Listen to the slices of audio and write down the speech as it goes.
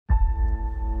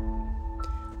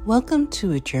Welcome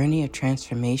to a journey of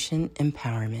transformation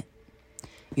empowerment.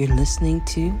 You're listening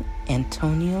to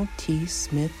Antonio T.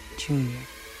 Smith Jr.,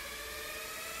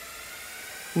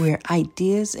 where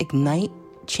ideas ignite,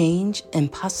 change,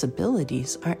 and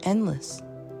possibilities are endless.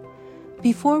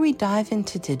 Before we dive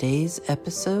into today's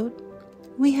episode,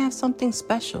 we have something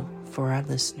special for our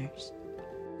listeners.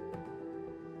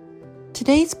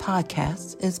 Today's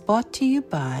podcast is brought to you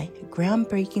by a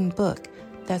groundbreaking book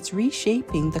that's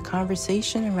reshaping the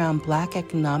conversation around Black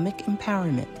economic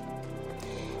empowerment.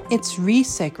 It's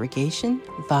Resegregation,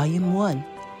 Volume 1,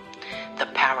 The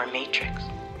Power Matrix,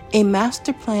 a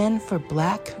master plan for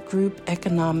Black group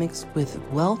economics with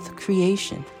wealth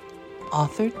creation,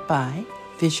 authored by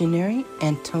visionary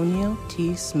Antonio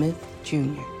T. Smith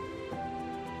Jr.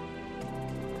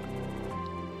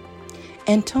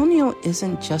 Antonio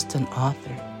isn't just an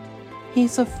author.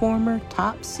 He's a former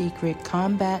top-secret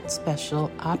Combat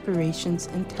Special Operations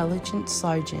Intelligence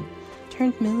Sergeant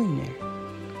turned millionaire.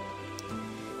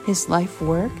 His life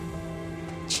work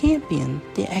championed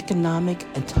the economic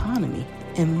autonomy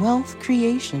and wealth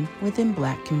creation within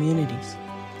Black communities.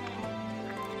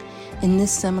 In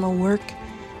this seminal work,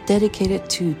 dedicated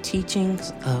to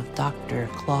teachings of Dr.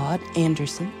 Claude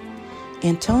Anderson,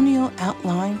 Antonio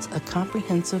outlines a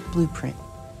comprehensive blueprint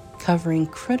covering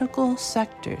critical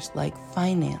sectors like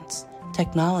finance,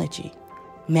 technology,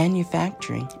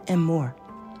 manufacturing, and more.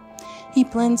 He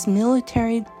blends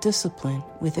military discipline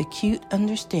with acute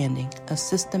understanding of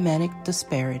systematic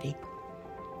disparity.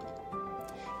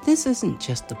 This isn't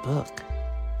just a book.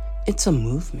 It's a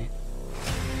movement,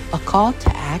 a call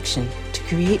to action to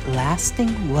create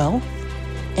lasting wealth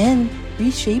and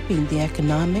reshaping the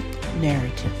economic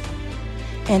narrative.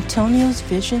 Antonio's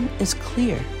vision is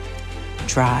clear.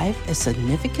 Drive a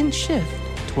significant shift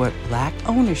toward Black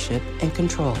ownership and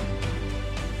control.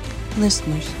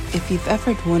 Listeners, if you've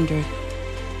ever wondered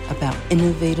about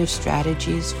innovative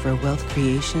strategies for wealth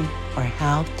creation or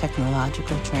how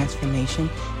technological transformation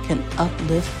can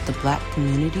uplift the Black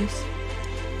communities,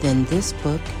 then this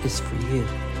book is for you.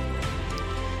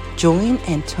 Join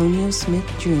Antonio Smith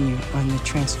Jr. on the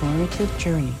transformative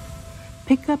journey.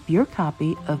 Pick up your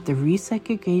copy of the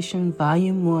Resegregation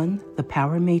Volume 1, The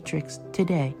Power Matrix,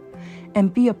 today,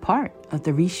 and be a part of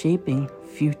the reshaping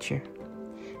future.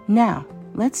 Now,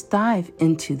 let's dive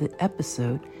into the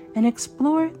episode and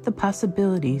explore the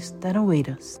possibilities that await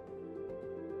us.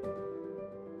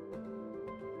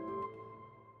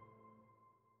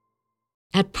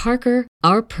 At Parker,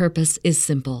 our purpose is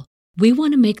simple. We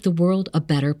want to make the world a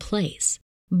better place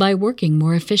by working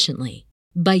more efficiently,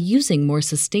 by using more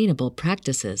sustainable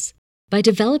practices, by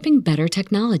developing better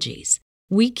technologies.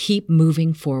 We keep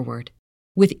moving forward.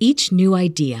 With each new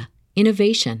idea,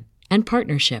 innovation, and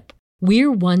partnership, we're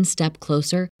one step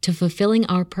closer to fulfilling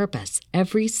our purpose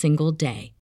every single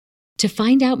day. To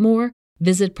find out more,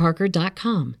 visit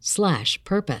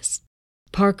parker.com/purpose.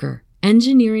 Parker,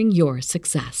 engineering your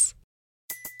success.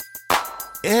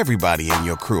 Everybody in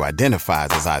your crew identifies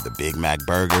as either Big Mac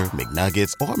Burger,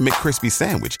 McNuggets, or McCrispy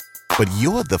Sandwich. But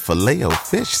you're the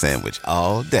Filet-O-Fish Sandwich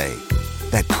all day.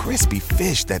 That crispy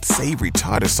fish, that savory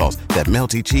tartar sauce, that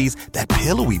melty cheese, that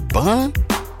pillowy bun.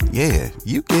 Yeah,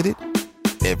 you get it.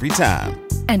 Every time.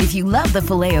 And if you love the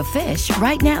Filet-O-Fish,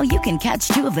 right now you can catch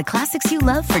two of the classics you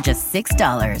love for just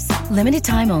 $6. Limited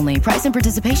time only. Price and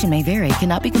participation may vary.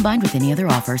 Cannot be combined with any other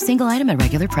offer. Single item at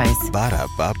regular price.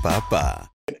 Ba-da-ba-ba-ba.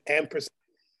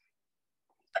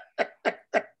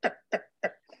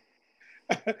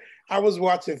 I was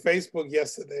watching Facebook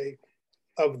yesterday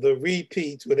of the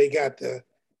repeats where they got the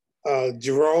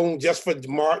Jerome just for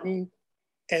Martin,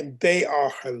 and they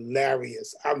are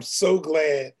hilarious. I'm so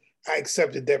glad I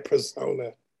accepted that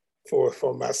persona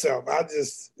for myself.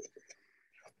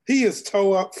 He is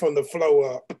toe up from the flow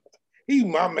up. He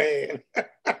my man.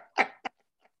 And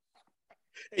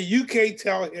you can't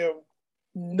tell him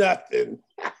nothing.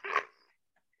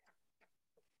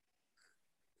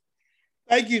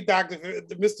 Thank you,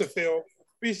 Mr. Phil.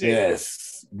 Appreciate it.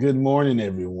 Yes. Good morning,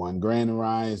 everyone. Grand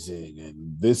Rising.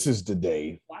 And this is the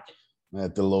day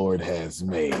that the Lord has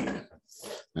made.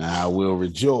 And I will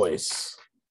rejoice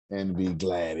and be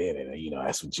glad in it. You know,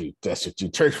 that's what you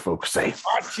church folks say.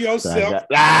 Watch yourself.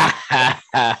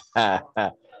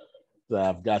 So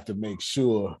I've got to make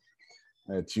sure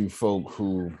that you folk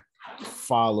who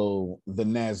follow the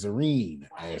Nazarene,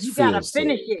 as you Phil gotta said,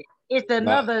 finish it. It's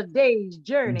another day's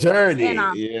journey. And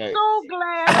I'm so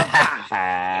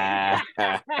glad.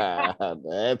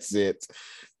 That's it.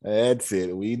 That's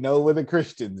it. We know where the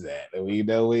Christians at. And we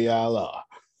know where y'all are.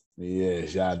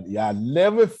 Yes, y'all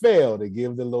never fail to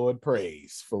give the Lord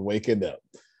praise for waking up.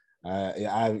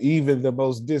 I even the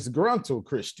most disgruntled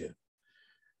Christian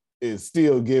is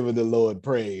still giving the Lord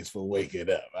praise for waking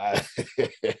up.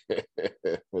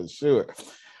 For sure.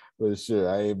 For sure.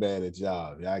 I ain't mad at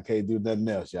y'all. Y'all can't do nothing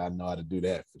else. Y'all know how to do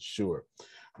that for sure.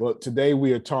 Well, today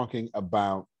we are talking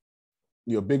about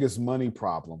your biggest money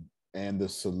problem and the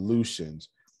solutions.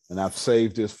 And I've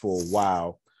saved this for a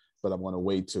while, but I'm going to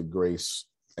wait till Grace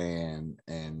and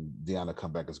Deanna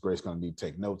come back, because Grace going to need to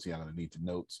take notes. Deanna going to need the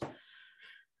notes,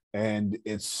 and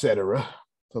etc.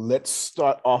 So let's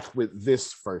start off with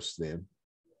this first then.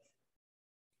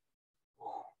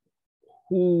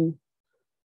 Who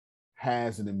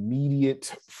has an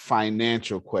immediate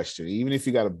financial question? Even if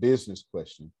you got a business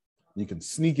question, you can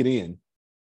sneak it in.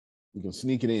 You can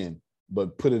sneak it in,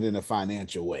 but put it in a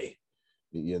financial way.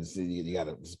 You got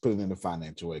to put it in a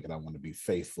financial way, because I want to be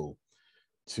faithful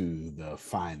to the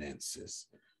finances.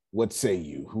 What say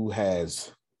you? Who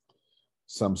has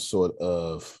some sort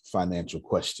of financial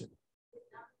question?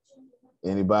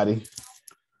 Anybody?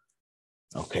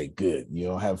 Okay, good. You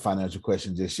don't have a financial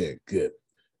question just yet. Good.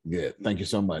 Good. Thank you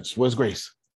so much. Where's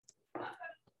Grace?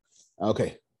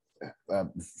 Okay.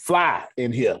 Fly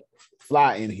in here.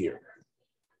 Fly in here.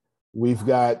 We've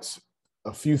got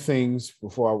a few things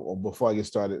before I get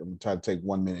started. I'm going to try to take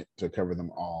 1 minute to cover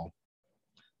them all.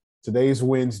 Today's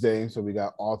Wednesday, so we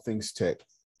got all things tech,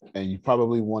 and you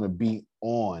probably want to be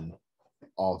on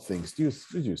all things.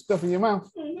 Did you stuff in your mouth?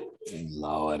 Mm-hmm.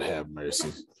 Lord have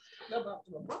mercy. All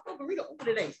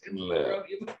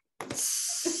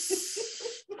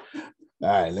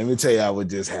right, let me tell y'all what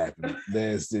just happened.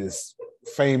 There's this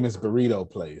famous burrito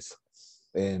place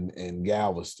in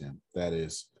Galveston that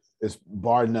is, it's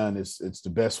bar none. It's the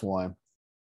best one.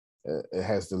 It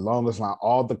has the longest line.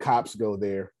 All the cops go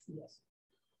there. Yes.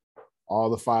 All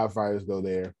the firefighters go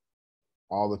there.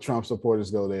 All the Trump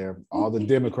supporters go there. All the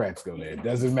Democrats go there. It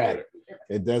doesn't matter.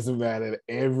 It doesn't matter.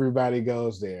 Everybody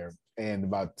goes there. And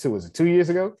about 2 years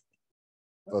ago?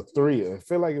 Or 3? I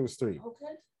feel like it was 3.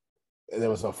 Okay. There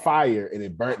was a fire and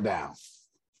it burnt down.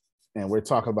 And we're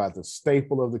talking about the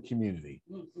staple of the community.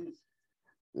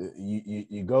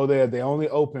 You go there. They only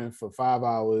open for 5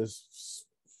 hours,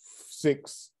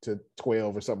 6 to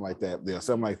 12 or something like that. Yeah,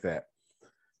 something like that.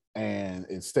 And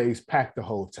it stays packed the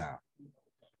whole time.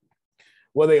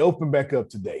 Well, they opened back up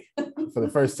today for the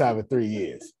first time in 3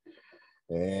 years.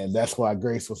 And that's why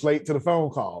Grace was late to the phone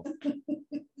call.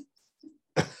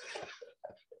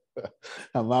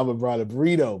 Her mama brought a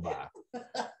burrito by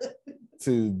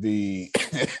to the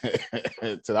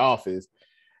office.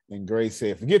 And Grace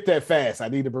said, forget that fast. I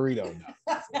need a burrito now.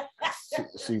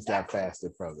 She's not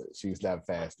fasting from it. She's not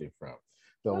fasting from it.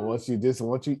 So once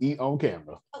you eat on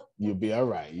camera, you'll be all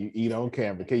right. You eat on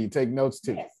camera. Can you take notes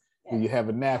too? Yes. You have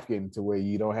a napkin to where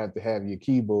you don't have to have your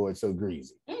keyboard so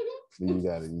greasy. So you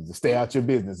got to stay out your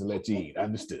business and let you eat.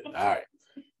 Understood. All right.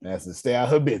 That's to stay out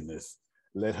her business.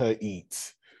 Let her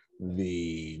eat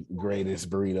the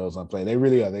greatest burritos on planet. They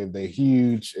really are. They're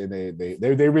huge, and they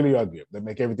really are good. They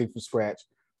make everything from scratch,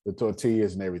 the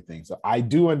tortillas and everything. So I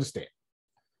do understand.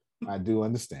 I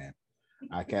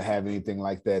can't have anything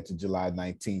like that to July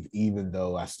 19th, even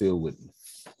though I still wouldn't.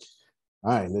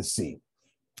 All right, let's see.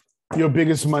 Your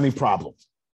biggest money problem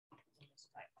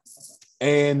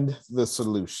and the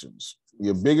solutions.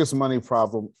 Your biggest money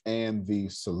problem and the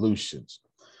solutions.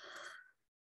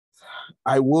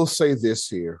 I will say this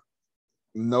here.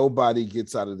 Nobody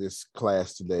gets out of this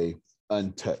class today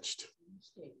untouched.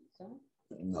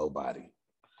 Nobody.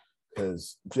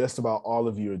 Because just about all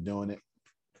of you are doing it.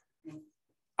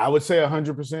 I would say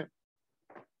 100%.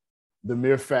 The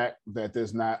mere fact that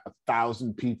there's not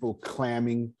 1,000 people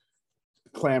clamoring,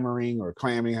 or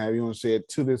clamming, however you want to say it,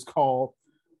 to this call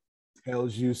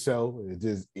tells you so. It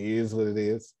just is what it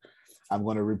is. I'm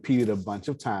going to repeat it a bunch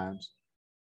of times,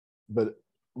 but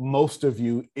most of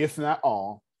you, if not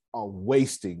all, are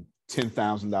wasting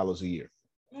 $10,000 a year.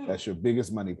 That's your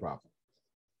biggest money problem.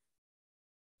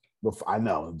 But I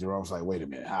know Jerome's like, wait a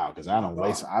minute, how? Because I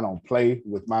don't play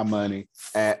with my money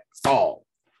at all.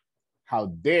 How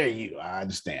dare you? I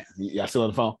understand. Y'all still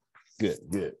on the phone?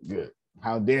 Good.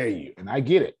 How dare you? And I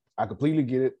get it. I completely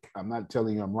get it. I'm not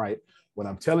telling you I'm right. What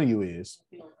I'm telling you is,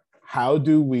 how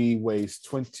do we waste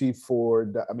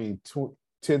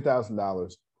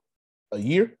 $10,000 a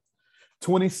year?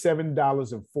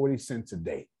 $27.40 a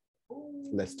day.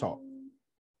 Let's talk.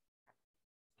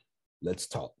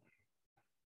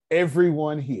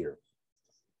 Everyone here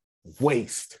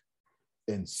waste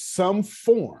in some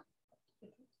form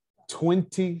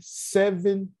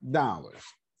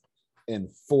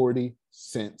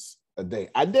 $27.40 a day.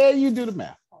 I dare you do the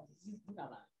math.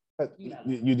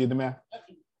 You did the math?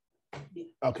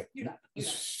 Okay.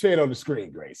 Share it on the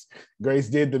screen, Grace. Grace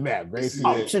did the math. Grace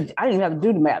I didn't even have to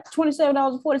do the math.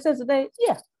 $27.40 a day.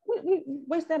 Yeah, we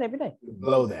waste that every day.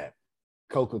 Blow that.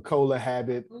 Coca-Cola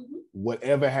habit,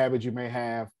 whatever habit you may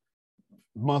have,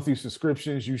 monthly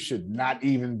subscriptions you should not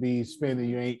even be spending.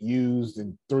 You ain't used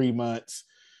in 3 months.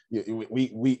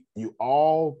 You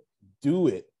all do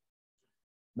it.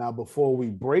 Now, before we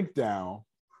break down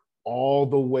all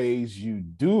the ways you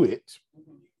do it,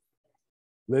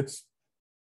 let's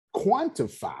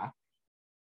quantify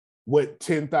what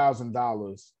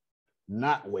 $10,000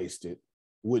 not wasted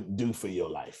would do for your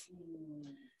life.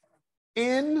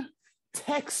 In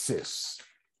Texas,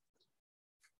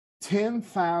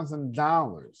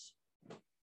 $10,000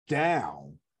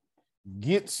 down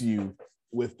gets you,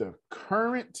 with the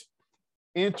current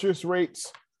interest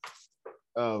rates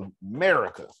of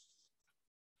America,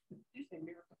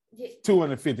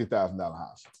 $250,000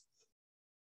 house.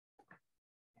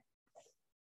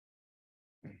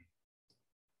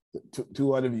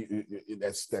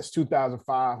 That's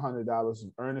 $2,500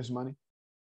 in earnest money.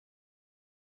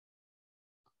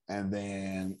 And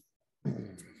then,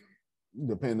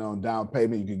 depending on down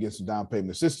payment, you can get some down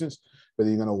payment assistance, but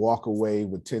you're going to walk away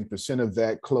with 10% of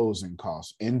that closing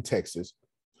cost in Texas.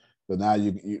 So now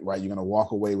you're going to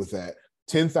walk away with that.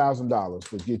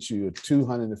 $10,000 will get you a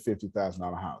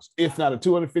 $250,000 house. If not a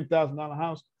 $250,000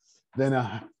 house, then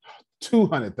a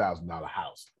 $200,000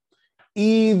 house.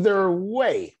 Either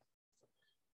way,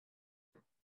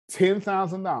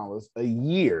 $10,000 a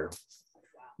year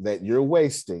that you're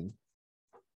wasting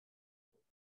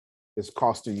is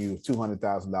costing you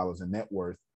 $200,000 in net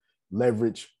worth,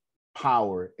 leverage,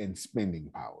 power, and spending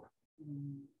power.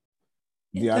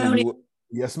 Tony,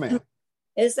 yes, ma'am.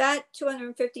 Is that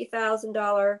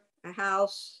 $250,000 a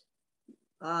house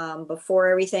before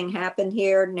everything happened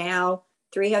here? Now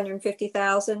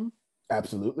 $350,000?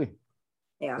 Absolutely.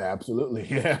 Yeah. Absolutely.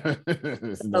 Yeah.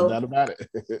 There's no doubt about it.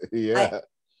 Yeah. I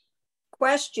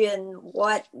question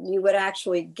what you would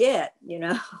actually get, you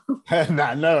know.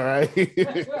 I know, right?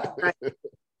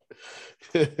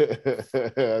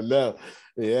 No.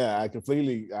 Yeah, I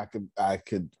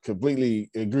could completely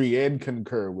agree and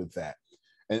concur with that.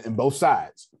 And both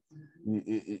sides.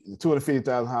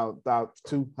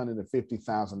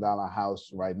 $250,000 house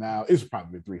right now is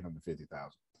probably $350,000.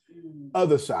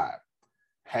 Other side,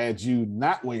 had you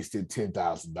not wasted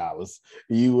 $10,000,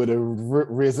 you would have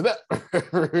risen up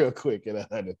real quick at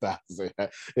 $100,000.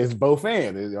 It's both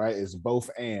and, right? It's both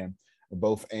and.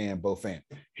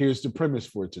 Here's the premise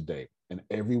for today, and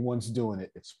everyone's doing it,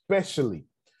 especially.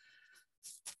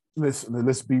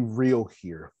 Let's be real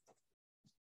here.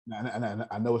 And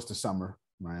I know it's the summer,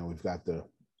 right? We've got the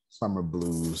summer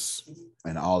blues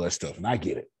and all that stuff, and I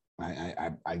get it.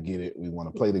 I get it. We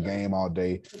want to play the game all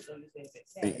day.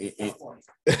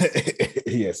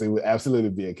 Yes, it would absolutely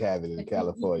be a cabin in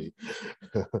California.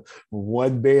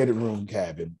 1 bedroom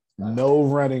cabin, no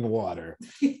running water.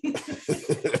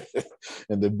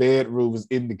 And the bedroom is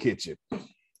in the kitchen.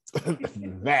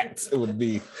 That would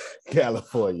be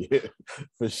California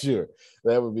for sure.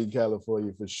 That would be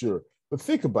California for sure. But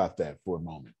think about that for a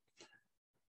moment.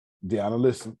 Deanna,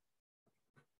 listen.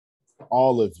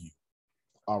 All of you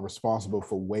are responsible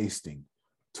for wasting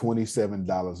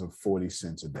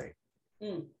 $27.40 a day.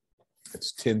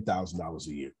 That's $10,000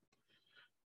 a year.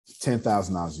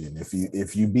 $10,000 a year. And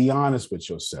if you be honest with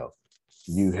yourself,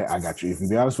 I got you. If you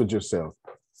be honest with yourself,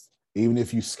 even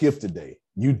if you skipped a day,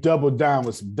 you double down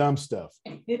with some dumb stuff.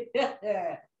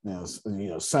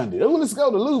 Sunday. Oh, let's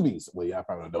go to Luby's. Well, y'all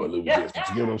probably don't know what Luby's is, but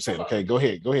you get what I'm saying. Okay, go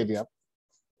ahead, Deanna.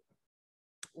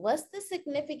 What's the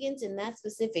significance in that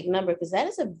specific number? Because that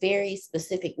is a very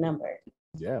specific number.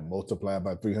 Yeah, multiplied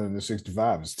by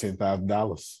 365 is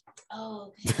 $10,000.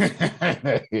 Oh,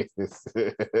 okay.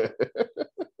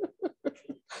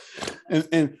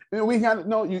 and we got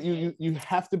no. You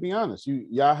have to be honest.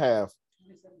 Y'all have.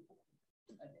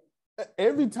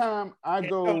 Every time I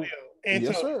go, Antonio,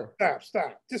 yes, sir.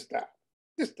 Stop. Just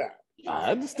stop.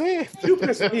 I understand. You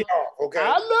piss me off, okay?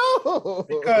 I know.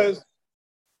 Because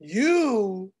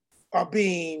you are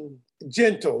being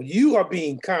gentle. You are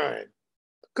being kind.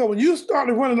 Because when you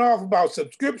started running off about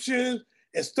subscriptions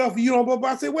and stuff you don't know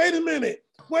about, I said, wait a minute.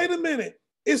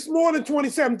 It's more than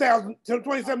 $27.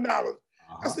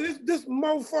 I said, this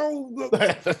mofo.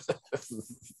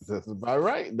 That's about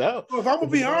right. No. So if I'm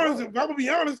gonna be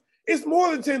honest, it's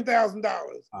more than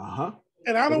 $10,000.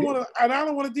 And I don't want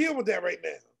to deal with that right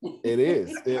now. It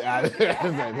is.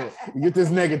 Get this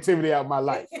negativity out of my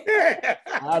life.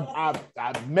 I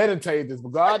meditated this,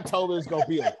 but God told me it's gonna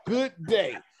be a good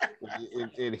day,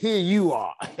 and here you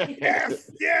are. Yes.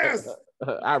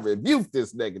 I rebuke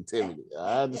this negativity.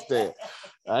 I understand.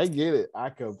 I get it. I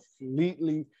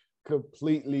completely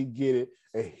get it.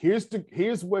 And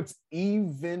here's what's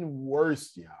even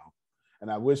worse, y'all.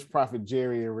 And I wish Prophet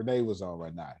Jerry and Renee was on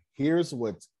right now. Here's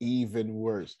what's even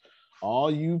worse. All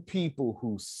you people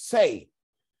who say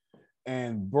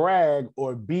and brag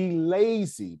or be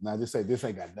lazy. Now just say this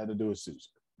ain't got nothing to do with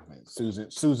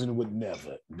Susan. Susan would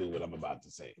never do what I'm about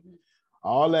to say.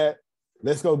 All that,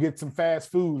 let's go get some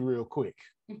fast food real quick.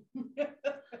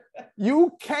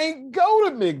 You can't go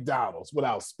to McDonald's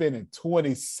without spending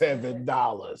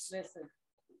 $27. Listen.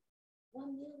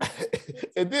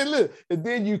 and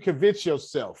then you convince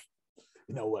yourself,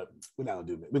 you know what? We're not gonna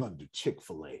do that. We're gonna do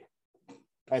Chick-fil-A.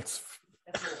 That's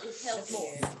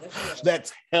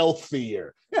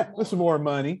healthier. Yeah, it's more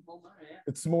money.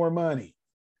 It's more money.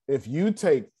 If you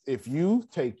take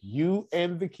you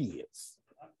and the kids,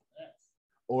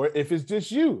 or if it's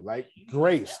just you, like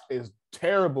Grace is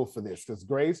terrible for this because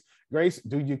Grace,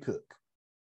 do you cook?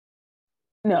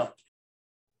 No.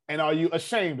 And are you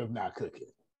ashamed of not cooking?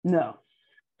 No.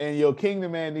 And your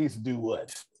kingdom man needs to do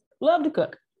what? Love to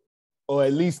cook. Or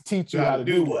at least teach you how to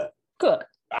do what? Cook.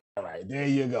 All right, there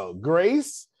you go.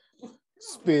 Grace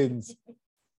spends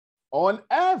on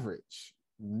average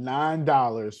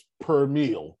 $9 per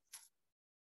meal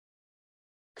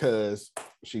because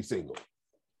she's single.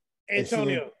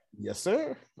 Antonio. Yes,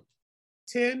 sir.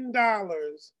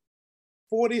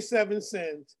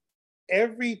 $10.47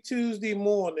 every Tuesday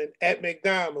morning at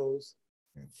McDonald's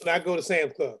when I go to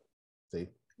Sam's Club. See?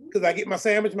 Because I get my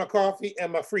sandwich, my coffee,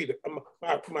 and my fritter,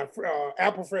 my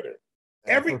apple fritter.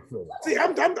 See,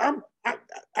 I didn't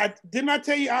I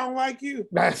tell you I don't like you?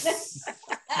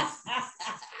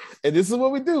 And this is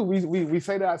what we do. We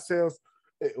say to ourselves,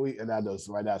 and I know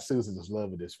right now Susan is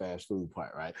loving this fast food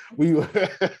part, right? We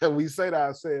say to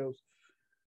ourselves,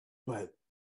 but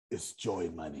it's joy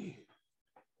money.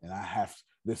 And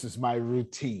this is my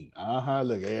routine.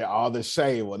 Look at all the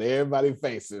shame on everybody's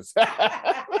faces.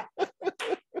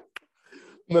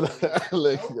 But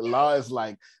look, Law is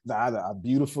like, I'm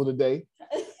beautiful today.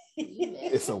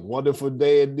 It's a wonderful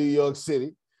day in New York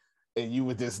City. And you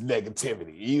with this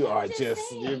negativity, you are just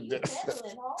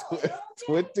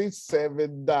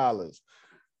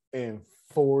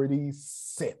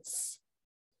 $27.40.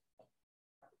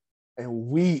 And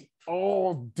we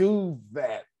all do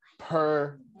that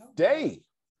per day.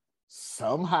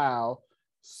 Somehow,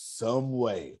 some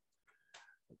way.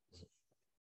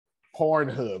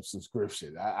 Pornhub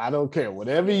subscription. I don't care.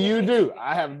 Whatever you do,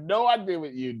 I have no idea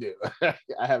what you do.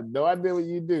 I have no idea what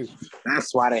you do.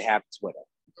 That's why they have Twitter.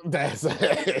 That's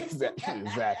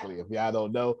exactly. If y'all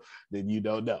don't know, then you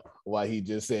don't know why he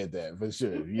just said that for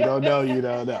sure. If you don't know, you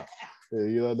don't know.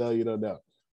 If you don't know, you don't know.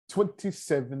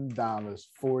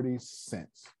 $27.40.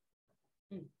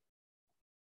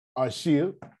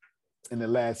 Arshia, in the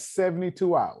last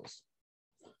 72 hours,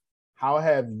 how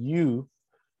have you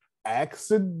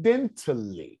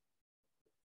accidentally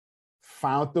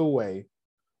found a way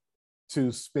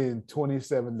to spend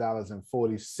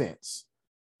 $27.40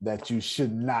 that you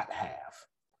should not have?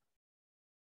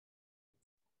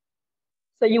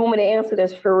 So you want me to answer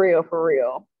this for real, for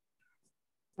real?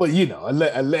 Well,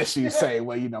 unless you say,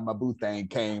 well, my boo thing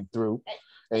came through,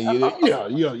 and you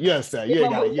understand. You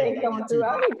my boo thing coming through.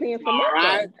 I'll be paying for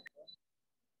nothing.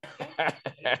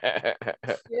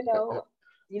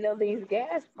 These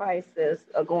gas prices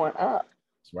are going up.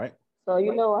 That's right. So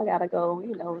I gotta go,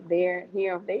 there,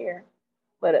 here, and there.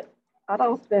 But I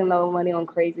don't spend no money on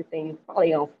crazy things,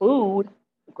 probably on food,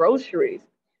 groceries.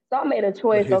 So I made a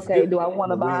choice. Okay, do I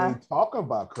want to buy? We ain't talking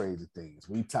about crazy things.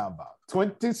 We talking about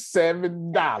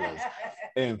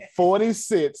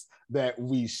 $27.40 that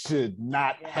we should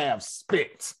not have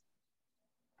spent.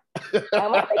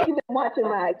 I think you've been watching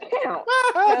my account.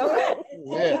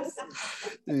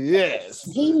 Yes.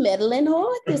 He meddling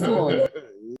hard this morning.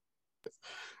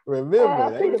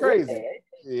 Remember, that ain't crazy.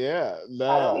 Yeah,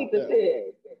 no.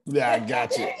 Yeah, I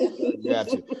got you.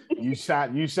 You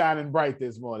shining bright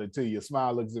this morning too. Your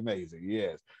smile looks amazing.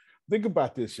 Yes. Think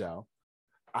about this, y'all.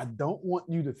 I don't want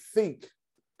you to think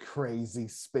crazy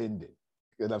spending.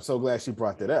 And I'm so glad she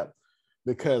brought that up.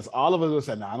 Because all of us will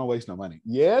say, no, I don't waste no money.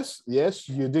 Yes,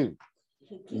 you do.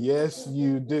 Yes,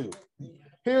 you do.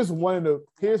 Here's one,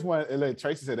 like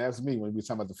Tracy said, that's me when we were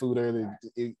talking about the food earlier.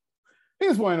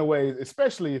 Here's one of the ways,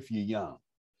 especially if you're young.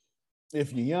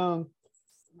 Here's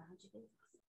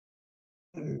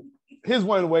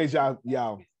one of the ways y'all,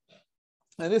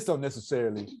 and this don't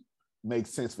necessarily make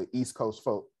sense for East Coast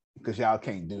folk, because y'all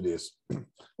can't do this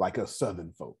like us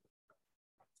Southern folk.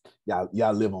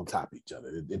 Y'all live on top of each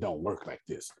other. It don't work like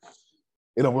this.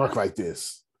 It don't work like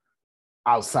this.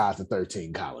 outside the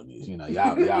 13 colonies. You know,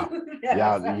 y'all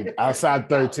outside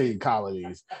 13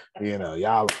 colonies, you know,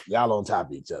 y'all on top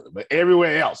of each other. But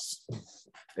everywhere else,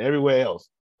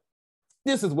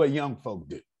 this is what young folk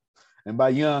do. And by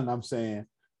young, I'm saying,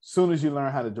 soon as you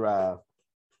learn how to drive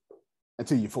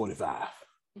until you're 45,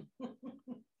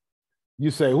 you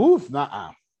say, "Oof,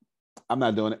 nah, I'm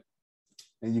not doing it."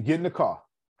 And you get in the car,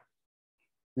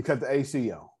 you cut the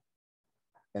AC on,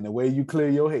 and the way you clear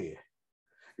your head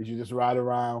is you just ride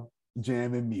around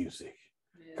jamming music.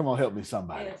 Yeah. Come on, help me,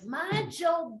 somebody. Mind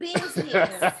your business.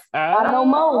 I know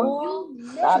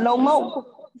more.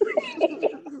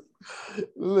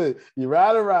 Look, you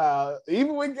ride around,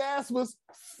 even when gas was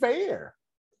fair.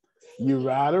 You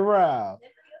ride around,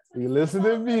 you listen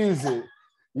to music,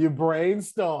 you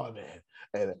brainstorming,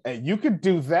 and you can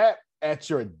do that at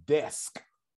your desk.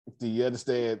 Do you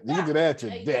understand? You can do that at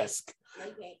your desk.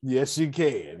 Okay. Yes, you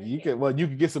can. You can. Well, you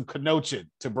can get some Knochin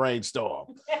to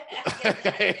brainstorm.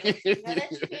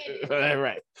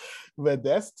 Right, but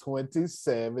that's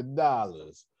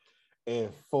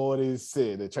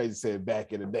 $27.40. The Tracy said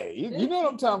back in the day. You know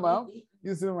what I'm talking about?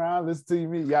 You sit around, listen to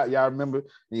me. Y'all remember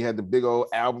you had the big old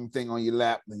album thing on your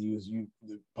lap, and you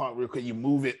part real quick, you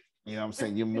move it. You know what I'm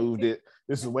saying? You moved it.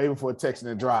 This is way before texting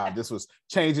and drive. This was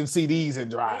changing CDs and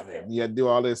driving. You had to do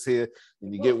all this here,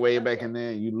 and you get way back in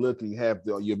there, and you look, and you have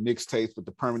your mixtapes with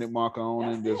the permanent marker on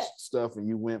and this stuff, and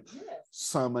you went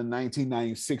summer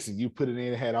 1996, and you put it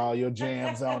in, it had all your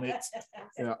jams on it,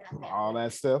 you know, all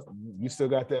that stuff. You still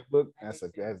got that book?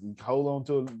 You hold on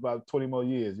to it about 20 more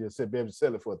years. You'll be able to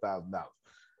sell it for $1,000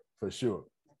 for sure.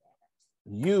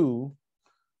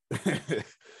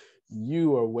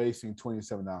 You are wasting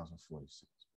 $27.40.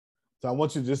 So I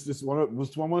want you what I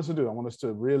want us to do. I want us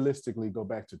to realistically go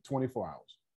back to 24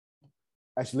 hours.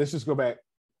 Actually, let's just go back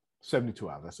 72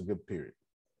 hours. That's a good period.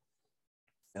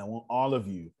 And I want all of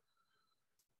you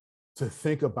to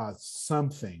think about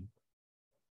something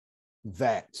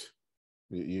that,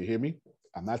 you hear me?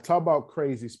 I'm not talking about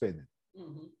crazy spending.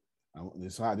 Mm-hmm.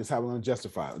 This is how we're going to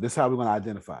justify it. This is how we're going to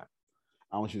identify it.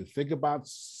 I want you to think about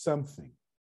something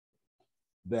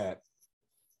that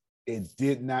it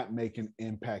did not make an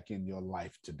impact in your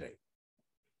life today.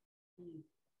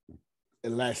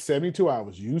 In the last 72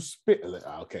 hours, you spit.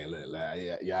 Okay,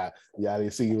 y'all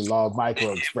didn't see you law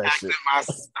micro expression. My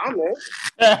stomach.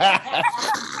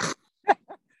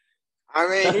 I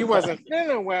mean, he wasn't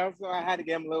feeling well, so I had to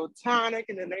give him a little tonic,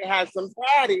 and then they had some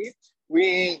patties. We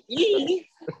ain't eat.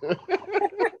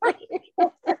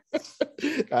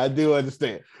 I do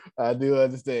understand.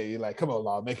 You're like, come on,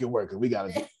 Law, make it work. We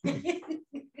got to do.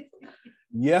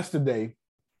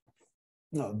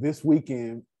 This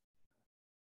weekend,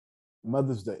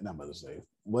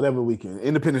 whatever weekend,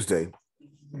 Independence Day,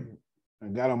 I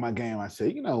got on my game. I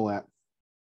said, you know what?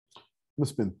 I'm going to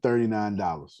spend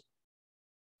 $39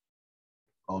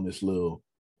 on this little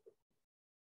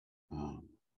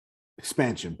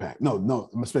expansion pack. No, I'm going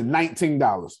to spend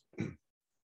 $19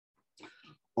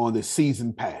 on the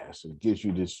season pass. It gives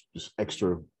you this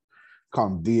extra, call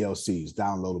them DLCs,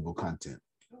 downloadable content.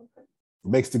 It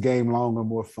makes the game longer,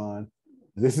 more fun.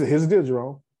 Here's the deal,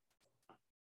 Jerome.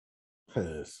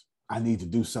 Because I need to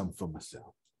do something for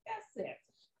myself. That's it.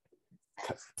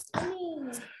 I mean,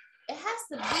 it has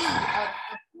to be a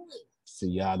point.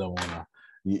 See, y'all don't want to.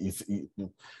 You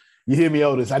hear me,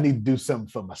 Otis? I need to do something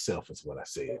for myself, is what I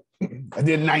said. I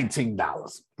did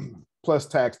 $19 plus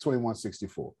tax,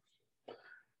 $21.64.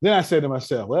 Then I said to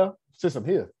myself, well, since I'm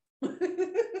here,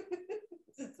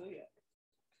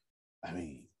 I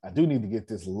mean, I do need to get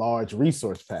this large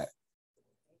resource pack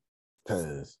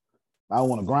because I don't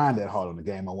want to grind that hard on the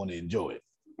game. I want to enjoy it.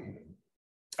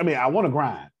 I mean, I want to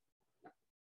grind,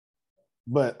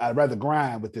 but I'd rather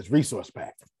grind with this resource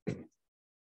pack.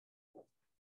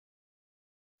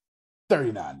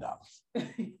 $39.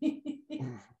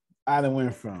 I done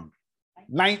went from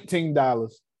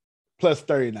 $19 plus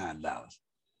 $39.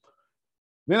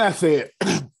 Then I said,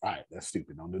 all right, that's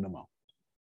stupid. Don't do no more.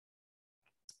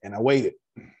 And I waited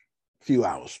a few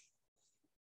hours.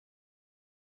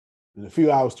 And a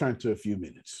few hours turned to a few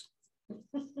minutes.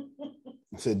 I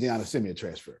said, Deanna, send me a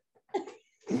transfer.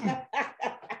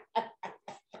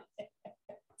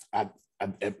 Am I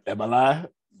lying?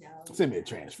 No. Send me a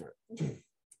transfer.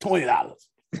 $20.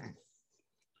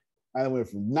 I went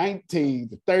from 19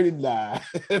 to 39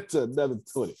 to another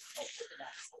 20.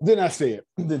 Then I said,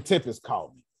 the Tempest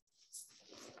called me.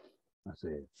 I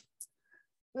said,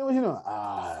 well, you know,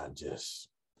 just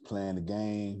playing the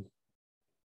game,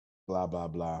 blah, blah,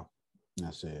 blah. And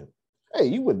I said, hey,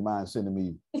 you wouldn't mind sending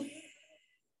me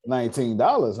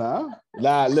 $19, huh?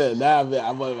 Now I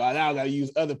got to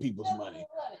use other people's money.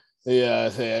 Yeah, I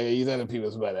say you other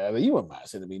people's money. I mean, you wouldn't mind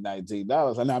sending me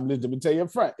 $19. And I'm let me tell you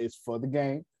up front, it's for the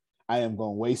game. I am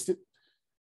gonna waste it.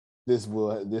 This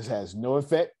has no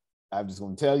effect. I'm just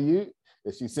gonna tell you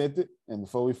that she sent it, and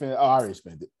before we finish, I already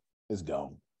spent it. It's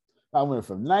gone. I went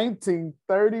from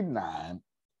 1939,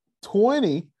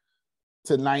 20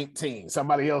 to 19.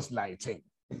 Somebody else 19.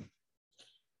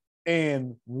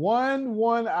 And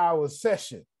 1 hour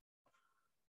session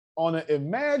on an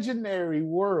imaginary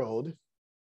world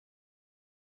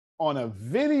on a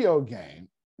video game.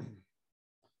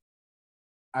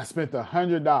 I spent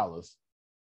 $100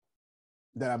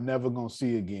 that I'm never going to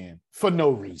see again for no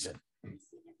reason.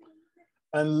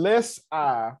 Unless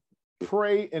I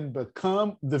pray and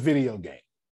become the video game.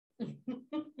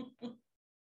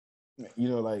 You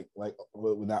know, like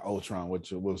not Ultron,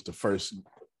 which was the first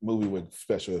movie with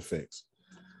special effects.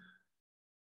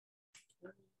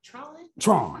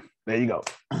 Tron. There you go.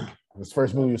 This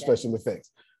first movie with special effects.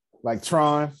 Like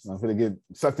Tron, I'm going to get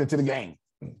sucked into the game.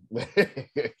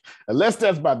 Unless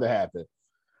that's about to happen,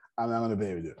 I'm not going to be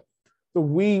able to do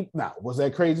it. Now, was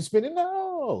that crazy spending?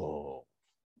 No.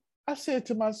 I said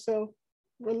to myself,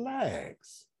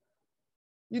 relax.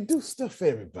 You do stuff for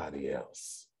everybody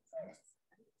else.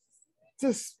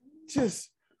 Just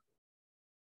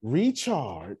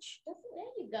recharge.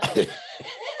 There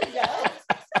you go.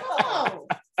 Oh.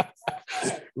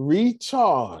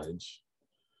 Recharge.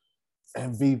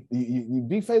 And be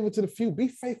faithful to the few. Be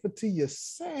faithful to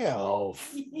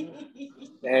yourself.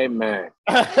 Amen.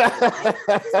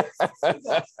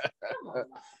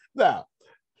 Now,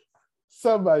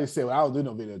 somebody said, well, I don't do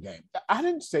no video game. I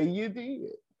didn't say you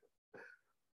did.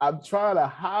 I'm trying to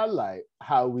highlight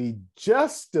how we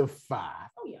justify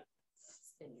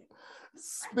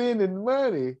spending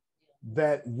money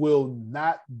that will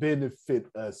not benefit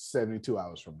us 72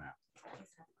 hours from now.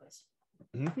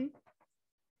 Mm-hmm.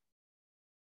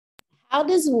 How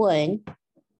does one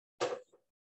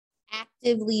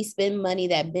actively spend money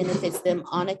that benefits them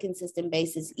on a consistent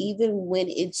basis, even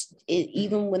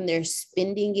when they're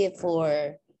spending it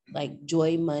for like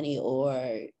joy money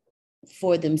or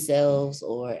for themselves,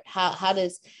 or how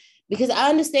does, because I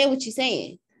understand what you're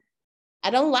saying. I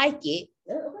don't like it,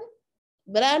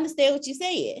 but I understand what you're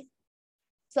saying.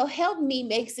 So help me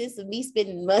make sense of me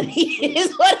spending money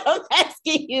is what I'm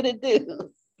asking you to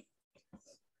do.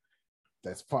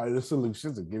 That's part of the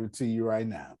solutions. I'll give it to you right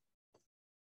now.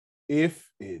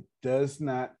 If it does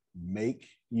not make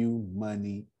you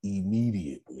money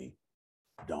immediately,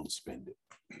 don't spend it.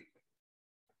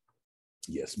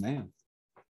 Yes, ma'am.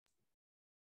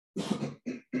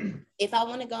 If I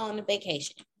want to go on a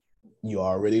vacation, you're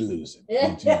already losing.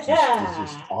 You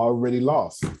just already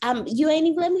lost. You ain't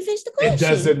even let me finish the question. It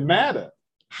doesn't matter.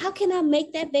 How can I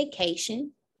make that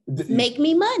vacation make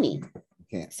me money? You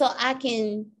can't. So I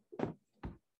can,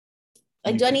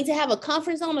 like, do I need to have a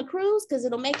conference on a cruise because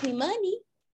it'll make me money?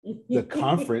 The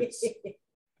conference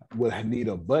would need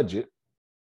a budget,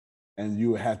 and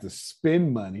you would have to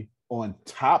spend money on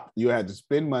top. You had to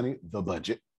spend money, the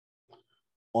budget,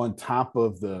 on top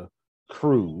of the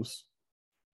cruise,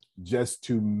 just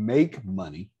to make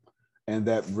money, and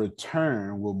that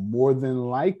return will more than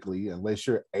likely, unless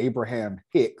you're Abraham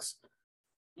Hicks,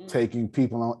 taking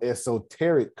people on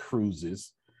esoteric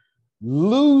cruises,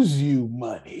 lose you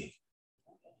money.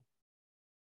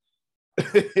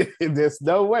 There's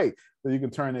no way that you can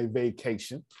turn a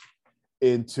vacation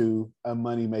into a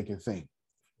money-making thing.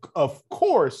 Of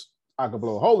course, I could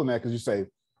blow a hole in that because you say,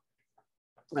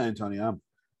 Antonio, I'm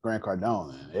Grant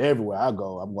Cardone, and everywhere I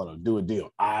go, I'm going to do a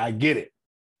deal. I get it.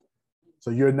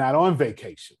 So you're not on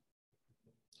vacation.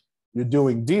 You're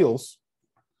doing deals,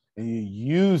 and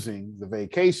you're using the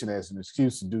vacation as an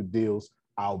excuse to do deals.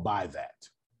 I'll buy that.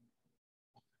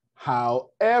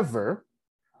 However,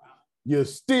 you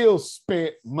still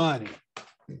spent money.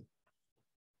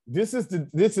 Let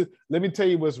me tell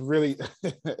you what's really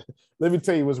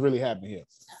happening here.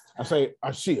 I say,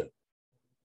 Arshia,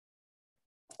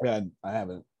 I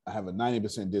have a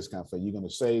 90% discount for you. You're going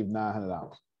to save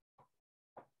 $900.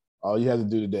 All you have to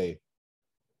do today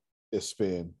is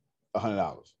spend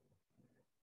 $100.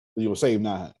 You will save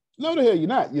 $900. No, the hell you're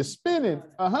not. You're spending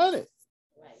 $100.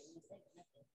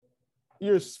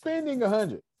 You're spending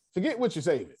 $100. Forget what you're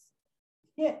saving.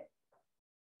 Yeah.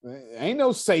 Ain't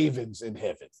no savings in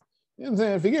heaven. You know what I'm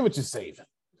saying? Forget what you're saving.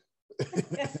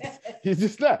 You're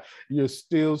just not. You're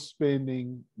still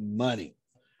spending money.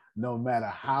 No matter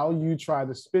how you try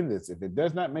to spend this, if it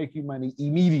does not make you money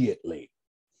immediately,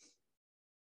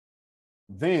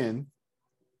 then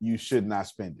you should not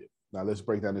spend it. Now let's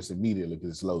break down this immediately because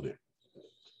it's loaded.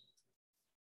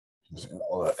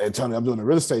 Antonio, I'm doing a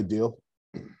real estate deal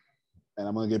and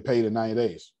I'm going to get paid in 90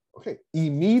 days. Okay,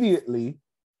 immediately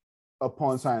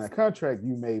upon signing a contract,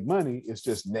 you made money. It's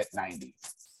just net 90.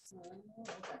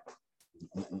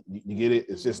 You get it?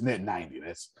 It's just net 90.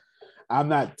 I'm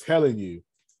not telling you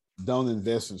don't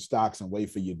invest in stocks and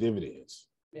wait for your dividends.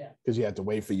 Yeah. Because you have to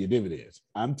wait for your dividends.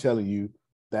 I'm telling you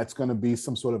that's going to be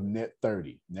some sort of net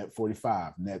 30, net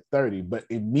 45, net 30. But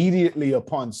immediately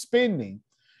upon spending,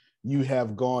 you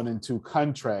have gone into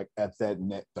contract at that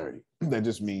net 30. That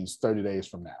just means 30 days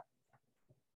from now.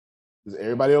 Is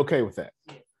everybody okay with that?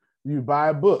 Yeah. You buy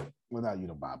a book. Well, no, you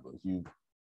don't buy a book. You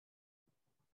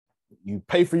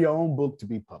pay for your own book to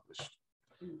be published,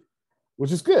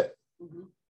 which is good.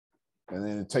 Mm-hmm. And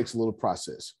then it takes a little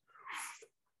process.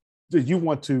 You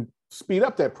want to speed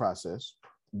up that process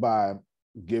by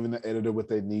giving the editor what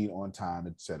they need on time,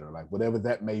 et cetera, like whatever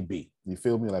that may be. You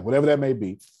feel me? Like whatever that may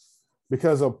be.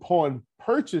 Because upon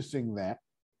purchasing that,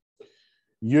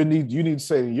 you need to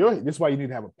say in your head, this is why you need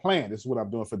to have a plan. This is what I'm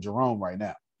doing for Jerome right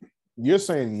now. You're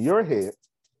saying in your head,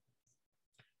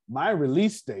 my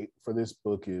release date for this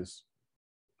book is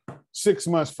 6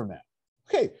 months from now.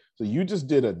 Okay, so you just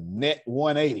did a net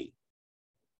 180.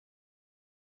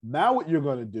 Now what you're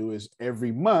going to do is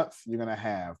every month you're going to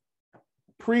have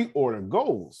pre-order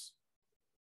goals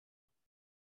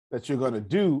that you're going to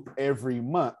do every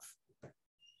month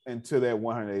until that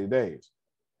 180 days,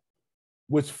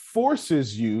 which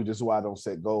forces you, this is why I don't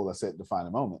set goals, I set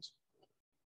defining moments,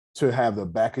 to have the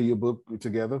back of your book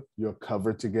together, your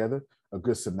cover together, a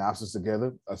good synopsis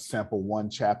together, a sample one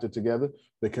chapter together,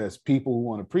 because people who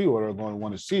want to pre-order are going to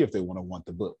want to see if they want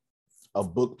the book, a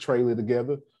book trailer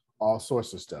together, all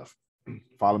sorts of stuff.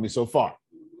 Follow me so far.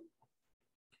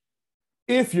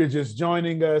 If you're just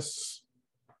joining us,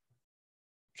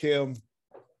 Kim,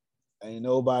 ain't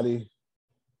nobody,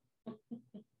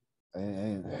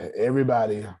 and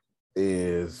everybody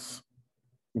is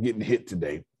getting hit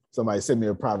today. Somebody sent me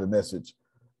a private message.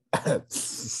 I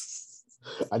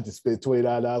just spent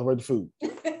 $29 worth of food.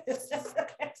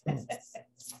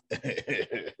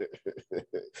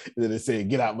 And then they said,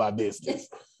 get out my business.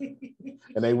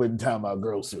 And they wouldn't talk about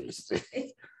groceries.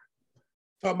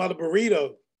 Talking about a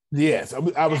burrito. Yes,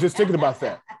 I was just thinking about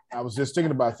that.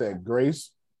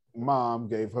 Grace, mom,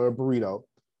 gave her a burrito.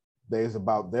 They're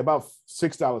about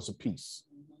 $6 a piece.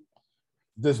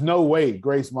 There's no way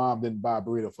Grace mom didn't buy a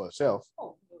burrito for herself.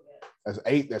 That's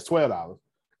 $12.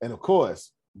 And of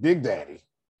course, Big Daddy,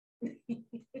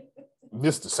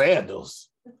 Mr. Sandals,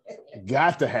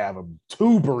 got to have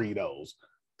 2 burritos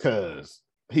because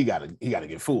he gotta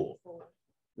get full.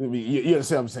 I mean, you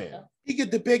understand what I'm saying? He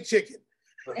get the big chicken.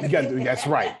 That's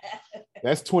right.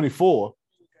 That's 24.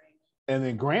 And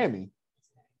then Grammy,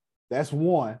 that's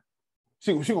 1.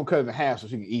 She gonna cut it in half so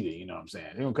she can eat it. You know what I'm saying?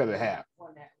 She's gonna cut it in half.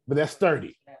 But that's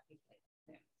 30.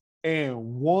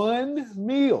 And 1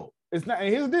 meal. It's not. And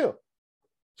here's the deal.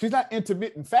 She's not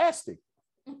intermittent fasting.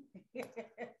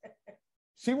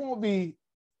 She won't be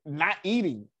not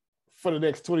eating for the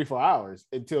next 24 hours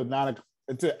until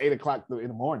 8 o'clock in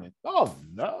the morning. Oh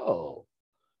no.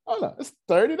 It's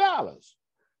 $30.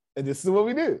 And this is what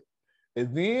we do.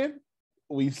 And then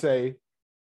we say,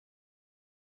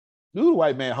 who the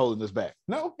white man holding us back?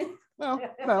 No.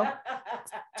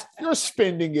 Your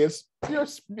spending is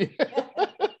it's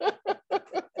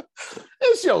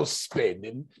your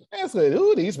spending. That's what,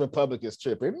 who these Republicans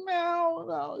tripping?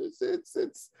 No, it's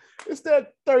that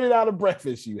 $30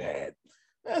 breakfast you had.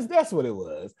 That's what it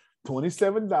was.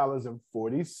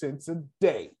 $27.40 a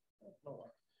day.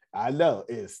 I know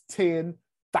it's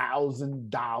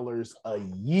 $10,000 a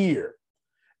year.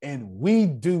 And we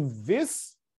do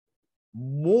this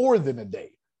more than a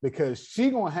day because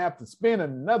she gonna have to spend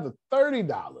another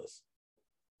 $30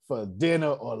 for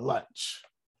dinner or lunch.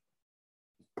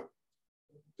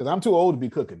 Because I'm too old to be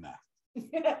cooking now.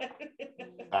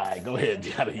 All right, go ahead,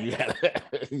 Gianna.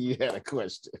 You had a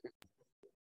question.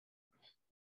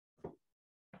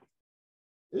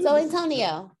 So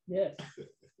Antonio. Yes.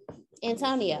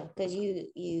 Antonio, because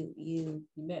you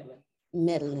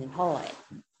meddling hard.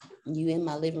 You in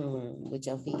my living room with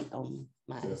your feet on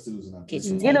my kitchen table.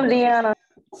 Get him, Deanna.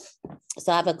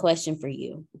 So I have a question for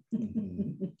you.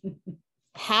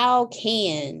 How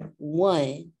can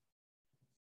one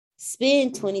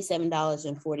spend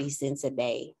 $27.40 a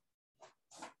day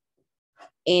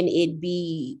and it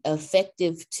be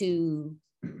effective to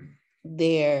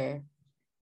their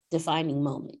defining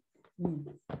moment?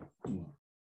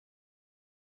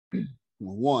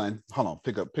 One, hold on,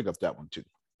 pick up that one too.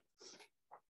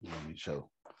 Let me show.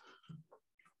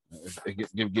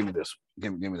 Give me this.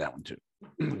 Give me that one too.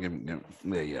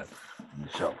 Yeah.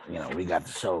 So we got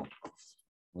to show.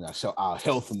 We got to show our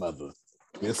health mother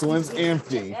This one's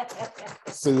empty.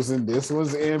 Susan, this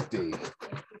one's empty.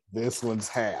 This one's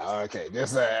half. Okay,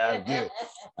 this I'm good.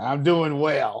 I'm doing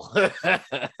well.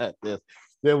 Just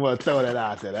want to throw that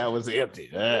out there. That was empty.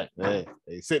 Hey,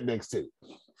 sit next to.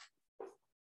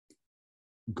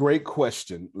 Great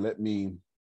question.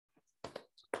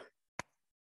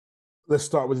 Let's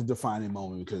start with the defining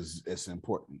moment because it's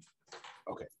important.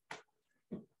 Okay.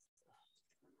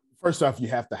 First off, you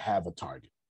have to have a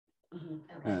target.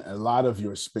 And a lot of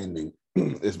your spending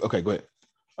is okay. Go ahead.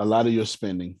 A lot of your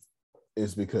spending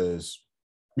is because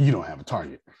you don't have a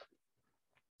target.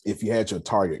 If you had your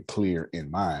target clear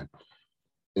in mind,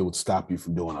 it would stop you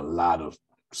from doing a lot of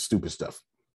stupid stuff.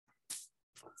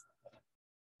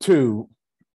 2,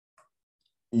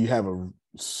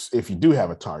 if you do have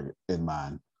a target in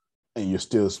mind and you're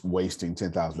still wasting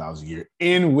 $10,000 a year,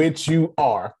 in which you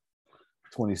are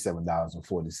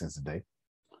 $27.40 a day,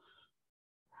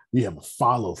 you have a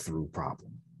follow-through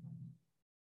problem.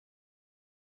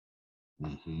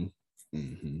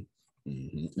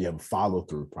 You have a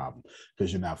follow-through problem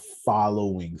because you're not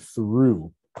following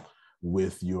through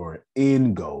with your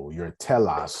end goal, your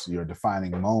telos, your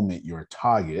defining moment, your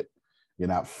target. You're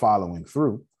not following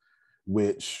through,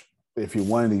 which if you're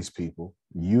one of these people,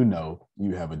 you know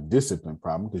you have a discipline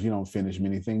problem because you don't finish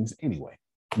many things anyway.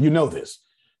 You know this.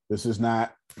 This is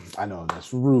not, I know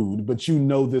that's rude, but you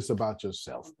know this about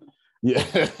yourself.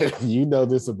 Yeah, you know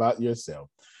this about yourself.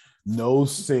 No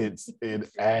sense in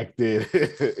acting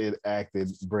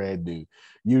brand new.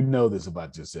 You know this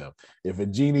about yourself. If a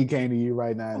genie came to you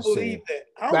right now and said,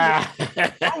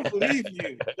 I don't believe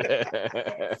you.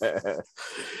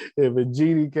 If a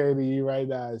genie came to you right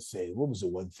now and said, what was the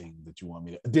one thing that you want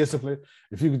me to discipline?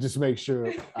 If you could just make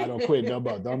sure I don't quit no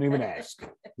more, don't even ask.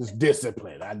 Just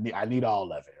discipline. I need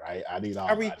all of it, right? I need all.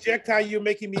 I reject how you're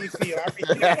making me feel. I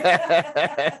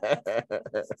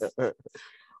reject.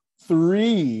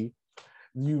 3,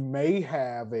 you may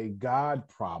have a God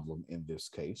problem in this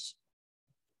case.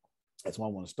 That's why I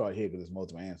want to start here because there's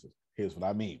multiple answers. Here's what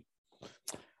I mean.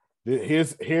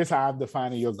 Here's how I'm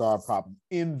defining your God problem.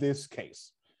 In this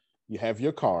case, you have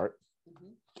your card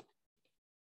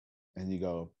and you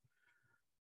go,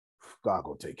 God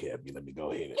gonna take care of me. Let me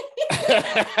go ahead.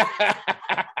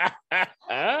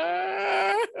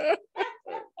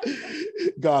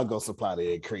 God gonna supply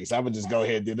the increase. I'm gonna just go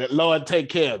ahead and do that. Lord, take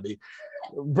care of me.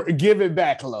 Give it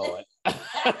back, Lord.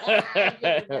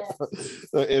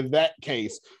 So in that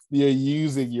case, you're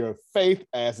using your faith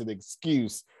as an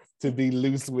excuse to be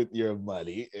loose with your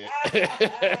money.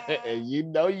 And you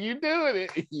know you're doing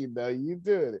it. You know you're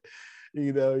doing it.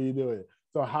 You know you're doing it.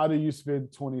 So how do you spend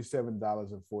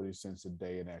 $27.40 a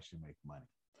day and actually make money?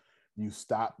 You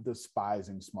stop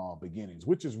despising small beginnings,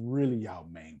 which is really our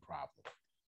main problem.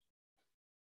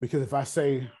 Because if I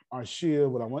say, Arshia,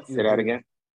 what I want you to do, say that again.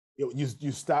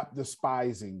 You stop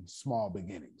despising small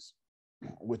beginnings,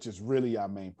 which is really our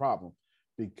main problem.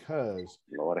 Because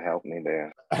Lord help me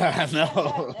there. I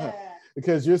know.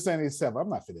 Because you're saying to yourself, I'm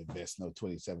not going to invest no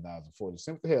 $27.40.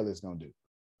 What the hell is going to do?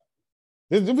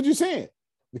 This is what you're saying.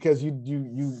 Because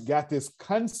you got this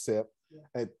concept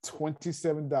at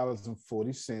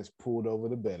 $27.40 pulled over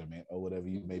the betterment or whatever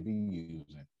you may be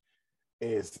using.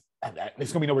 There's going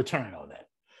to be no return on that.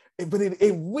 But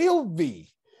it will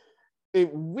be. It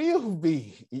will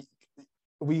be.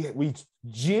 We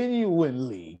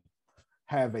genuinely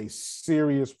have a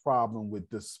serious problem with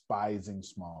despising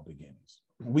small beginnings.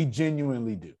 We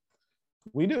genuinely do.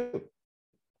 We do.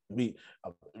 I'm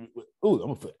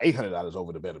gonna put $800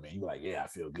 over the betterment. You're like, yeah, I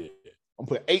feel good. I'm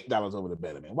gonna put $8 over the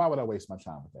betterment. Why would I waste my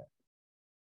time with that?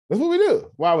 That's what we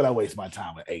do. Why would I waste my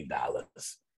time with $8?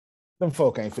 Them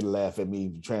folk ain't finna laugh at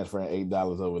me transferring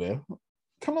 $8 over there.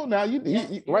 Come on now,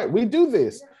 you right? We do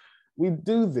this. We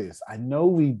do this. I know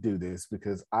we do this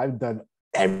because I've done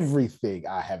everything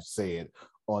I have said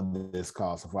on this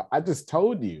call so far. I just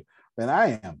told you that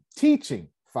I am teaching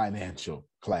financial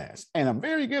class and I'm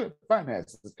very good at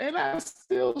finances, and I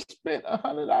still spent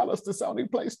 $100 to Sony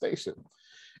PlayStation.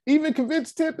 Even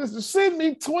convinced Tempest to send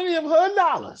me $20 of her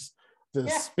dollars to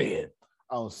spend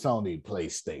on Sony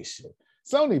PlayStation.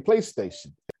 Sony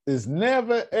PlayStation is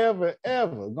never, ever,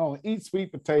 ever going to eat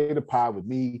sweet potato pie with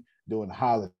me during the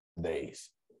holidays.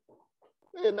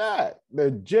 They're not. They're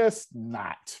just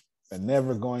not. They're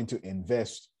never going to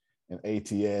invest in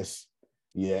ATS,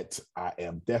 yet I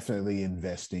am definitely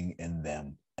investing in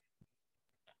them.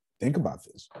 Think about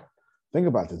this. Think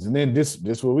about this. And then this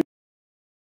what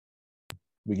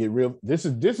we get real. This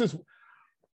is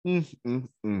I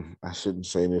shouldn't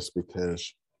say this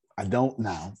because I don't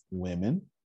now. Women,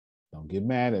 don't get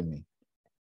mad at me.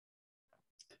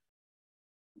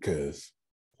 Because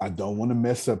I don't want to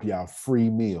mess up y'all free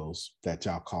meals that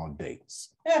y'all call dates.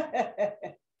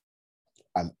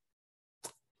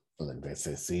 Look, they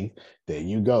said, see, there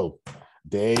you go.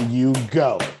 There you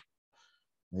go.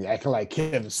 You acting like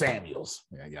Kevin Samuels.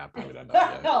 Yeah, y'all probably don't know.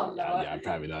 Y'all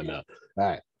probably don't know. All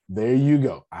right, there you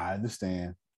go. I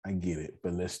understand. I get it.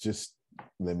 But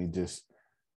let me just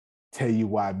tell you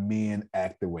why men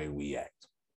act the way we act.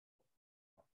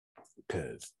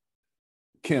 Because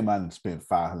Kim, I done spent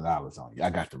 $500 on you. I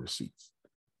got the receipts.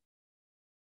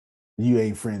 You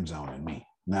ain't friend zoning me.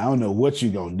 Now, I don't know what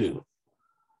you gonna do.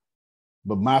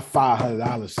 But my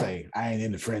 $500 say I ain't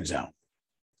in the friend zone.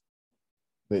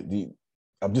 But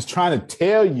I'm just trying to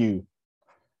tell you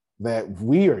that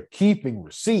we are keeping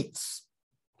receipts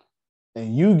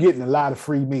and you getting a lot of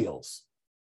free meals.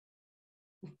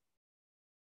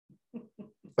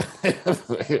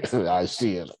 I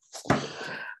see it.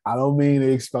 I don't mean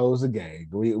to expose the gang.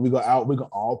 We go out. We gonna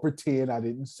all pretend I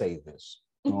didn't say this.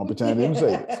 We gonna pretend I didn't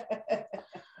say this.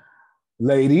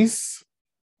 Ladies,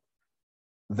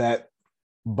 that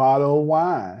bottle of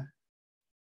wine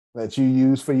that you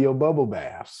use for your bubble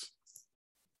baths.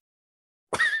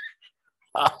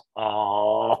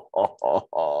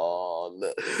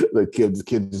 Look, kids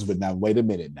just but now wait a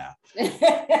minute now.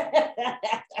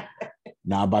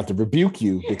 Now I'm about to rebuke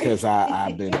you because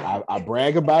I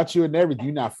brag about you and everything.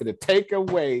 You're not finna take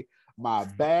away my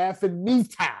bath and me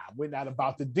time. We're not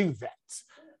about to do that.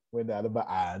 We're not about.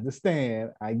 I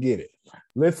understand. I get it.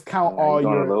 Let's count now all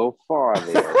your. A little far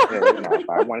there. Okay? Now, if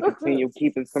I want to continue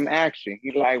keeping some action,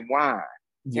 you like wine.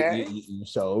 Okay? You're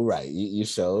so right. You're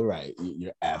so right.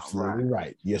 You're absolutely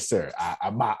right. Yes, sir.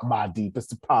 My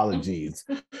deepest apologies,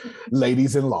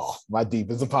 ladies-in-law. My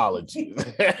deepest apologies.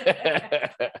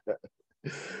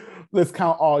 Let's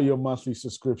count all your monthly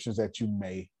subscriptions that you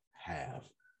may have.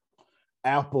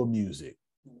 Apple Music,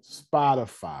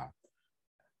 Spotify,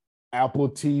 Apple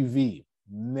TV,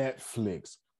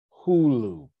 Netflix,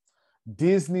 Hulu,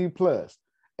 Disney Plus,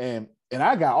 and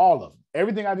I got all of them.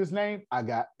 Everything I just named, I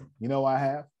got. You know I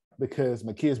have? Because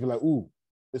my kids be like, ooh,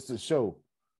 it's a show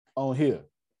on here.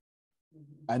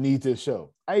 I need this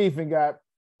show. I even got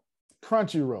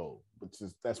Crunchyroll,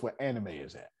 that's where anime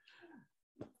is at.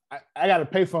 I got to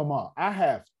pay for them all. I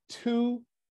have two,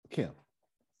 Kim.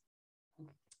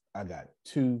 I got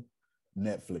two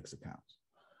Netflix accounts.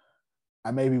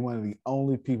 I may be one of the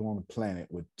only people on the planet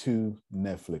with two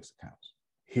Netflix accounts.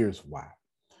 Here's why.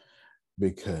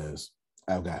 Because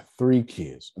I've got 3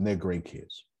 kids, and they're great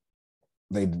kids.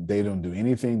 They don't do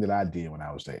anything that I did when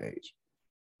I was their age.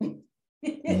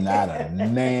 Not a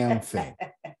damn thing.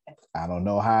 I don't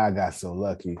know how I got so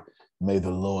lucky. May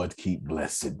the Lord keep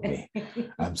blessing me.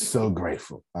 I'm so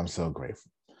grateful. I'm so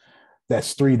grateful.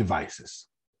 That's 3 devices.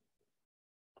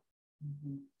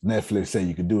 Netflix say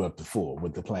you can do up to 4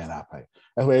 with the plan I pay.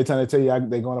 That's why every time they tell you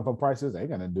they're going up on prices, they ain't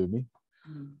got nothing to do with me.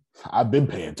 I've been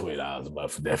paying $20 a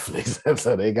month for Netflix,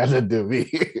 so they got to do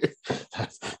with me.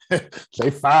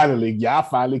 Y'all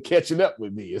finally catching up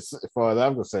with me as far as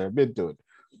I'm concerned. I've been doing it.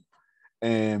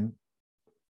 And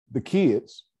the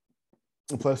kids,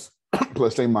 plus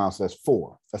their mom, so that's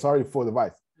 4. That's already 4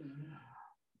 devices.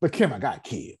 But Kim, I got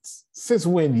kids. Since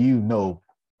when do you know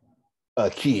a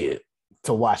kid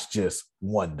to watch just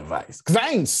one device? Because I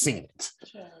ain't seen it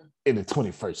in the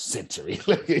 21st century.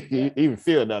 Even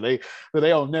Phil now, they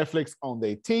on Netflix on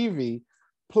their TV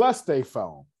plus their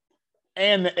phone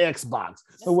and the Xbox.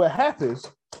 So what happens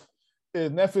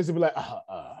is Netflix will be like,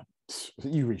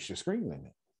 you reached your screen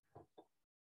limit.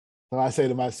 So I say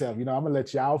to myself, I'm gonna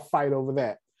let y'all fight over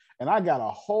that. And I got a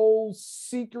whole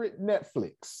secret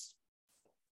Netflix.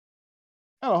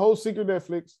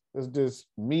 It's just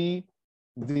me,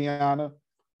 Deanna,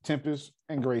 Tempest,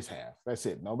 and Grace have. That's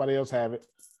it. Nobody else have it.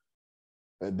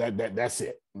 That's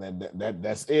it.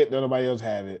 That's it. Nobody else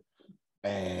have it.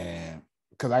 And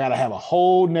because I gotta have a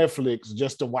whole Netflix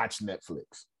just to watch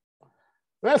Netflix.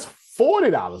 That's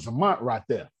 $40 a month right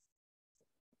there.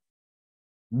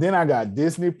 Then I got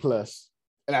Disney Plus,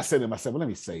 and I said to myself, well, let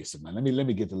me save some money. Let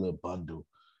me get the little bundle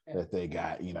that they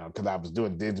got, because I was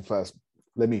doing Disney Plus.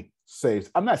 Let me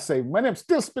save. I'm not saving money. I'm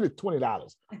still spending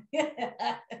 $20.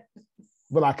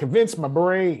 But I convinced my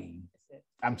brain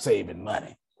I'm saving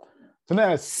money. So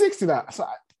now it's $60. So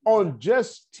on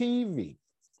just TV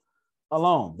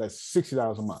alone, that's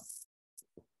 $60 a month.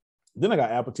 Then I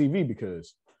got Apple TV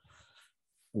because,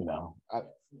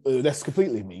 that's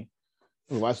completely me.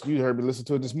 You heard me listen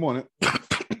to it this morning,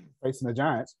 Facing the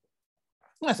Giants.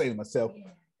 I say to myself,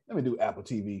 let me do Apple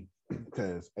TV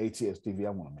because ATS TV, I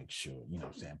want to make sure, what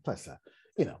I'm saying? Plus,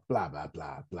 blah, blah,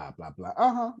 blah, blah, blah,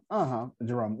 blah.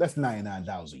 Jerome, that's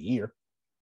 $99 a year.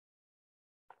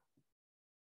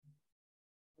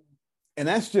 And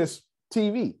that's just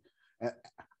TV.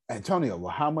 Antonio,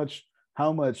 well,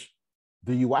 how much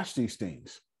do you watch these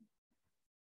things?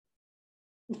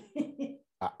 An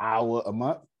hour a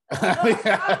month.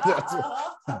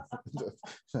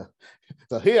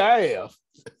 So here I am.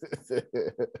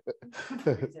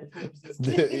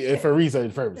 For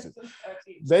research purposes.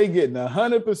 They getting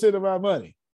 100% of our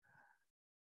money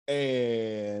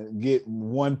and get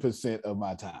 1% of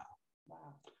my time.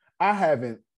 Wow. I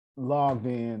haven't logged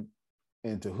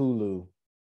into Hulu.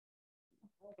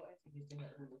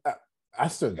 I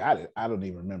still got it. I don't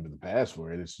even remember the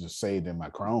password. It's just saved in my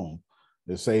Chrome.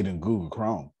 It's saved in Google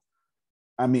Chrome.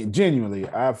 I mean, genuinely,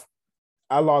 I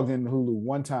logged into Hulu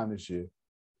one time this year.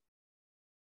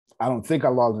 I don't think I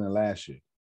logged in last year.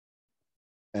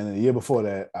 And the year before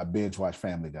that, I binge watched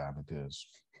Family Guy because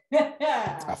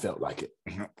I felt like it.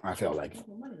 I felt like it.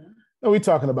 And we're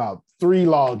talking about 3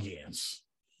 logins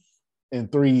in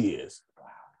 3 years.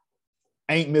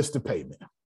 Ain't missed a payment.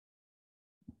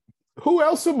 Who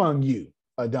else among you,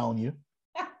 Adonia?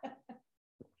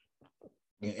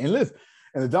 And listen,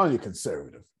 and Adonia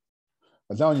conservative.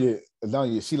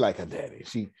 Adonia, she like her daddy.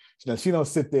 She don't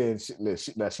sit there and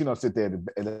she don't sit there in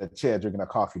the chair drinking her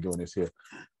coffee doing this here.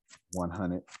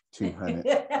 100, 200,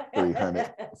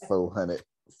 300, 400,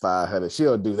 500. She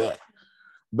don't do that.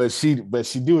 But she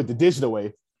do it the digital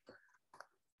way.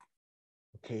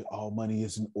 Okay, all money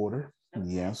is in order.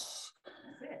 Yes.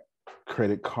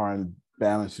 Credit card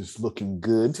balance is looking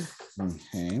good.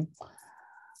 Okay.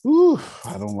 Ooh,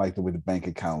 I don't like the way the bank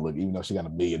account look, even though she got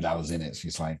 $1 million in it.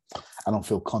 She's like, I don't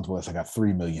feel comfortable unless I got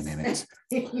 3 million in it.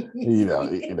 you know,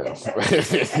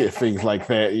 things like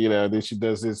that. Then she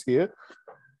does this here.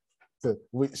 So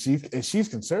she's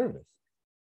conservative.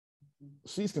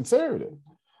 She's conservative.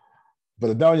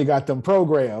 But Adonia got them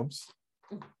programs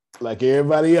like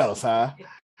everybody else, huh?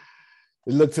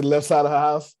 You look to the left side of her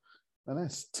house, and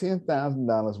that's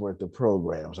 $10,000 worth of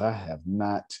programs I have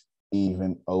not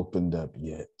even opened up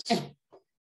yet.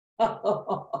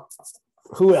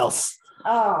 Who else?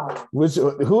 Oh.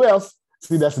 Who else?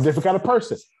 See, that's a different kind of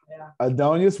person. Yeah.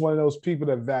 Adonia is one of those people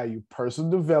that value personal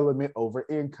development over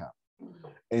income.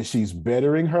 And she's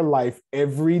bettering her life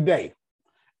every day.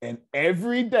 And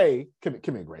every day, come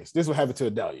here, Grace. This is what happened to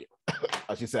Adonia.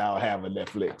 She said, I'll have a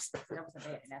Netflix.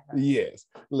 Yes.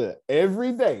 Look,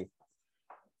 every day,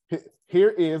 here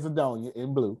is Adonia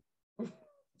in blue.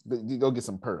 You go get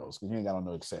some pearls because you ain't got on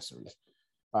no accessories.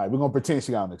 All right, we're gonna pretend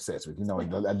she got on accessories.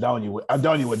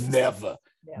 Adonia would never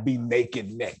be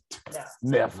naked necked.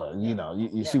 Never.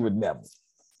 She would never.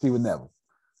 She would never.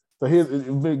 So here's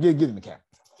get in the camera.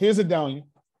 Here's Adonia.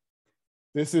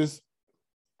 This is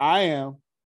I am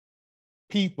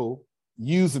people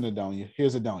using Adonia.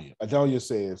 Here's Adonia. Adonia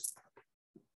says,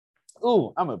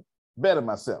 "Ooh, I'm a better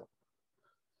myself."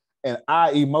 And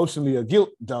I emotionally guilt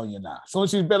Adonia now. So when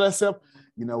she's better herself,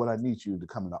 you know what? I need you to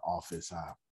come in the office.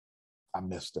 I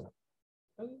messed up.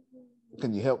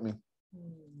 Can you help me?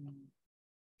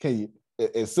 Can you?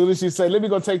 As soon as she say, let me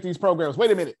go take these programs.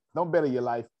 Wait a minute. Don't better your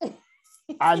life.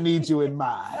 I need you in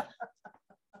mine.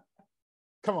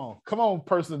 Come on,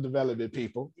 personal development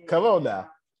people. Come on now.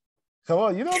 Come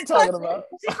on, you know what I'm talking about.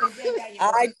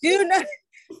 I do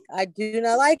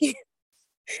not like it.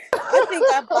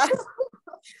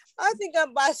 I think I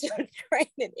buy some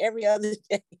training every other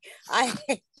day.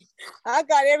 I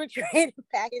got every training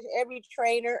package, every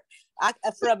trainer,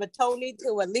 from a Tony to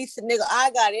a Lisa Niggle.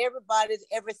 I got everybody's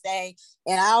everything,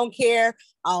 and I don't care.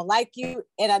 I don't like you,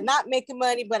 and I'm not making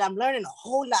money, but I'm learning a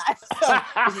whole lot. So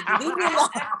leave me alone.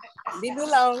 Leave me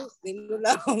alone. Leave me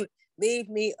alone. Leave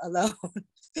me alone.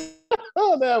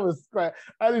 Oh, that was great.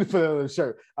 I need to put it on a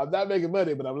shirt. I'm not making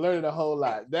money, but I'm learning a whole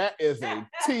lot. That is a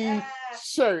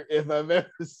T-shirt if I've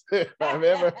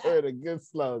ever heard a good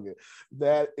slogan.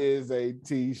 That is a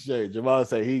T-shirt. Jamal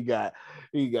said he got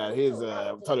his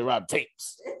Tony Robb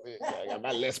tapes. I got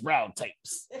my Les Brown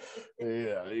tapes.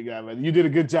 Yeah, you did a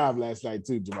good job last night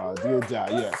too, Jamal. Good job,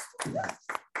 yes.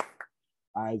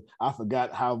 I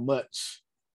forgot how much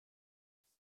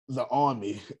the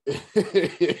Army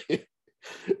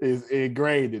is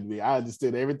ingrained in me. I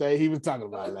understood everything he was talking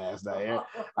about last night.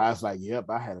 I was like, yep,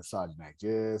 I had a Sergeant act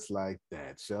just like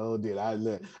that. Sure did. I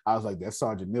was like, that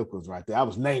Sergeant Nichols right there. I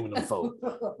was naming them folks.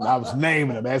 I was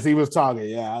naming them as he was talking.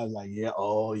 Yeah, I was like, yeah,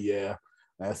 oh yeah.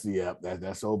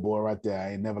 That's old boy right there.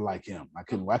 I ain't never like him. I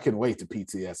couldn't wait to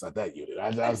PTS at that unit.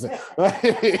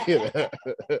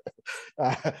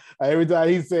 Every time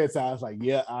he said so, I was like,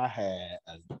 yeah, I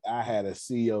had a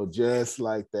CEO just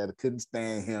like that. I couldn't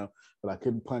stand him, but I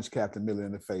couldn't punch Captain Miller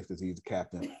in the face because he's the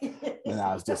captain. And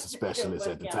I was just a specialist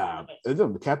at the time.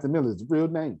 Captain Miller's real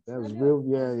name. That was real.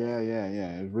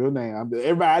 Yeah. His real name.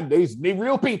 Everybody, they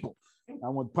real people. I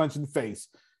want to punch in the face.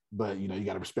 But you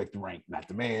got to respect the rank, not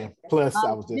the man. Plus,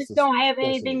 I was just don't have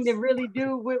anything to really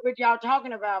do with what y'all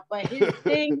talking about. But his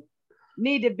thing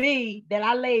need to be that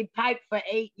I laid pipe for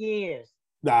 8 years.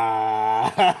 He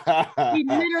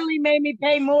literally made me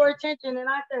pay more attention, and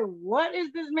I said, "What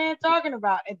is this man talking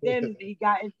about?" And then he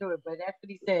got into it. But that's what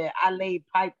he said. I laid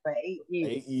pipe for 8 years.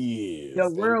 8 years. The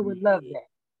world would love that.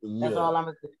 That's all I'm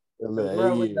gonna say.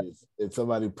 If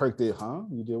somebody perked it, huh?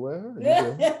 You did what?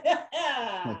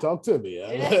 Talk to me.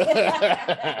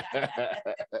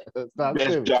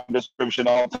 Best job description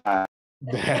all time.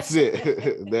 That's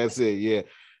it. Yeah.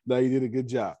 No, you did a good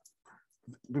job.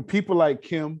 People like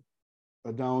Kim,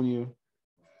 Adonia,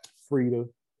 Frida,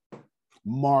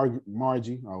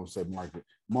 Margie. I would say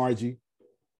Margie.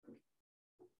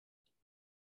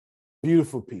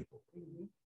 Beautiful people.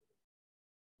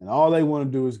 And all they want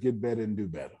to do is get better and do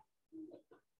better.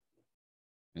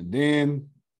 And then,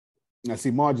 I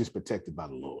see Margie's protected by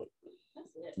the Lord.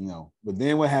 But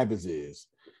then what happens is,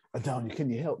 Adonia, can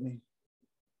you help me?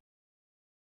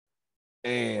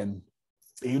 And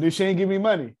even if she ain't give me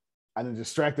money, I done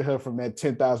distracted her from that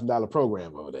 $10,000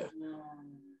 program over there.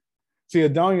 See,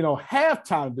 Adonia don't have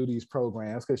time to do these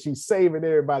programs because she's saving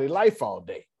everybody's life all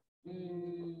day.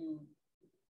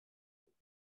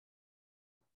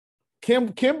 Kim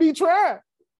be trying,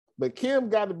 but Kim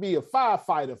got to be a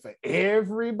firefighter for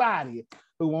everybody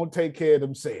who won't take care of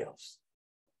themselves.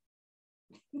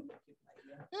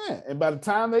 Yeah, and by the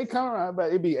time they come around,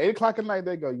 it'd be 8 o'clock at night,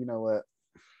 they go, you know what?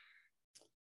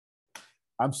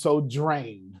 I'm so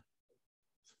drained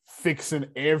fixing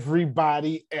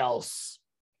everybody else.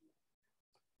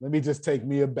 Let me just take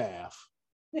me a bath.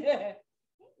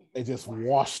 They just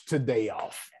wash today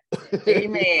off.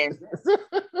 Amen.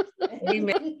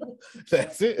 Amen.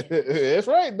 That's it. That's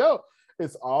right. No,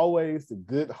 it's always the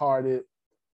good-hearted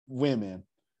women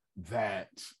that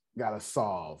gotta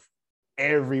solve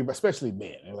especially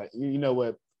men. They're like, you know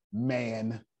what,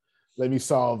 man, let me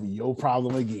solve your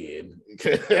problem again.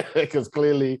 Because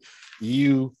clearly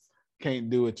you can't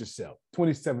do it yourself.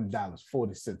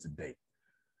 $27.40 a day.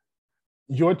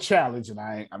 Your challenge, and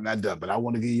I'm not done, but I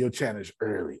want to give you your challenge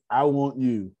early. I want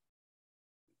you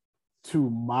to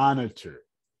monitor,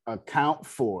 account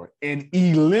for, and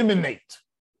eliminate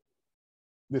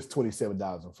this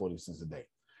 $27.40 a day.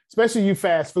 Especially you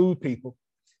fast food people.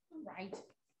 Right.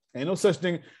 Ain't no such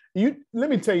thing. Let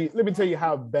me tell you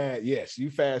how bad, yes,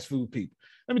 you fast food people.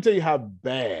 Let me tell you how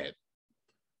bad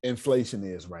inflation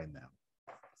is right now.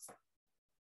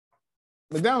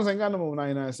 McDonald's ain't got no more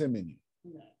 99-cent menu.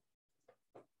 No.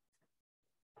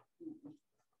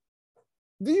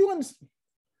 Do you understand?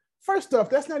 First off,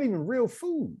 that's not even real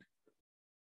food.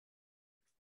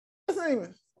 That's not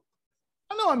even.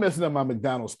 I know I'm messing up my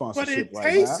McDonald's sponsorship. But it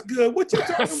tastes good. What you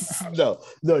talking about?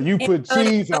 No, you put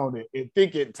cheese on it and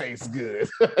think it tastes good.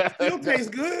 It still tastes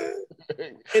good.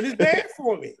 And it's bad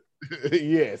for me.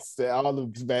 Yes, all the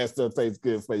bad stuff tastes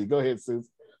good for you. Go ahead, Susan.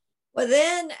 Well,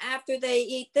 then after they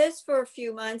eat this for a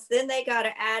few months, then they got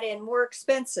to add in more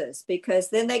expenses because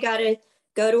then they got to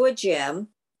go to a gym.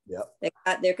 Yep.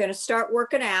 They're going to start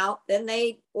working out. Then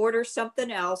they order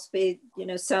something else,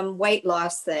 some weight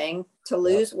loss thing to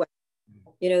lose weight.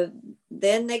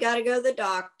 Then they got to go to the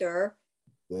doctor.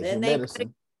 Then they got to get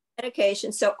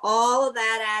medication. So all of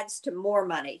that adds to more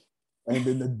money. And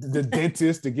then the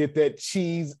dentist to get that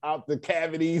cheese out the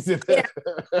cavities. Yeah.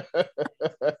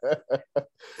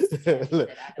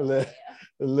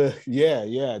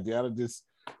 Deanna just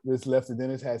left the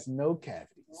dentist has no cavities.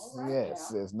 Yes,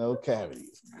 there's no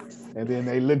cavities. And then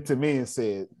they looked to me and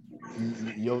said,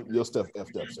 your stuff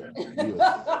effed up, sir.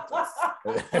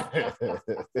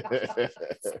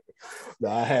 No,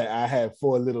 I had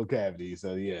 4 little cavities,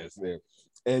 so yes.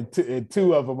 And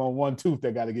 2 of them on one tooth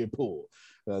that got to get pulled.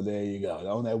 There you go.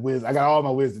 On that wisdom, I got all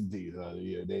my wisdom teeth.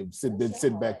 They've been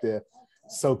sitting back there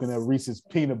soaking up Reese's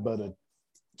peanut butter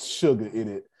sugar in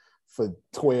it for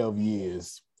 12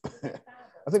 years.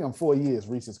 I think I'm 4 years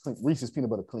Reese's peanut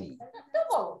butter clean.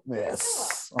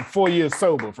 Yes, I'm 4 years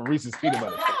sober from Reese's peanut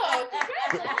butter.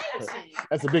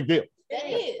 That's a big deal.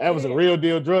 That was a real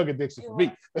deal drug addiction for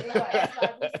me.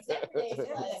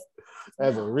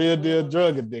 That's a real deal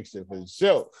drug addiction for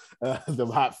sure. The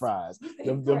hot fries,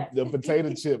 the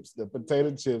potato chips. The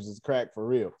potato chips is crack for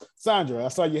real. Sandra, I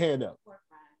saw your hand up.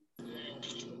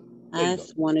 I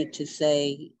just wanted to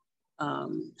say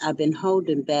I've been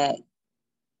holding back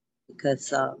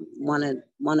because one of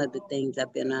the things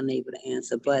I've been unable to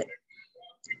answer, but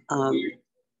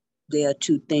there are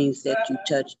two things that you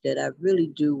touched that I really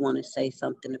do want to say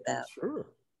something about. Sure.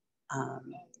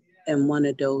 And one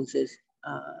of those is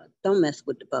don't mess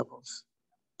with the bubbles.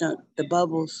 The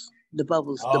bubble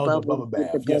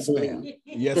bath. Yes, ma'am.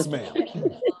 Yes, ma'am.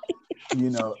 You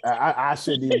know, I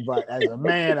shouldn't even, as a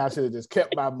man, I should have just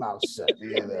kept my mouth shut.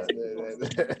 You know?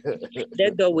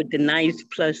 That go with the nice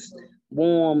plus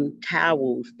warm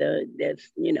towels. That's,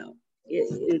 you know,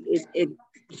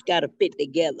 it's got to fit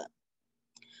together.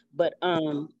 But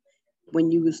when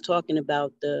you was talking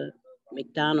about the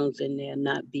McDonald's and there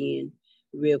not being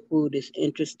real food, it's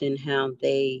interesting how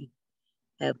they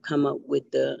have come up with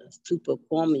the super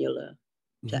formula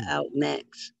to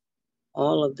outmax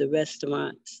all of the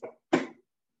restaurants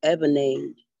ever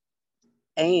named,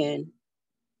 and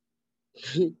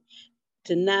to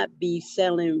not be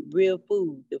selling real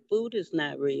food. The food is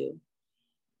not real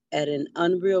at an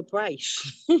unreal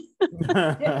price.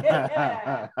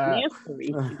 I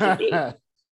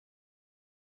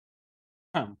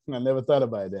never thought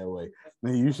about it that way.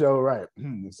 You sure right.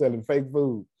 Selling fake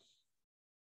food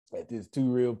at this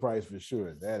too real price for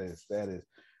sure. That's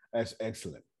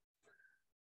excellent.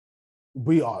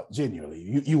 We are genuinely,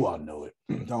 you all know it.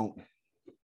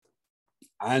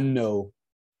 I know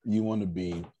you want to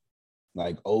be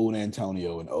like old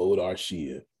Antonio and old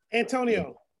Arshia.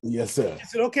 Antonio. Yes, sir.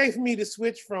 Is it okay for me to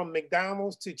switch from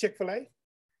McDonald's to Chick-fil-A?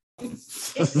 They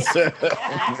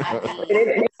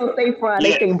don't say fried,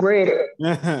 they say breaded.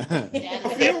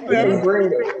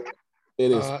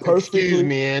 It is perfectly. Excuse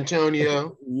me,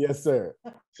 Antonio. Yes, sir.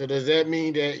 So does that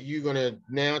mean that you're gonna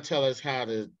now tell us how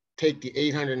to take the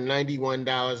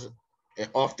 $891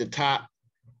 off the top,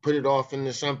 put it off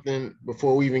into something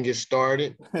before we even get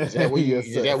started? Is that where Yes,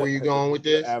 is that where you're going with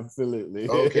this? Absolutely.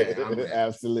 Okay.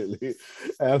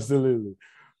 Absolutely.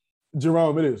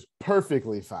 Jerome, it is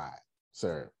perfectly fine,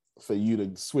 sir, for you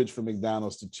to switch from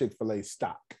McDonald's to Chick-fil-A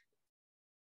stock.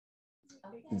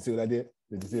 Did you see what I did?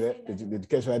 Did you see that? Did you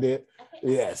catch what I did?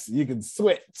 Yes, you can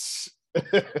switch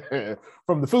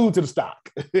from the food to the stock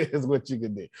is what you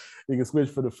can do. You can switch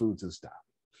from the food to the stock.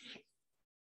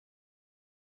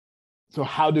 So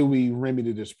how do we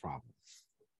remedy this problem?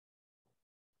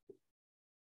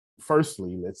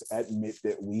 Firstly, let's admit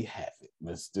that we have it.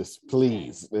 Let's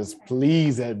please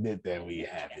admit that we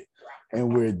have it.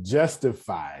 And we're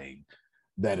justifying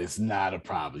that it's not a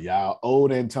problem. Y'all,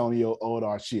 old Antonio, old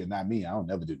Archie, not me. I don't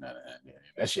never do none of that.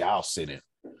 That's y'all sitting.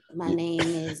 My name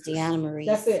is Deanna Marie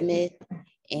Smith,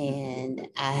 and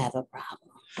I have a problem.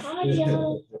 Hi,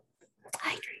 y'all.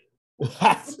 I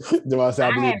have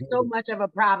so much of a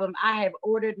problem. I have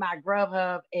ordered my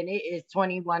Grubhub, and it is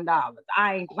 $21.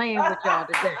 I ain't playing with y'all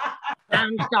today.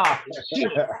 I'm sorry.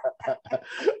 Shit.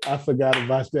 I forgot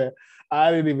about that.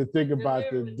 I didn't even think about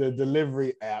the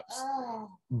delivery apps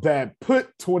that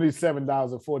put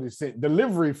 $27.40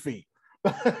 delivery fee.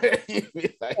 I'm sitting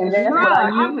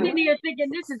here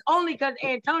thinking this is only because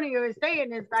Antonio is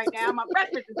saying this right now. My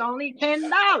breakfast is only $10.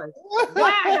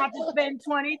 Why I got to spend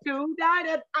 $22?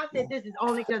 I said this is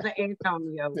only because of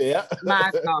Antonio. Yeah.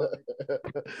 My God.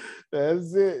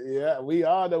 That's it. Yeah, we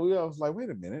all know. We all was like,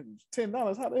 wait a minute,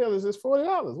 $10. How the hell is this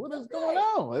 $40? What is going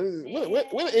on?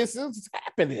 What is this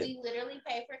happening? We literally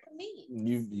pay for convenience.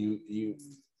 You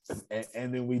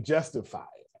and then we justify it.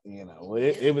 You know,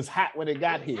 it was hot when it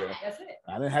got here.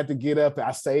 I didn't have to get up.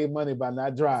 I saved money by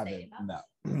not driving.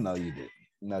 No, you didn't.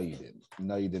 No, you didn't.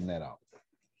 No, you didn't at all.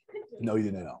 No, you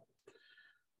didn't at all.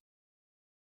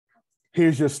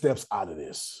 Here's your steps out of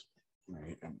this.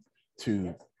 Right?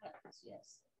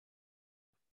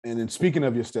 And then speaking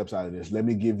of your steps out of this, let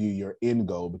me give you your end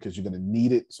goal because you're going to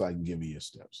need it so I can give you your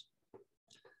steps.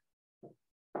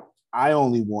 I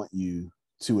only want you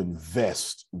to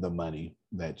invest the money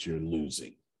that you're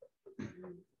losing.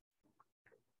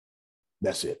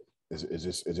 That's it.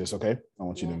 Is this okay? I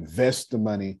want you to invest the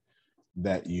money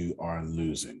that you are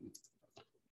losing.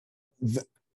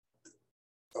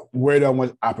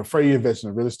 I prefer you invest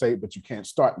in real estate, but you can't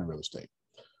start in real estate.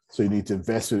 So you need to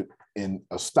invest it in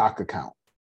a stock account.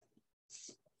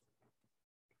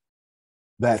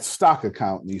 That stock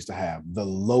account needs to have the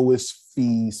lowest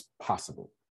fees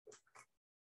possible.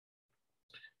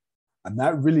 I'm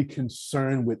not really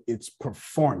concerned with its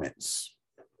performance.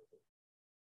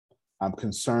 I'm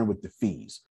concerned with the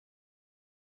fees.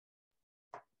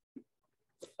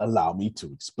 Allow me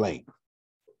to explain.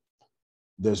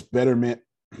 Does Betterment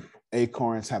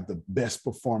Acorns have the best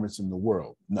performance in the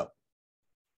world? No.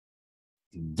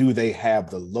 Do they have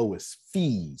the lowest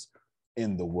fees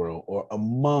in the world or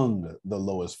among the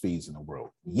lowest fees in the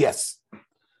world? Yes.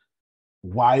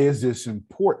 Why is this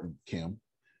important, Kim?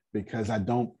 Because I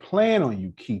don't plan on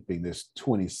you keeping this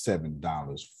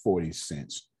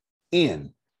 $27.40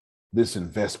 in this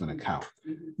investment account.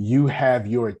 You have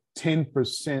your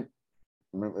 10%,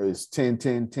 remember it's 10,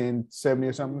 10, 10, 70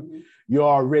 or something. You're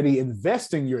already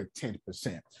investing your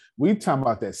 10%. We talking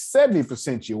about that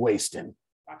 70% you're wasting.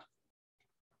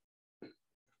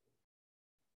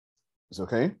 It's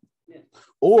okay? Yeah.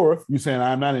 Or you saying,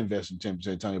 I'm not investing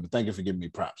 10%, Tony, but thank you for giving me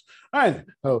props. All right.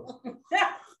 So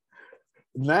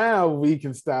now we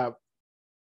can stop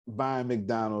buying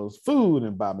McDonald's food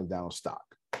and buy McDonald's stock.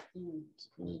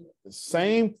 The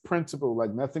same principle,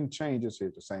 like nothing changes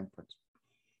here, the same principle.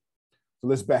 So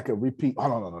let's back up, repeat. Oh,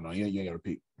 no, you ain't gonna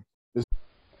repeat.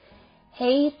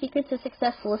 Hey, Secrets of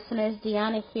Success listeners,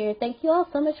 Deanna here. Thank you all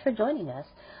so much for joining us.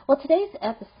 Well, today's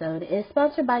episode is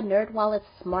sponsored by NerdWallet's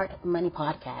Smart Money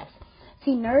Podcast.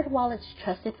 See, NerdWallet's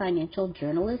trusted financial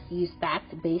journalists use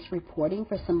fact-based reporting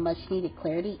for some much-needed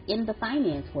clarity in the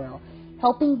finance world,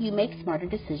 helping you make smarter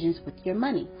decisions with your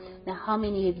money. Now, how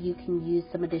many of you can use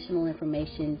some additional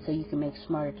information so you can make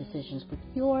smarter decisions with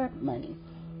your money?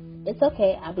 It's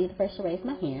okay. I'll be the first to raise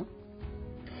my hand.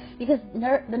 Because the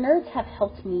nerds have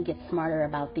helped me get smarter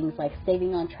about things like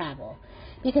saving on travel.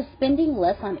 Because spending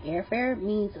less on airfare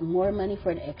means more money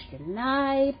for an extra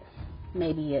night,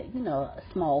 maybe a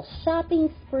small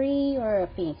shopping spree or a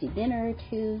fancy dinner or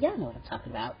two. Y'all know what I'm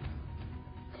talking about.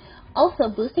 Also,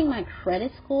 boosting my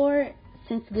credit score,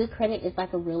 since good credit is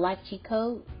like a real life cheat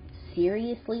code,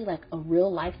 seriously, like a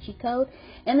real life cheat code.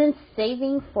 And then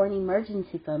saving for an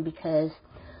emergency fund, because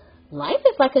life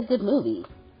is like a good movie.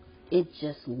 It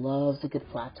just loves a good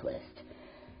plot twist.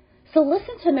 So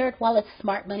listen to NerdWallet's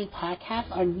Smart Money Podcast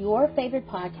on your favorite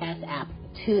podcast app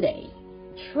today.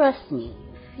 Trust me,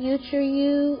 future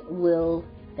you will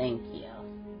thank you.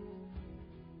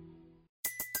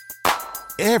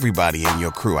 Everybody in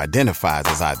your crew identifies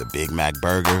as either Big Mac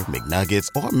Burger, McNuggets,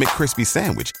 or McCrispy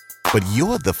Sandwich. But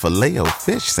you're the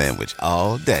Filet-O-Fish Sandwich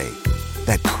all day.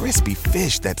 That crispy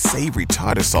fish, that savory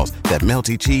tartar sauce, that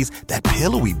melty cheese, that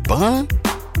pillowy bun.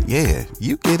 Yeah,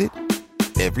 you get it.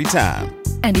 Every time.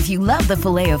 And if you love the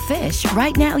Filet-O-Fish,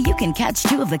 right now you can catch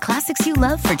two of the classics you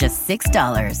love for just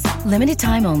 $6. Limited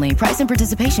time only. Price and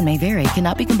participation may vary.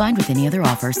 Cannot be combined with any other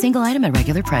offer. Single item at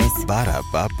regular price.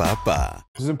 Ba-da-ba-ba-ba.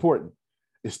 This is important.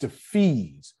 It's the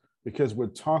fees, because we're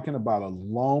talking about a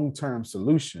long-term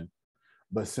solution,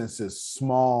 but since it's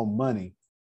small money,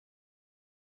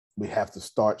 we have to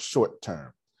start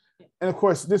short-term. And of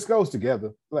course, this goes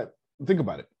together. Like, think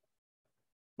about it.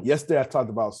 Yesterday, I talked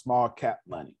about small cap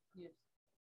money. Yes.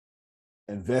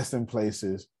 Invest in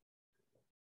places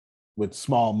with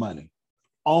small money,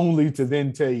 only to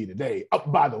then tell you today, oh,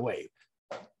 by the way,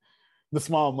 the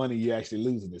small money you're actually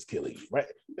losing is killing you, right?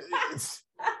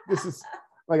 This is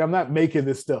like, I'm not making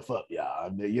this stuff up, y'all.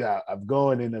 I'm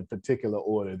going in a particular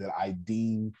order that I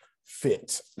deem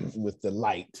fit with the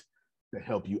light to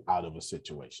help you out of a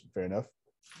situation. Fair enough?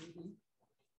 Mm-hmm.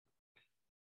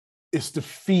 It's the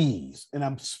fees. And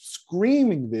I'm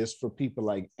screaming this for people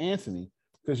like Anthony,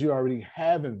 because you already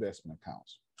have investment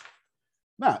accounts.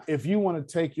 Now, if you want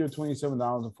to take your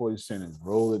 $27.40 and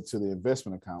roll it to the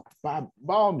investment account, by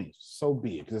all means, so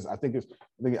be it. Because I think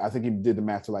he did the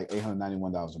math to like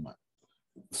 $891 a month.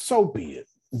 So be it.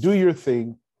 Do your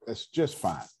thing. That's just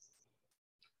fine.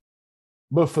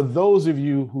 But for those of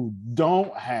you who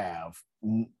don't have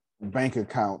bank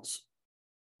accounts,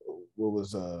 what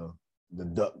was the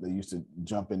duck that used to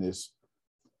jump in this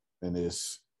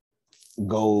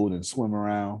gold and swim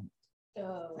around?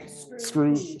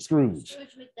 Scrooge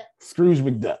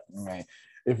McDuck. Right.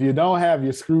 If you don't have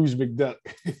your Scrooge McDuck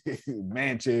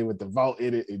mansion with the vault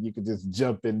in it, and you can just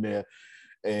jump in there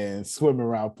and swim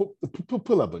around,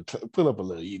 pull up a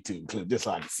little YouTube clip just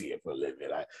so I can see it for a little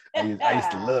bit. I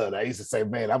used to love it. I used to say,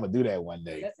 man, I'm gonna do that one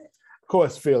day. Of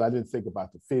course, Phil, I didn't think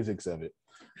about the physics of it,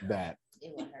 that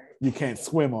you can't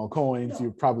swim on coins.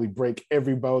 You probably break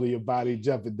every bone of your body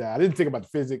jumping down. I didn't think about the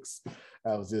physics.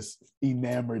 I was just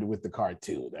enamored with the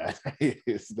cartoon.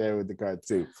 It's there with the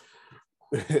cartoon.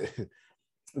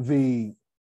 The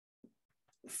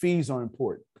fees are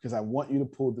important because I want you to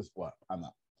pull this. Well, I'm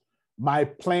not. My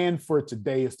plan for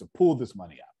today is to pull this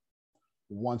money out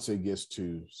once it gets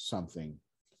to something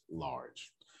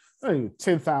large.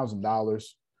 $10,000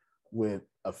 with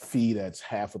a fee that's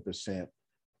 0.5%.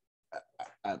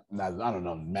 I don't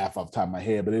know math off the top of my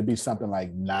head, but it'd be something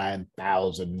like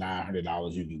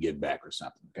 $9,900 you can get back or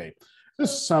something. Okay,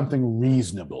 just something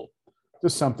reasonable.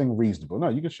 No,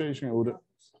 you can share your screen with it.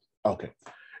 Okay,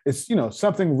 it's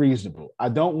something reasonable. I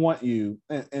don't want you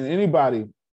and anybody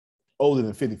older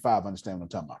than 55 understand what I'm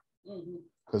talking about.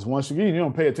 Because once again, you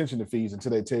don't pay attention to fees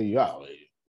until they tell you, oh,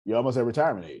 you're almost at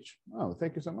retirement age. Oh,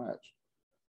 thank you so much.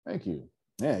 Thank you.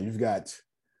 Yeah, you've got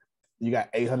You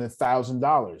got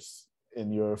 $800,000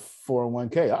 in your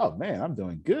 401k. Oh man, I'm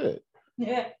doing good.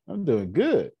 Yeah. I'm doing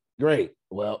good. Great.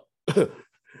 Well, you're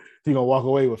gonna walk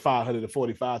away with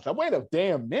 $545,000. Wait a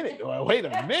damn minute. Wait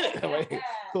a minute.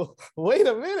 Wait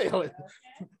a minute.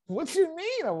 What you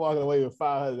mean I'm walking away with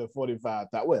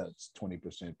 $545,000? Well, it's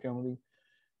 20% penalty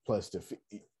plus the fee.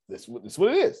 That's what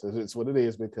it is. It's what it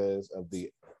is because of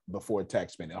the before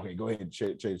tax spending. Okay, go ahead and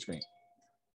share your screen.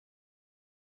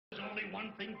 There's only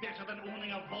one thing better than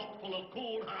owning a vault full of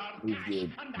cold hard We cash,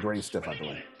 did and great that's stuff out the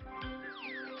spinning way. it.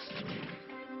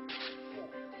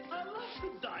 I love to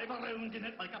dive around in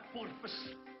it like a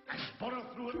porpoise and burrow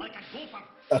through it like a gopher.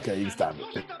 Okay, you can stop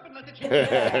it.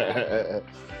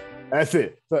 That's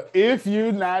it. So if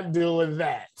you're not doing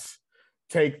that,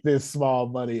 take this small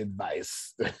money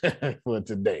advice for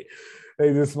today.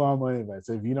 Take this small money advice.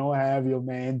 If you don't have your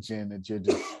mansion that you're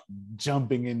just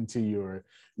jumping into your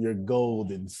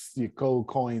gold and your gold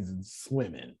coins and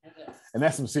swimming, and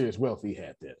that's some serious wealth he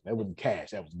had there. That wasn't cash,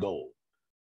 that was gold.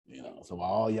 You know, so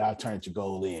while all y'all turned your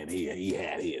gold in, he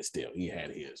had his still. He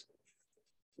had his.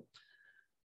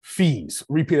 Fees.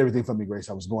 Repeat everything for me, Grace.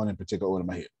 I was going in particular order in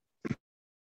my head.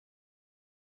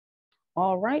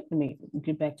 All right, let me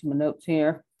get back to my notes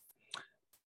here.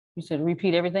 You said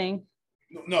repeat everything?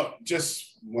 No,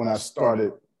 just when I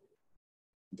started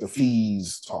the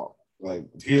fees talk. Like,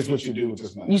 here's what you do with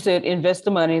this money. You said invest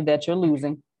the money that you're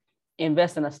losing.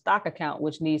 Invest in a stock account,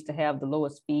 which needs to have the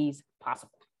lowest fees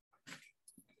possible.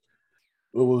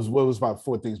 What was about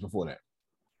 4 things before that?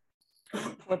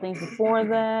 4 things before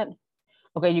that.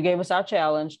 Okay, you gave us our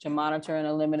challenge to monitor and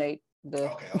eliminate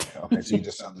the. Okay. So you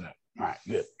just summed it up. All right,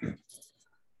 good.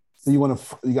 So you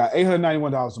got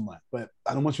 $891 a month, but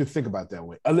I don't want you to think about it that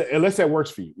way, unless that works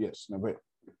for you. Yes. No, but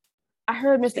I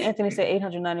heard Mr. Anthony say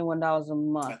 $891 a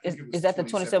month. Is that the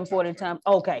 2740 time?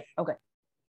 Okay.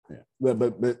 Yeah,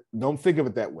 but don't think of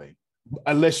it that way,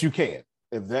 unless you can.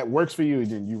 If that works for you,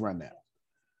 then you run that.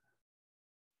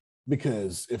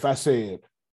 Because if I said,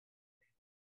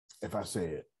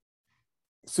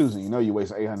 Susan, you know you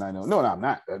waste $890. No, I'm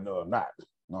not. No,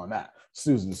 I'm not.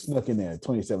 Susan snuck in there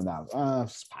 $27.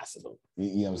 It's possible. You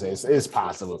know what I'm saying? It's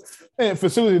possible. And for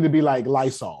Susan to be like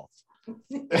Lysol,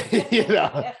 you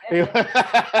know,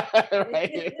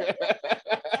 right?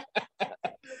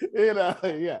 You know,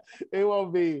 yeah, it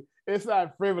won't be. It's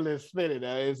not frivolous spending.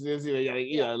 It's just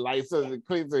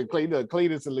like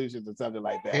cleaning solutions or something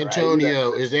like that.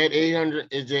 Antonio, right? Is that $800?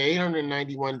 Is the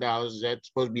 $891? Is that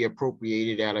supposed to be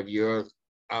appropriated out of your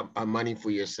money for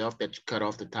yourself that you cut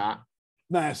off the top?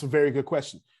 No, that's a very good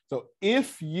question. So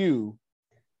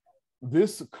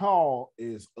this call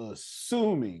is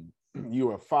assuming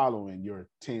you are following your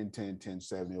 10, 10, 10,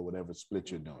 70 or whatever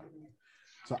split you're doing.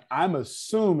 So I'm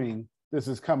assuming this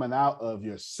is coming out of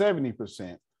your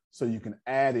 70%, so you can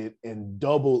add it and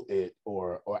double it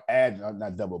or add,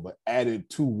 not double, but add it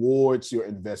towards your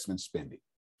investment spending.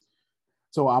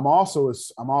 So I'm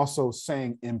also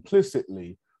saying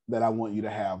implicitly that I want you to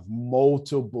have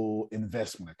multiple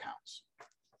investment accounts.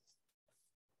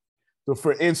 So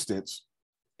for instance,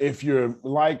 if you're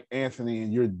like Anthony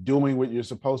and you're doing what you're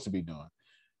supposed to be doing,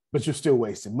 but you're still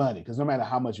wasting money, because no matter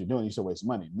how much you're doing, you still waste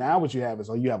money. Now what you have is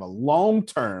you have a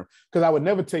long-term, because I would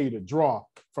never tell you to draw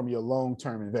from your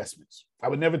long-term investments. I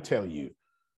would never tell you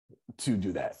to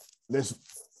do that.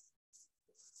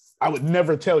 I would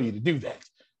never tell you to do that.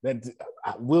 That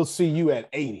we'll see you at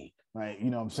 80, right? You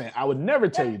know what I'm saying? I would never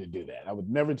tell you to do that. I would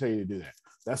never tell you to do that.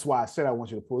 That's why I said I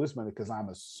want you to pull this money, because I'm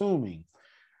assuming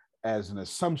as an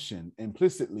assumption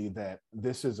implicitly that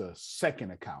this is a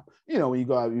second account. You know, when you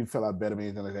go out, you fill out better than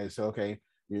anything like that. So, okay,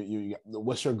 you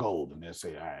what's your goal? And they'll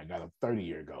say, all right, I got a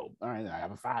 30-year goal. All right, I have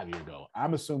a 5-year goal.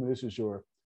 I'm assuming this is your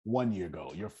 1-year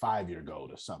goal, your 5-year goal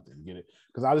or something. Get it?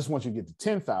 Because I just want you to get to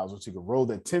 10,000 so you can roll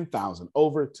that 10,000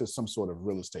 over to some sort of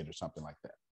real estate or something like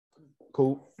that.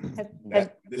 Cool.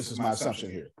 This is my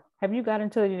assumption here. Have you got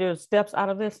into your steps out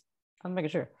of this? I'm making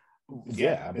sure.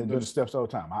 Yeah, I've been doing the steps all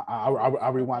the time.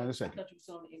 I'll rewind in a second. Okay.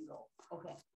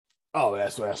 Oh,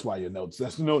 that's why your notes.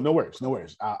 That's no worries.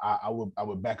 I will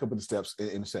back up with the steps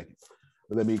in a second.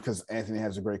 But because Anthony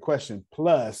has a great question.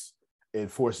 Plus, it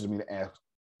forces me to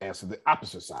answer the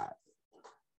opposite side.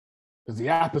 Because the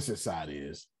opposite side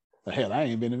is, well, hell, I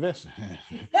ain't been investing.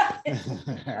 All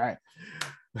right.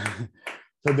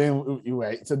 So then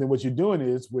what you're doing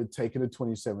is we're taking the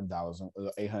 $27,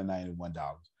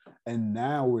 $891, and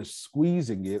now we're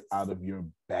squeezing it out of your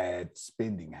bad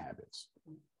spending habits.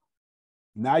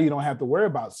 Now you don't have to worry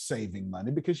about saving money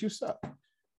because you suck.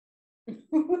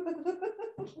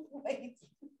 Wait.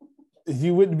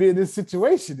 You wouldn't be in this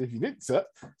situation if you didn't suck.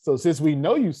 So since we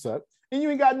know you suck, and you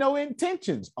ain't got no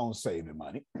intentions on saving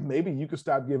money, maybe you could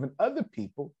stop giving other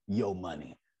people your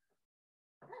money.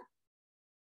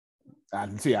 I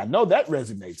know that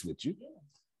resonates with you.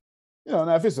 You know,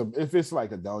 now if it's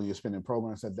like a dollar you're spending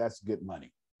program, I said that's good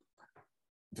money.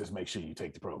 Just make sure you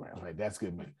take the program, right? That's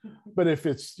good money. But if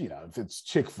it's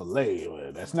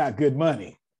Chick-fil-A, that's not good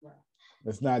money.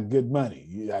 That's not good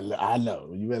money. I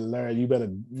know. You better learn. You better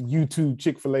YouTube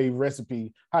Chick-fil-A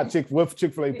recipe. What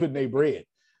Chick-fil-A put in their bread,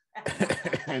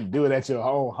 and do it at your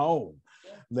own home.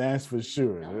 That's for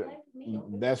sure.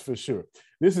 That's for sure.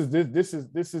 This is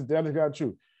the other God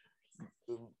truth.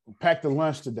 Packed the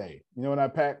lunch today. You know what I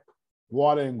packed?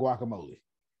 Water and guacamole.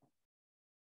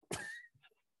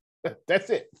 That's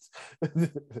it.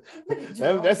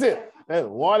 That's it. That's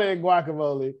water and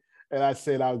guacamole. And I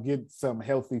said I'll get some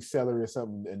healthy celery or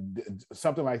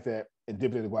something like that and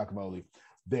dip it in the guacamole.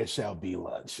 There shall be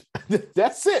lunch.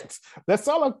 That's it. That's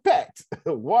all I packed.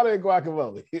 Water and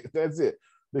guacamole. That's it.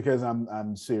 Because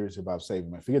I'm serious about saving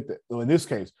money. Forget that. Well, in this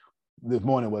case, this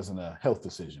morning wasn't a health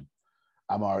decision.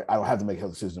 I don't have to make a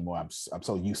health decision anymore. I'm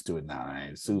so used to it now.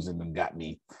 And Susan done got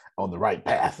me on the right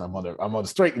path. I'm on the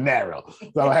straight and narrow.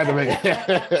 So I don't have to make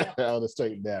it on the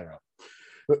straight and narrow.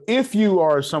 But if you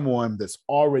are someone that's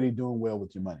already doing well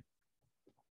with your money,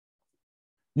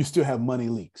 you still have money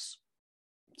leaks,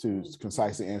 to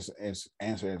concisely answer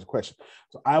the question.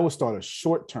 So I would start a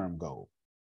short-term goal.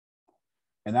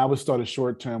 And I would start a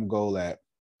short-term goal at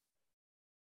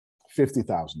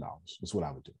 $50,000. That's what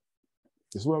I would do.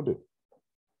 This is what I'll do.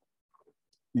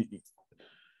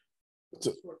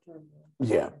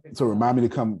 So remind me to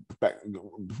come back,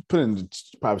 put in the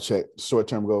private chat,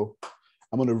 short-term goal.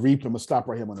 I'm gonna stop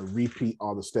right here. I'm gonna repeat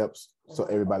all the steps so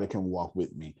everybody can walk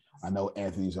with me. I know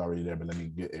Anthony's already there, but let me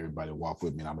get everybody to walk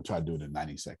with me, and I'm gonna try to do it in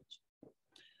 90 seconds.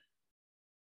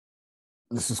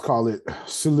 Let's just call it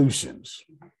solutions.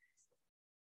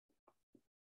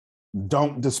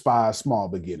 Don't despise small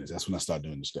beginnings. That's when I start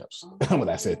doing the steps. When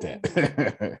I said that.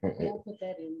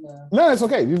 No, it's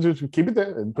okay. You just keep it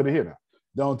there and put it here now.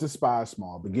 Don't despise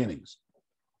small beginnings.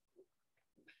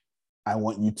 I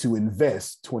want you to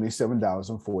invest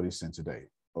 $27.40 a day,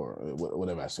 or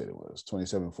whatever I said it was,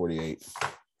 $27.48.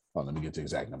 Oh, let me get the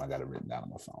exact number. I got it written down on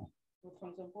my phone.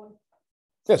 $27.40?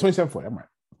 Yeah, $27.40. I'm right.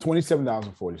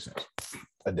 $27.40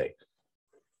 a day.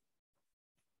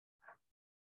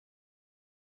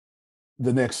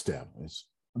 The next step is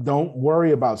don't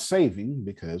worry about saving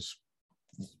because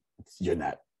you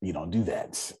don't do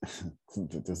that.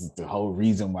 This is the whole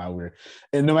reason why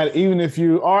and no matter, even if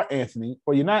you are Anthony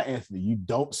or you're not Anthony, you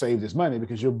don't save this money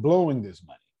because you're blowing this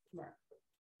money. Right.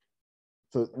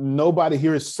 So nobody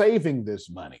here is saving this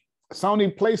money.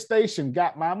 Sony PlayStation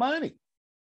got my money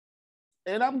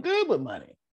and I'm good with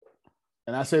money.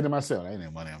 And I say to myself, ain't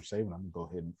any money I'm saving. I'm gonna go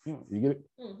ahead and, you get it?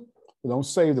 Mm-hmm. Don't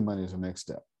save the money as the next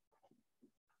step.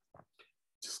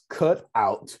 Just cut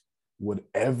out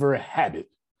whatever habit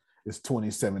is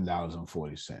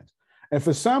 $27.40. And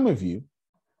for some of you,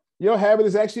 your habit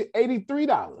is actually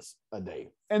 $83 a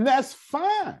day. And that's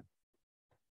fine.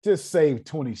 Just save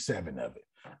 27 of it.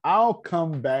 I'll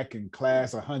come back in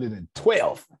class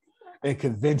 112 and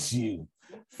convince you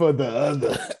for the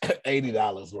other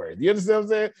 $80 worth. You understand what I'm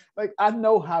saying? Like, I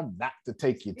know how not to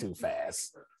take you too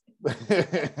fast.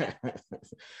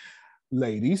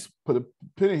 Ladies, put a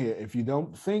pin in here. If you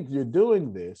don't think you're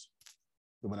doing this,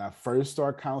 when I first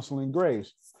started counseling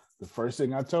Grace, the first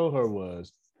thing I told her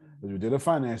was, we did her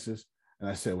finances, and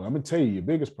I said, well, I'm going to tell you, your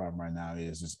biggest problem right now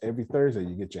is every Thursday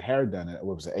you get your hair done at,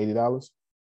 what was it, $80?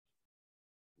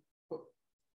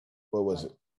 What was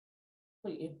it?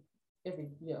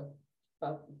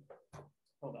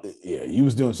 Yeah, you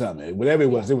was doing something. Whatever it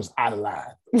was out of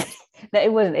line.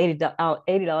 It wasn't $80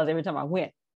 every time I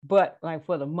went, but like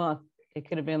for the month, it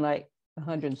could have been like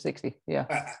 160. Yeah.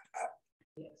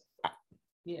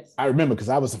 Yes. I remember because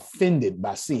I was offended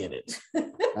by seeing it.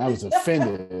 I was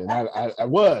offended, and I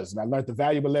was, and I learned the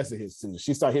valuable lesson here soon.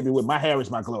 She started hitting me with "my hair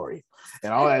is my glory"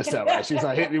 and all that stuff. Right? She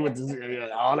started hitting me with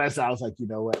all that stuff. I was like, you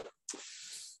know what?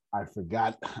 I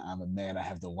forgot I'm a man. I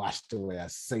have to watch the way I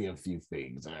say a few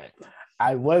things. Right?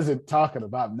 I wasn't talking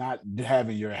about not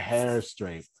having your hair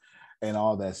straight and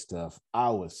all that stuff. I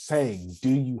was saying, do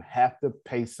you have to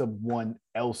pay someone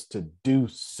else to do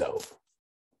so?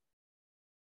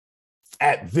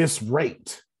 At this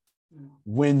rate,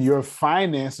 when your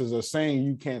finances are saying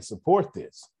you can't support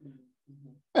this,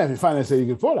 and if your finances say you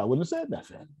can support it, I wouldn't have said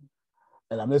nothing.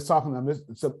 And I'm just talking,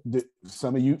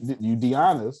 some of you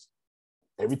Deannas,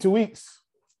 every 2 weeks,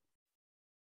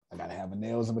 I gotta have my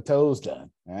nails and my toes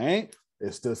done. All right,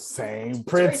 it's the same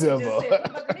principle.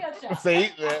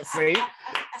 See.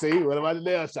 See, what about the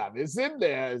nail shop? It's in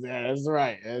there. That's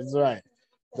right. That's right.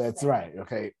 That's right.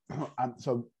 Okay.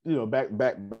 So, back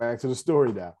to the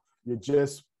story now. You're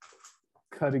just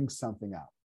cutting something out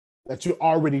that you're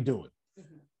already doing.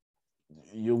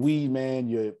 Your weed, man,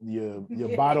 your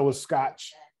bottle of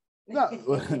scotch. No,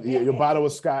 your bottle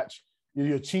of scotch,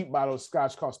 your cheap bottle of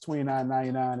scotch costs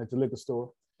 $29.99 at the liquor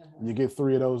store. And you get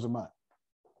 3 of those a month.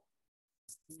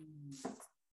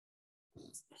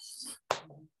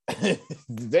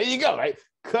 There you go, right?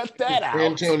 Cut that out.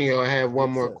 Antonio, I have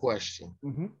one more question.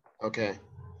 Mm-hmm. Okay.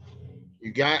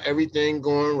 You got everything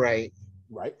going right.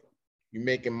 Right. You're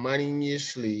making money in your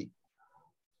sleep.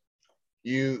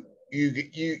 You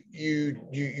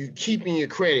keeping your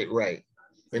credit right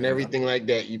and everything like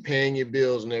that. You paying your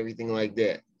bills and everything like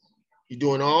that. You're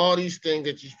doing all these things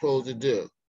that you're supposed to do.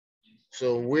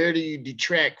 So where do you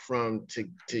detract from to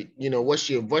what's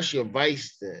your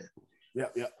vice then?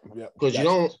 Yep. Because you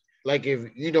don't, like, if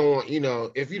you don't want,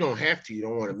 if you don't have to, you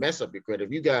don't want to mess up your credit.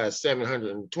 If you got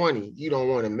 720, you don't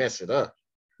want to mess it up.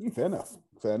 Fair enough.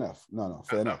 No,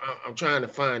 fair enough. I'm trying to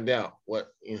find out what.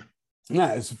 Nah,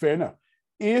 it's fair enough.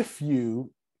 If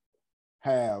you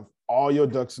have all your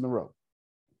ducks in a row,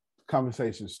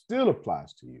 conversation still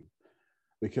applies to you,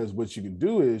 because what you can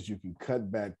do is you can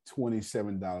cut back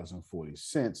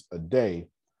 $27.40 a day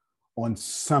on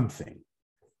something.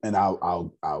 And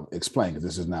I'll explain, because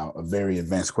this is now a very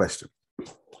advanced question.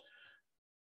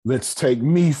 Let's take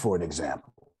me for an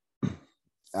example.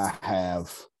 I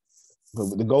have,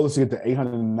 the goal is to get to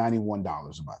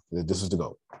 $891 a month. This is the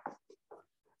goal.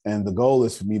 And the goal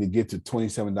is for me to get to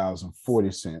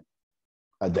 $27.40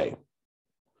 a day.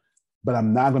 But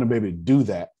I'm not going to be able to do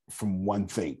that from one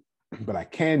thing, but I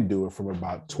can do it from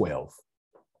about 12.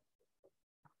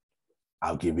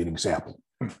 I'll give you an example.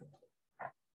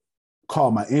 Call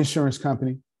my insurance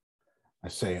company. I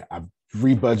say I've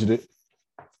rebudgeted,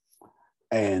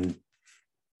 and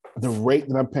the rate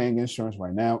that I'm paying insurance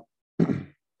right now,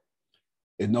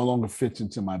 it no longer fits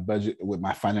into my budget with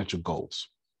my financial goals.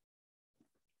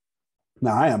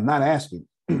 Now, I am not asking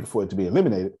for it to be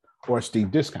eliminated or a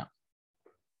steep discount.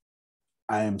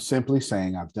 I am simply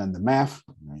saying I've done the math,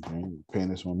 paying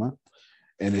this 1 month,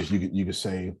 and if you could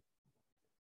say,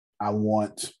 I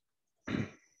want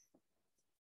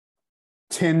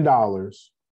 $10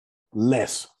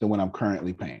 less than what I'm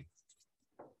currently paying.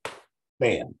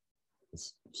 Bam.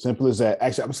 It's simple as that.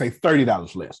 Actually, I would say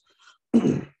 $30 less.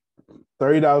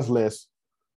 $30 less.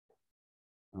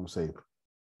 I would say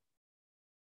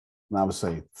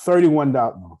 $31.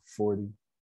 No, 40.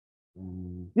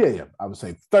 Yeah. I would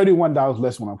say $31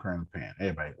 less than what I'm currently paying.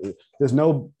 Everybody. There's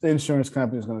no insurance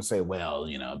company that's going to say, well,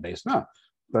 based on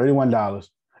 $31.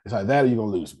 It's like that, or you're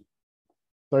going to lose me.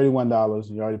 $31,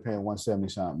 you're already paying $170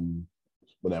 something,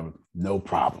 whatever, no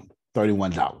problem.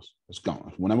 $31, it's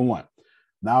gone. Number one.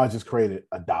 Now I just created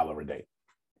 $1 a day.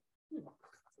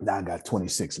 Now I got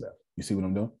 26 left. You see what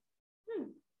I'm doing?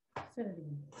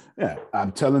 Yeah,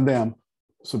 I'm telling them,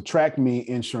 subtract me,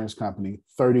 insurance company,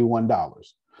 $31,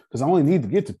 because I only need to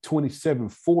get to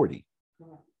 $27.40.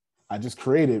 I just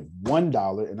created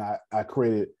 $1, and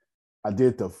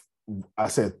I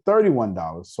said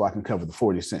 $31 so I can cover the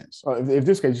 40 cents. Or if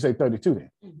this case, you say 32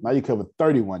 then. Now you cover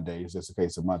 31 days. That's the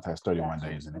case. A month has 31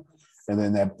 days in it. And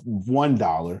then that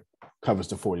 $1 covers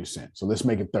the 40 cents. So let's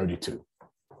make it 32.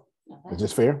 Is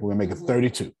this fair? We're going to make it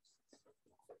 32.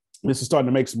 This is starting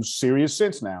to make some serious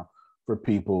sense now for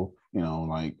people,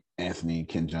 like Anthony,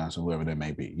 Ken Johnson, whoever that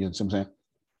may be. You know what I'm saying?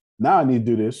 Now I need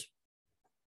to do this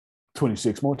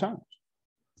 26 more times.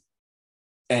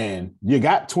 And you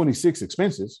got 26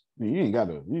 expenses. You ain't got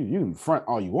to, you can front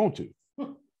all you want to.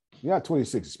 You got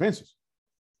 26 expenses.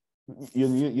 You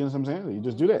know what I'm saying? You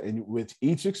just do that. And with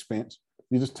each expense,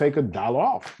 you just take $1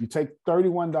 off. You take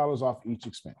 $31 off each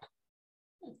expense.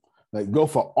 Like, go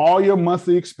for all your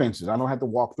monthly expenses. I don't have to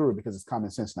walk through it because it's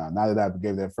common sense now. Now that I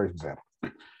gave that first example.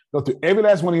 Go through every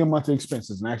last one of your monthly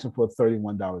expenses and ask them for a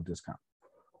 $31 discount.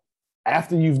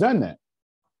 After you've done that,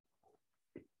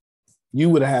 you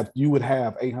would have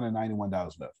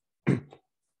 $891 left.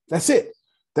 That's it.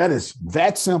 That is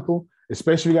that simple,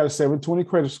 especially if you got a 720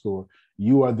 credit score.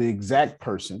 You are the exact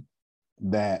person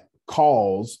that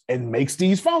calls and makes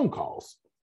these phone calls.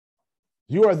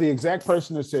 You are the exact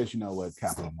person that says, you know what,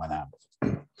 Capital One,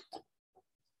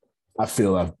 I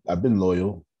feel I've been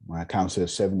loyal. My account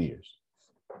says 7 years.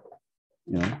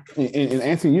 And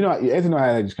Anthony, Anthony know how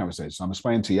to have these conversations. So I'm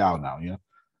explaining to y'all now,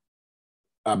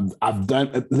 I've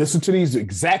done, listen to these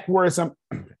exact words.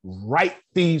 Write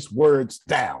these words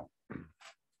down.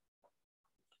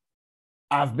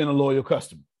 I've been a loyal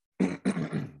customer.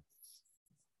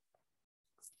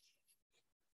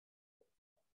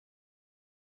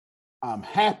 I'm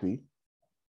happy.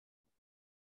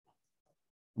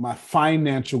 My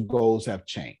financial goals have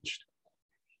changed.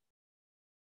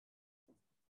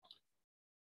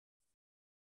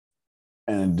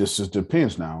 And this just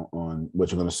depends now on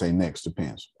what you're going to say next.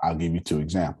 Depends. I'll give you 2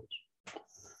 examples.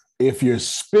 If you're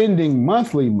spending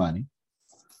monthly money,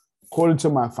 according to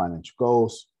my financial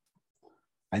goals,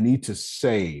 I need to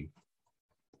save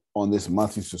on this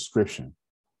monthly subscription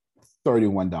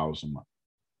 $31 a month,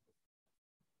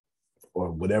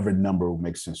 or whatever number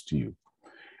makes sense to you.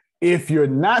 If you're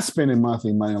not spending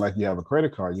monthly money like you have a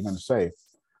credit card, you're going to say,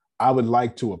 I would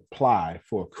like to apply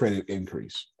for a credit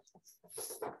increase.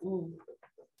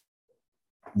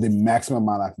 The maximum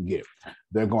amount I can get.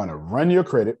 They're going to run your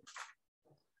credit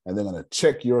and they're going to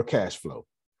check your cash flow.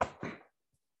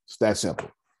 It's that simple.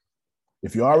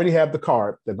 If you already have the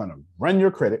card, they're going to run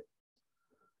your credit.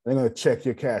 They're going to check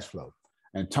your cash flow.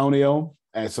 Antonio,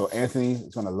 and so Anthony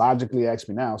is going to logically ask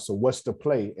me now, so what's the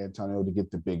play, Antonio, to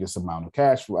get the biggest amount of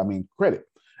credit?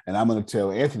 And I'm going to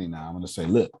tell Anthony now, I'm going to say,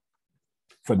 look,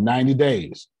 for 90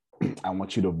 days, I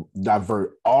want you to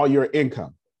divert all your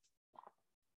income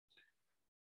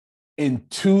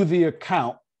into the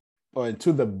account or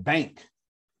into the bank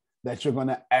that you're going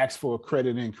to ask for a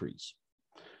credit increase.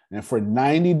 And for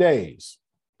 90 days,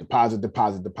 deposit.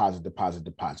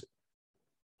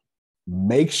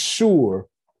 Make sure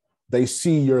they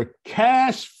see your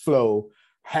cash flow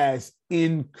has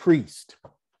increased.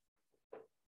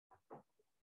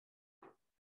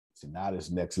 So now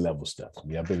this next level stuff.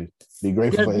 We have to be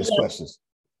grateful for his questions.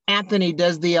 Anthony,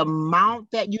 does the amount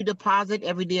that you deposit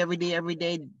every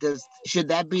day, should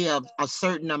that be a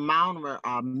certain amount or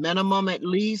a minimum at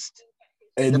least?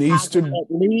 It needs to at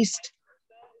least.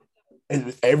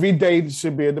 Every day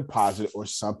should be a deposit or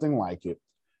something like it.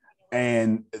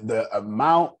 And the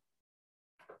amount,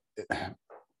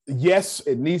 yes,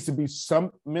 it needs to be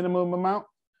some minimum amount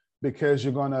because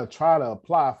you're going to try to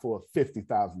apply for a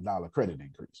 $50,000 credit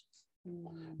increase.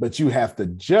 But you have to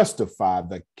justify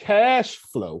the cash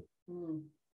flow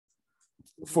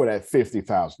for that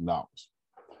 $50,000.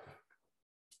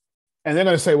 And they're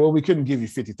going to say, well, we couldn't give you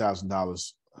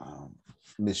 $50,000,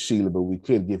 Miss Sheila, but we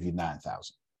could give you $9,000.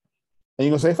 And you're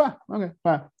going to say, fine, okay,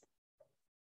 fine.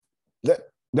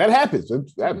 That happens.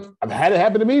 I've had it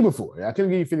happen to me before. I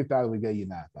couldn't give you $50,000, we gave you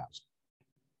 $9,000.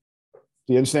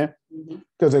 Do you understand?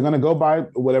 Because they're going to go by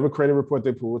whatever credit report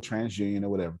they pull, TransUnion or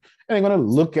whatever, and they're going to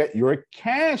look at your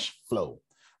cash flow.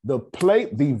 The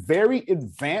very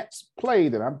advanced play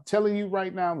that I'm telling you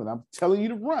right now, that I'm telling you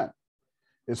to run,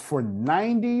 is for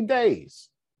 90 days.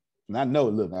 And I know,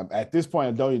 look, at this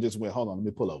point, Adonia just went, hold on, let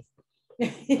me pull over.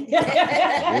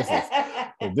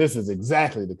 This is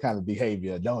exactly the kind of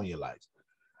behavior Adonia likes.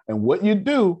 And what you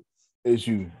do is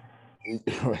you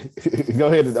go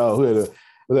ahead and was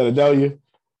that Adonia?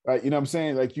 Right? You know what I'm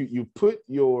saying? Like you play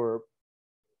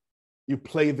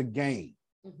the game.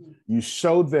 You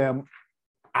show them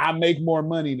I make more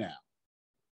money now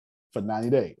for 90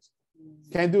 days.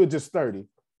 Can't do it just 30,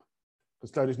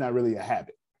 because 30 is not really a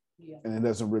habit. And it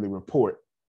doesn't really report.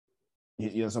 You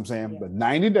know what I'm saying? But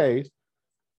 90 days,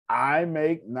 I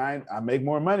make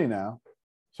more money now.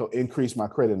 So increase my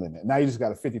credit limit. Now you just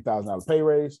got a $50,000 pay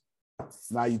raise.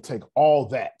 Now you take all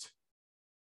that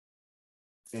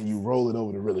and you roll it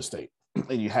over to real estate,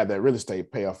 and you have that real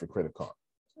estate pay off your credit card.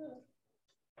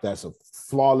 That's a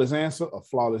flawless answer, a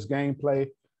flawless gameplay,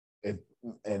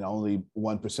 and only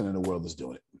 1% of the world is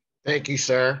doing it. Thank you,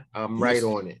 sir. I'm right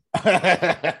on it.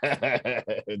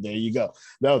 There you go.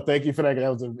 No, thank you for that. That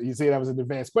was an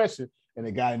advanced question, and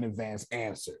it got an advanced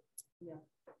answer. Yeah.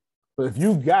 But if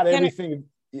you got everything,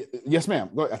 yes, ma'am.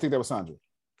 Go ahead. I think that was Sandra.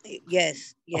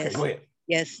 Yes. Okay, go ahead.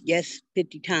 Yes,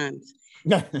 50 times.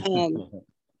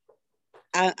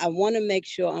 I want to make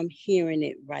sure I'm hearing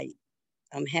it right.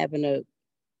 I'm having a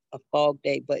fog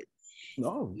day, but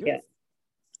yeah.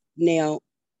 Now,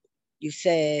 you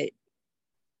said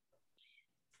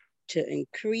to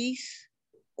increase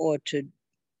or to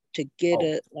get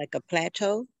a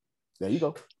plateau. There you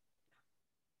go.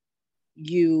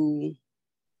 You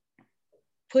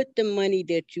put the money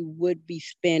that you would be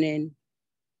spending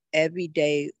every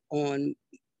day on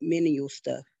menial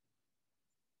stuff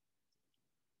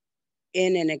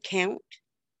in an account.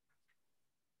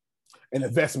 An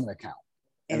investment account.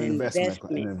 An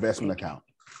investment account.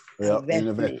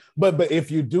 Yep. But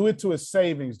if you do it to a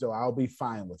savings, though, I'll be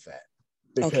fine with that.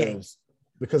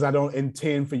 Because I don't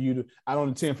intend for you to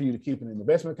keep it in an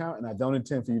investment account, and I don't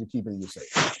intend for you to keep it in your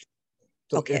savings.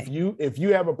 So if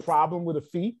you have a problem with a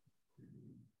fee,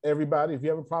 everybody, if you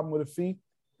have a problem with a fee,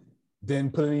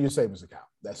 then put it in your savings account.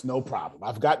 That's no problem.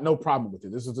 I've got no problem with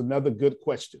it. This is another good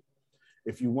question.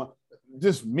 If you want,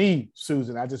 just me,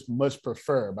 Susan, I just much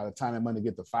prefer by the time that money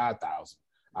get to 5,000,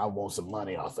 I want some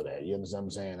money off of that. You understand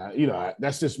what I'm saying?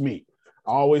 That's just me.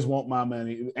 I always want my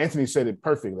money. Anthony said it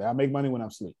perfectly. I make money when I'm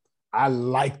asleep. I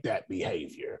like that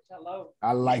behavior.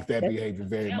 I like that behavior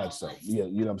very much so. Yeah,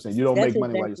 you know what I'm saying? You don't make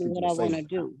money while you're sleeping. That's exactly what I want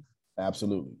to do.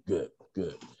 Absolutely.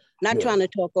 Good. Not trying to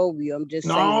talk over you. I'm just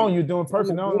saying. No, you're doing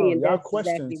perfect. No, y'all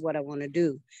questions. Exactly what I want to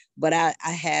do. But I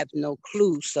have no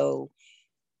clue. So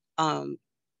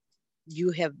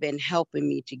you have been helping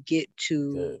me to get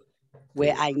to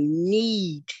where I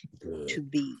need to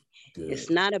be. It's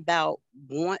not about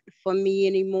want for me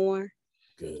anymore.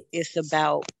 It's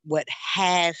about what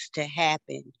has to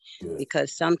happen.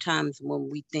 Because sometimes when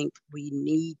we think we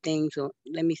need things, or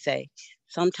let me say,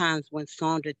 sometimes when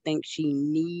Sandra thinks she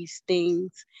needs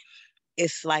things,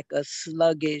 it's like a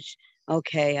sluggish,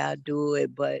 okay, I'll do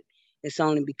it, but it's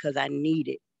only because I need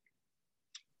it.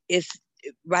 It's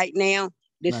right now,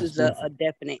 this is a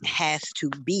definite has to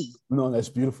be. No, that's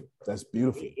beautiful. That's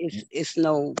beautiful. It's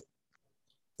no.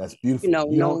 That's beautiful.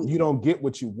 You don't get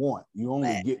what you want. You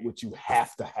only get what you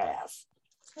have to have.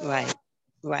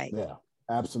 Right. Yeah,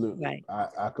 absolutely. Right.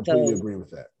 I completely agree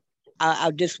with that.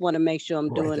 I just want to make sure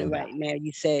I'm doing it right now.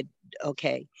 You said,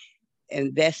 okay,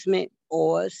 investment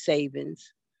or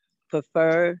savings,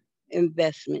 prefer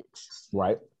investments.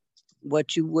 Right.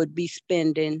 What you would be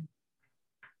spending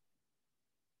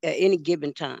at any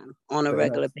given time on a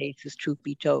regular basis, truth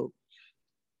be told.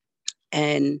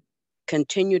 And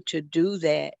continue to do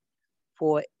that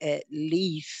for at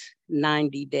least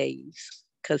 90 days,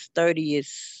 because 30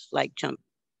 is like jumping.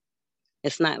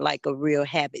 It's not like a real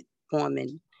habit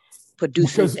forming,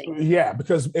 producing thing. Yeah,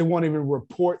 because it won't even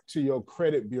report to your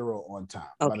credit bureau on time.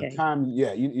 Okay. By the time, you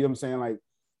know what I'm saying? Like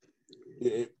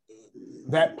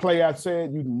that play I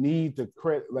said, you need the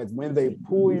credit. Like when they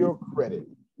pull your credit,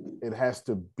 it has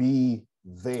to be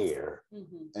there.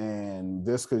 And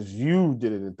just because you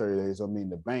did it in 30 days don't mean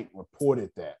the bank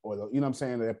reported that, or you know what I'm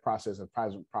saying, that process has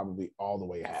probably all the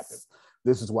way happened.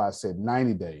 This is why I said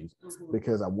 90 days,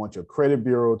 because I want your credit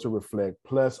bureau to reflect,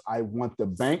 plus I want the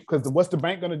bank, because what's the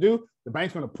bank going to do? The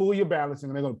bank's going to pull your balance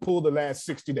and they're going to pull the last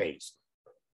 60 days.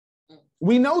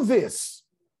 We know this.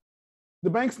 The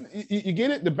banks, you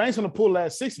get it? The bank's going to pull the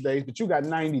last 60 days, but you got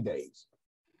 90 days.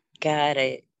 Got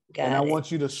it. I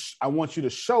want you to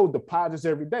show deposits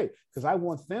every day, because I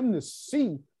want them to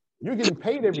see you're getting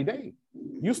paid every day.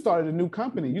 You started a new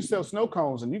company, you sell snow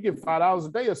cones, and you get $5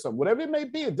 a day or something, whatever it may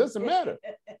be. It doesn't matter.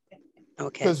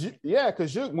 Okay.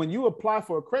 Because when you apply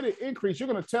for a credit increase, you're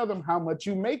going to tell them how much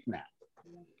you make now,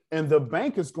 and the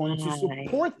bank is going to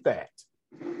support that.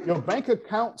 Your bank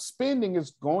account spending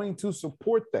is going to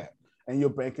support that. And your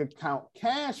bank account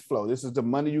cash flow, this is the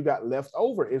money you got left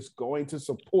over, is going to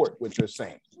support what you're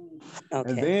saying. Okay.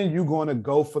 And then you're going to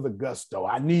go for the gusto.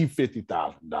 I need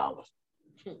 $50,000.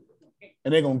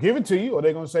 And they're going to give it to you, or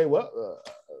they're going to say, well,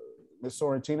 Ms.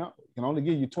 Sorrentino can only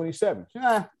give you 27.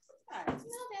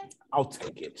 I'll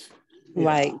take it.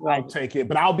 Right. I'll take it,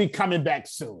 but I'll be coming back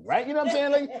soon, right? You know what I'm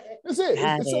saying? Like, that's it.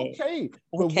 It's okay.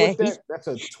 But with that's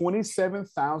a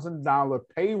 $27,000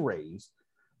 pay raise.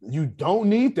 You don't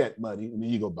need that money, and then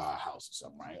you go buy a house or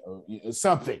something, right? Or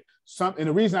something. And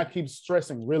the reason I keep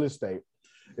stressing real estate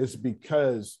is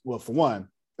because, well, for one,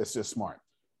 it's just smart.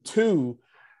 Two,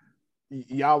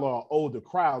 y'all are an older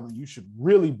crowd, and you should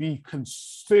really be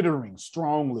considering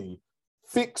strongly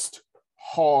fixed,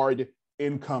 hard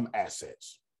income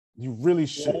assets. You really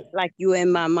should. Like you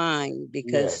in my mind,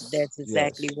 because that's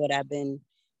exactly what I've been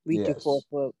reaching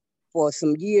for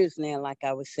some years now, like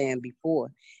I was saying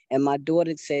before. And my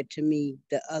daughter said to me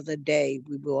the other day,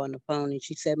 we were on the phone, and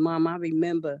she said, Mom, I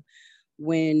remember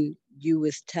when you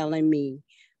was telling me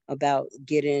about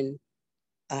getting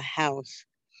a house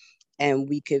and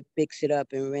we could fix it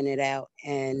up and rent it out.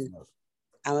 And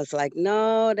I was like,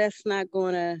 no, that's not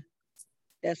gonna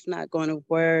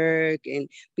work. And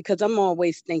because I'm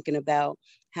always thinking about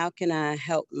how can I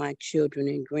help my children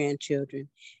and grandchildren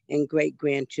and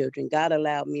great-grandchildren. God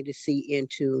allowed me to see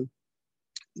into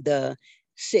the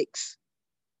 6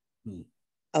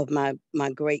 of my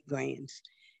great-grands.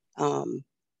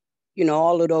 You know,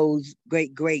 all of those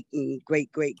great and great.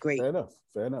 Fair enough.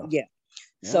 Yeah.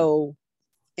 So,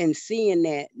 and seeing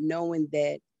that, knowing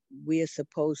that we're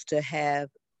supposed to have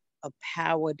a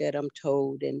power that I'm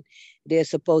told, and there's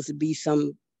supposed to be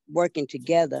some working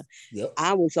together.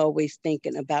 I was always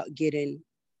thinking about getting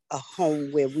a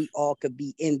home where we all could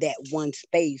be in that one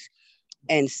space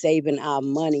and saving our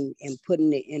money and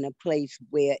putting it in a place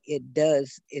where it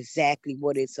does exactly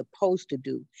what it's supposed to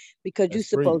do, because you're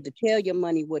supposed to tell your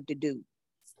money what to do,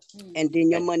 and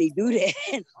then your money do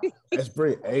that. That's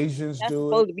great. Asians do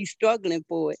it. Supposed to be struggling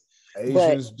for it.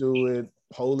 Asians do it.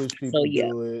 Polish people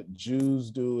do it.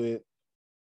 Jews do it.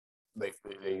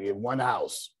 They in one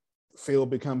house. Phil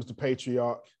becomes the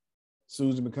patriarch.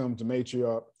 Susan becomes the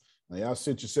matriarch. Now y'all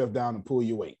sit yourself down and pull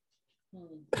your weight.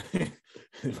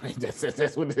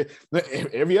 That's what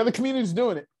every other community is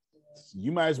doing it.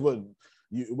 You might as well.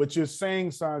 What you're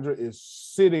saying, Sandra, is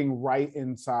sitting right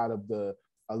inside of the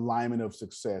alignment of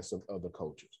success of the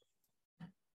cultures.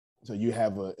 So you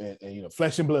have a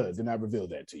flesh and blood did not reveal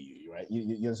that to you, right?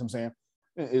 You know what I'm saying?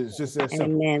 It's just that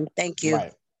simple. Amen. Thank you.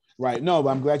 Right. No, but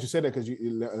I'm glad you said that because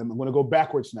I'm going to go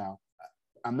backwards now.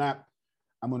 I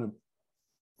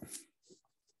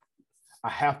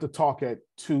have to talk at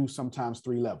 2, sometimes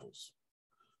 3 levels.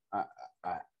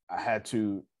 I had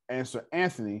to answer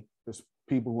Anthony, because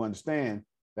people who understand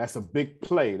that's a big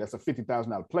play. That's a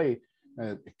 $50,000 play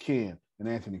that Ken and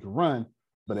Anthony can run,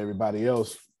 but everybody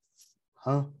else,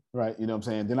 right? You know what I'm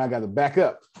saying? Then I got to back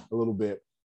up a little bit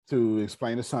to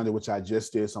explain to Sunday, which I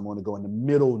just did. So I'm going to go in the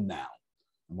middle now.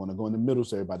 I'm going to go in the middle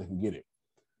so everybody can get it.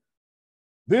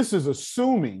 This is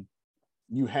assuming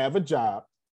you have a job,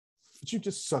 but you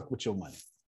just suck with your money.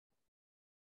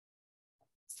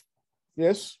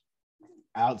 Yes,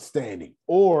 outstanding.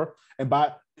 And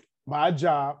by a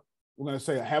job, we're going to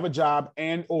say I have a job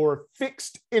and or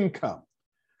fixed income,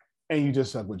 and you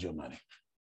just suck with your money.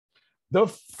 The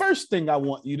first thing I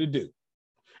want you to do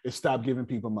is stop giving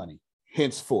people money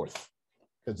henceforth,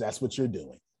 because that's what you're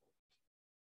doing.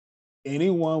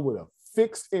 Anyone with a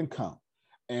fixed income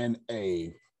and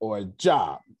a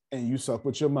job, and you suck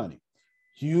with your money,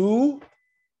 you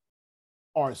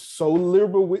are so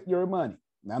liberal with your money.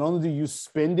 Not only do you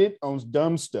spend it on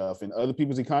dumb stuff in other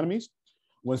people's economies,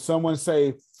 when someone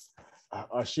say,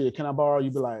 oh shit, can I borrow? You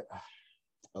be like,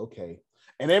 okay.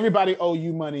 And everybody owe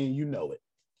you money and you know it.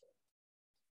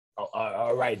 Oh,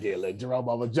 all right, dear. Let Jerome,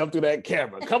 I'm gonna jump through that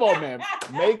camera. Come on, man.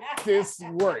 Make this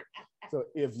work. So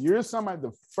if you're somebody,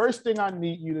 the first thing I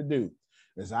need you to do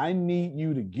is I need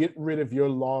you to get rid of your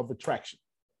law of attraction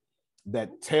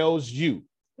that tells you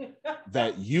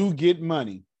that you get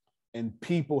money and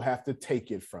people have to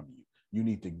take it from you. You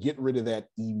need to get rid of that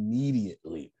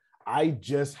immediately. I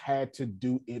just had to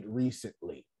do it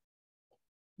recently.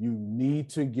 You need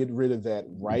to get rid of that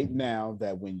right now,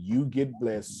 that when you get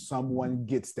blessed, someone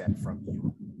gets that from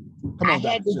you. Come on, I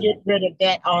had to get rid of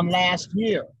that on last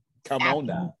year. Come on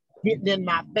now. Getting in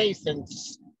my face and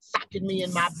sucking me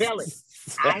in my belly.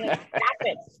 I had to stop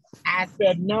it. I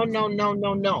said, no.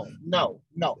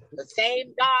 The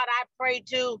same God I pray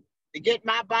to get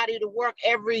my body to work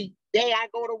every day I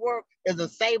go to work is the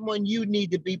same one you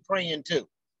need to be praying to.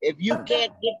 If you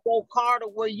can't get your car to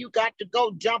where you got to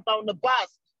go, jump on the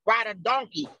bus, ride a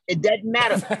donkey. It doesn't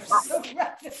matter. The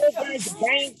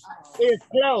bank is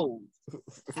closed.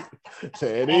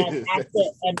 And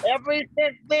ever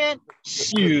since then,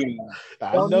 shoot.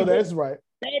 I know that's right.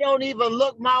 They don't even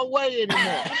look my way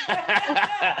anymore.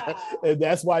 And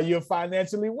that's why you're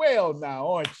financially well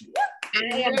now, aren't you?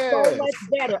 I am so much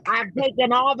better. I've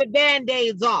taken all the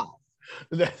Band-Aids off.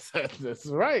 That's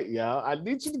right, y'all. I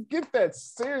need you to get that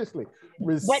seriously.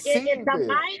 But it's a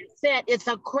mindset. It's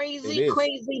a crazy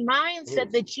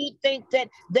mindset that you think that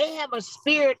they have a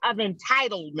spirit of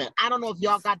entitlement. I don't know if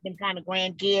y'all got them kind of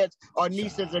grandkids or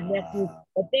nieces or nephews,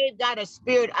 but they've got a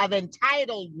spirit of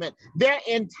entitlement. They're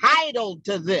entitled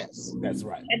to this. That's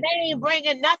right. And they ain't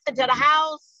bringing nothing to the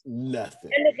house.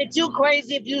 Nothing. And look at you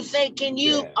crazy if you say, can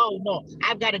you? Yeah. Oh, no,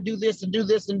 I've got to do this and do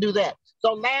this and do that.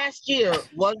 So last year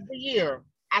was the year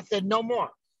I said, no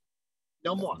more.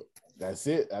 No more. That's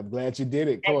it. I'm glad you did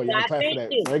it. Come on, y'all clap for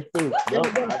that. Breakthrough. You're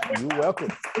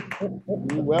welcome.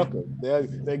 You're welcome.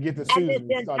 They'll get to Susan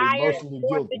and start emotionally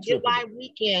guilt. 4th of July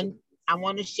weekend, I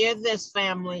want to share this,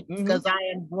 family, because I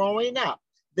am growing up.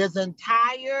 This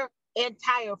entire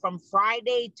from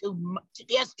Friday to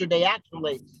yesterday,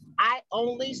 actually, I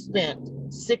only spent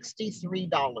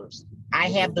 $63. I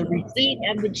have the receipt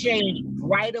and the change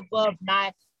right above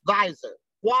my visor.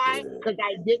 Why? Because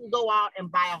I didn't go out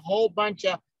and buy a whole bunch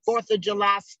of 4th of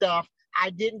July stuff. I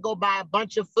didn't go buy a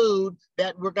bunch of food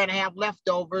that we're going to have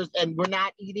leftovers and we're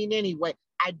not eating anyway.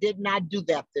 I did not do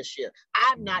that this year.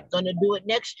 I'm not going to do it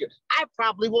next year. I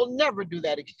probably will never do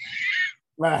that again.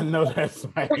 I know that's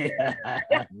right.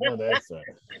 I know that's right.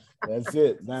 That's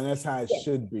it. Now that's how it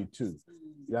should be too.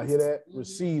 Y'all hear that?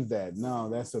 Receive that. No,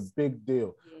 that's a big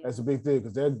deal. That's a big deal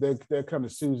because they're coming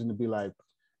to Susan to be like,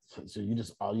 so you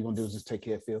just all you're gonna do is just take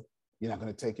care of Phil. You're not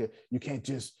gonna take care. You can't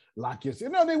just lock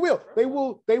yourself. No, they will. They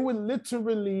will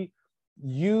literally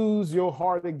use your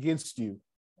heart against you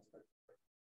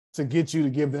to get you to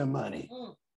give them money.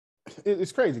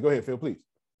 It's crazy. Go ahead, Phil, please.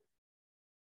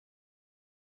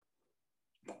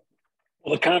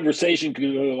 Well, the conversation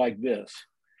could go like this.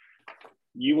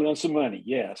 You want some money?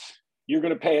 Yes. You're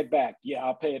going to pay it back. Yeah,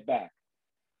 I'll pay it back.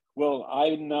 Well,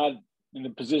 I'm not in a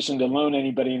position to loan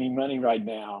anybody any money right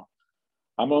now.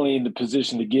 I'm only in the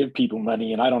position to give people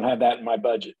money, and I don't have that in my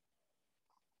budget.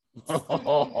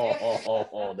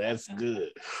 Oh, that's good.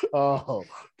 Oh,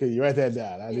 can you write that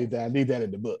down? I need that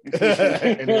in the book.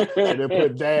 and then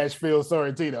put dash Phil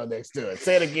Sorrentino next to it.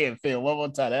 Say it again, Phil, one more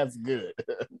time. That's good.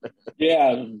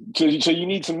 Yeah. So you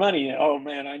need some money. Oh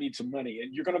man, I need some money.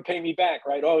 And you're going to pay me back,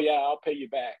 right? Oh yeah, I'll pay you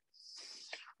back.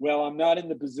 Well, I'm not in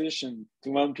the position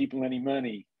to loan people any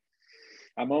money.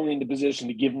 I'm only in the position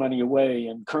to give money away.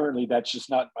 And currently that's just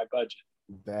not in my budget.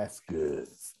 That's good.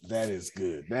 That is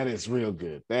good. That is real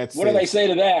good. That's what do they say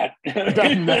to that?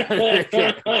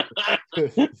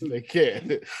 They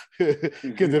can't.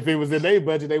 Because if it was in their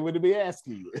budget, they wouldn't be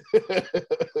asking you.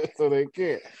 So they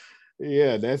can't.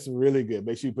 Yeah, that's really good.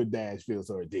 Make sure you put dash Phil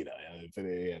Sorrentino.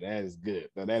 Yeah, that is good.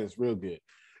 Now, that is real good.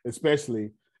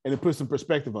 Especially, and it puts some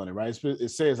perspective on it, right?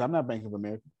 It says, I'm not Bank of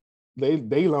America.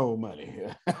 They loan money.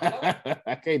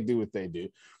 I can't do what they do.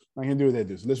 I can do what they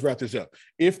do. So let's wrap this up.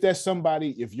 If there's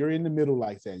somebody, if you're in the middle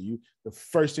like that, the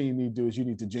first thing you need to do is you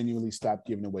need to genuinely stop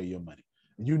giving away your money.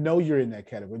 You know you're in that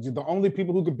category. You're the only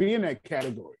people who could be in that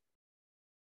category.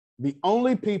 The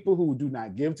only people who do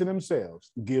not give to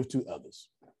themselves give to others.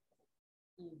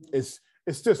 It's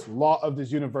just law of this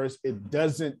universe. It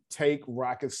doesn't take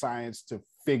rocket science to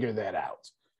figure that out.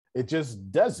 It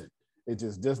just doesn't. It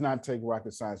just does not take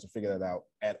rocket science to figure that out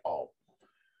at all.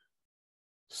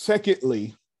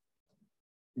 Secondly,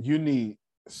 you need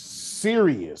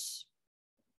serious,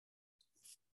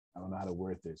 I don't know how to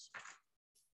word this.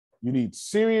 You need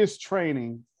serious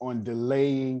training on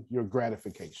delaying your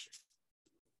gratification.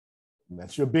 And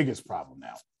that's your biggest problem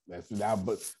now. Now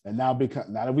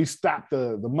that we stop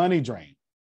the money drain,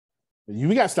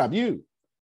 we got to stop you,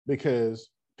 because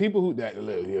people who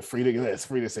that's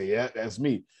free to say, yeah, that's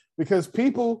me. Because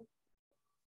people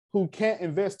who can't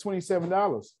invest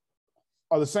 $27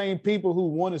 are the same people who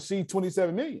want to see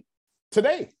 27 million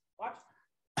today. What?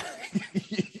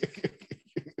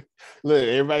 Look,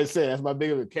 everybody said that's my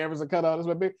big. The cameras are cut off. That's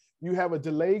my big. You have a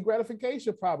delayed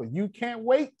gratification problem. You can't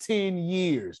wait 10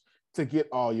 years to get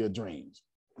all your dreams.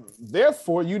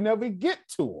 Therefore, you never get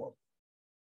to them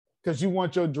because you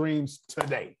want your dreams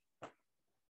today.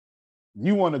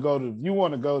 You want to go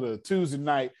to Tuesday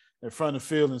night in front of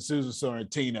Phil and Susan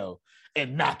Sorrentino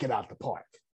and knock it out the park.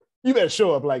 You better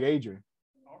show up like Adrian.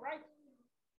 All right.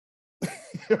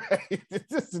 Right?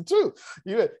 This is the truth.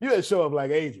 You better show up like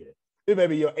Adrian. It may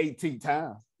be your 18th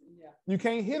time. Yeah. You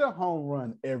can't hit a home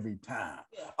run every time.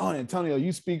 Yeah. Oh, Antonio,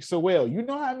 you speak so well. You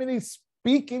know how many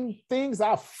speaking things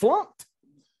I flunked?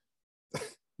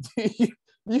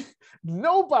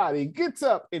 Nobody gets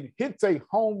up and hits a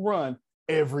home run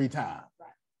every time. Right.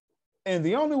 And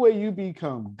the only way you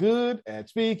become good at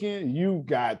speaking, you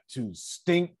got to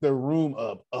stink the room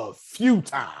up a few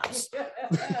times.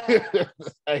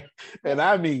 And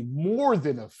I mean more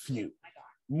than a few.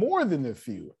 More than a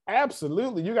few.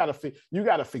 Absolutely. You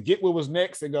gotta forget what was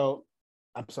next and go,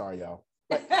 I'm sorry, y'all.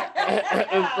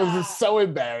 It was just so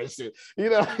embarrassing.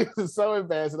 It's so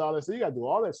embarrassing, all that. So you gotta do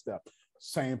all that stuff.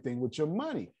 Same thing with your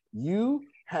money. You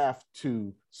have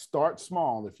to start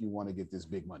small if you want to get this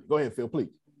big money. Go ahead, Phil, please.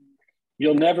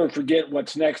 You'll never forget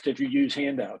what's next if you use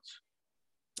handouts.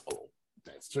 Oh,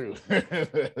 that's true.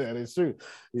 That is true.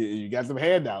 You got some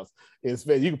handouts. You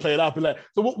can play it off and like,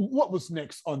 so what was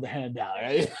next on the handout?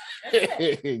 Right?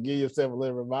 Give yourself a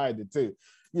little reminder too.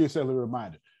 Give yourself a little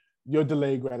reminder. Your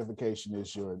delayed gratification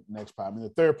is your next problem.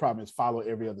 And the third problem is follow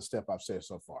every other step I've said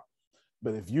so far.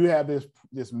 But if you have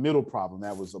this middle problem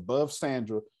that was above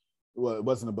Sandra, well, it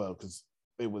wasn't above because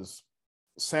it was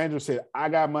Sandra said, I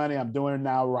got money, I'm doing it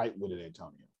now, right with it,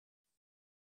 Antonio.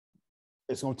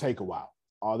 It's going to take a while.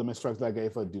 All the instructions I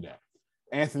gave her, do that.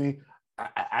 Anthony,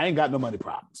 I ain't got no money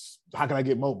problems. How can I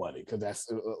get more money? Because that's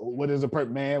what does a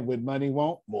man with money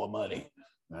want? More money.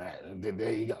 All right,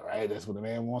 there you go, right? That's what a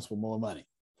man wants, for more money.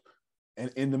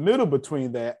 And in the middle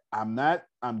between that, I'm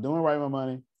doing right with my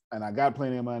money, and I got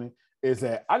plenty of money, is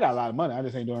that I got a lot of money, I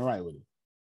just ain't doing right with it.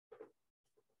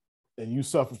 And you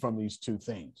suffer from these two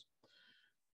things.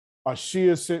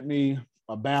 Ashia sent me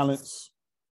a balance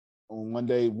on one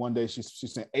day. She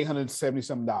sent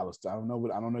 $870-something. I don't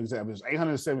know exactly. It was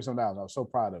 $870-something. I was so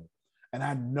proud of it. And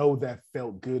I know that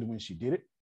felt good when she did it.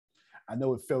 I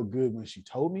know it felt good when she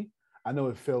told me. I know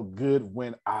it felt good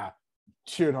when I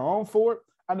cheered her on for it.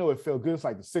 I know it felt good. It's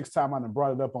like the sixth time I done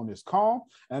brought it up on this call.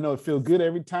 And I know it felt good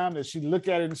every time that she look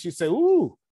at it and she say,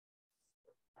 ooh.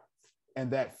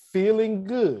 And that feeling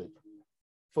good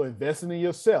for investing in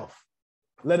yourself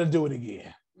let her do it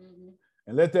again.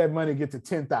 And let that money get to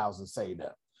 10,000 saved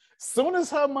up. Soon as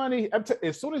her money,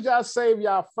 as soon as y'all save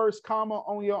y'all first comma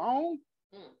on your own,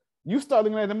 you start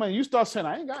looking at the money. You start saying,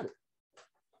 I ain't got it.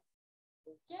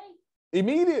 Okay.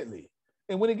 Immediately.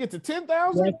 And when it gets to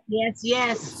 10,000,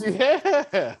 yes.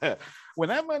 Yeah. When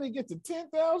that money gets to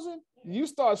 10,000, you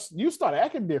start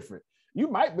acting different. You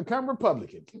might become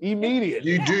Republican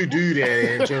immediately. You do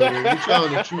that, Antonio. You're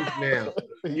telling the truth now.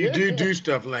 You do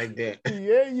stuff like that.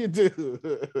 Yeah, you do.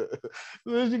 As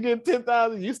soon as you get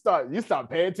 10,000, you start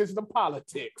paying attention to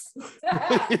politics.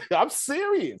 I'm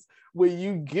serious. When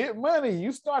you get money,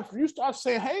 you start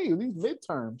saying, hey, these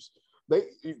midterms,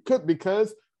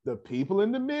 because the people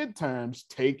in the midterms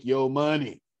take your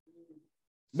money.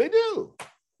 They do.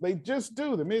 They just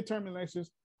do. The midterm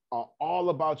elections are all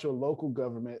about your local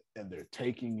government, and they're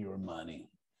taking your money.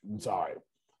 I'm sorry.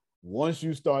 Once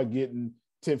you start getting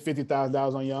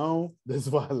 $50,000 on your own, this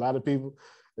is why a lot of people,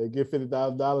 they get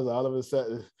 $50,000, all of a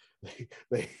sudden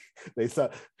they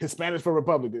start Hispanics for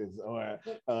Republicans or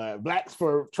blacks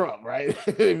for Trump, right?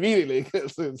 Immediately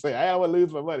say, I don't want to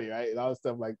lose my money, right? And all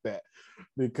stuff like that.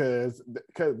 Because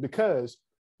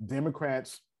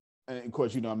Democrats, and of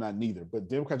course, I'm not neither, but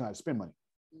Democrats know how to spend money.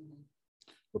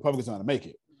 Republicans know how to make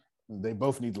it. They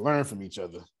both need to learn from each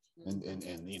other and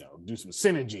do some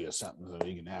synergy or something so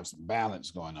you can have some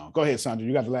balance going on. Go ahead, Sandra.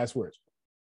 You got the last words.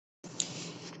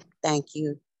 Thank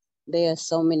you. There are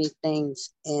so many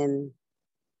things in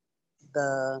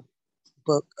the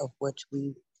book of which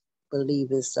we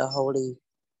believe is the Holy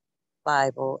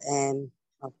Bible, and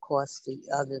of course the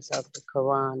others of the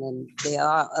Quran, and there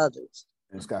are others.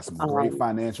 It's got some great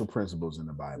financial principles in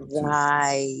the Bible too.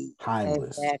 Right.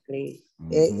 Timeless. Exactly.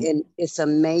 And it's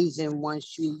amazing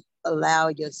once you allow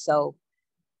yourself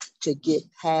to get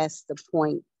past the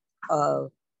point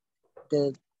of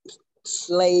the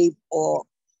slave or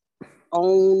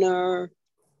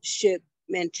ownership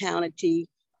mentality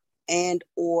and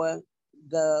or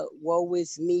the woe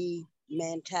is me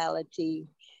mentality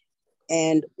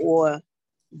and or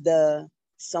the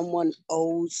someone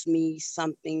owes me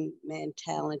something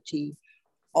mentality.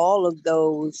 All of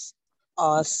those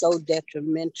are so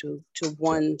detrimental to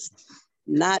one's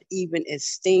not even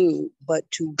esteem, but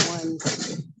to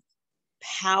one's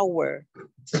power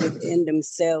within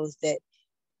themselves, that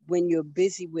when you're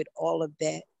busy with all of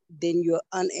that, then you're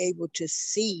unable to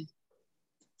see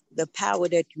the power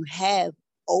that you have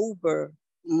over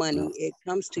money. It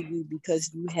comes to you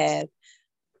because you have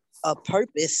a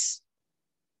purpose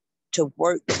to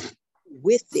work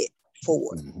with it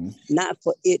for, not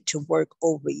for it to work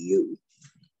over you.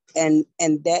 And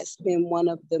that's been one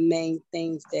of the main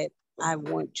things that I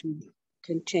want to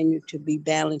continue to be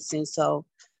balanced in. So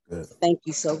thank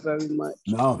you so very much.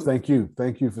 No, thank you.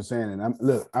 Thank you for saying it.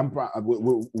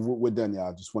 We're done, y'all.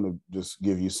 I just want to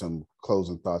give you some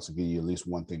closing thoughts and give you at least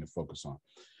one thing to focus on.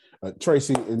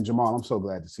 Tracy and Jamal, I'm so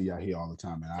glad to see y'all here all the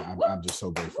time, man. I'm just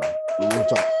so grateful.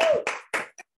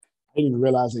 I didn't even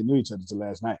realize they knew each other until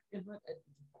last night.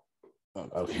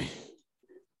 Okay.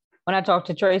 When I talked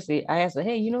to Tracy, I asked her,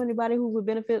 hey, you know anybody who would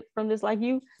benefit from this like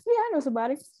you? Yeah, I know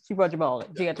somebody. She brought Jamal.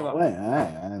 She got Jamal.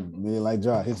 I really like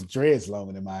John. His dread's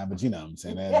longer than mine, but you know what I'm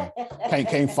saying?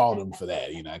 Can't fault him for that.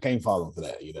 I can't fault him for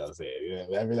that. You know what I'm saying?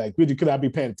 I'd be like, could I be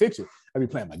paying attention? I'd be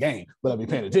playing my game, but I'd be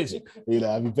paying attention.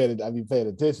 I'd be paying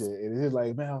attention. And he's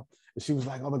like, man, she was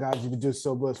like, oh my God, you've been doing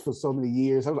so much for so many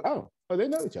years. I was like, oh, they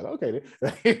know each other. Okay.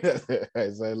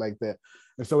 So like that.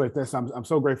 And so like that, I'm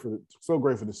so grateful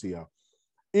to see y'all.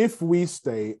 If we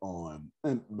stay on,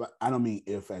 but I don't mean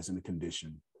if as in the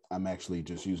condition, I'm actually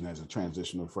just using it as a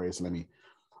transitional phrase.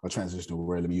 A transitional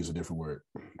word, let me use a different word.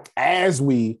 As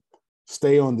we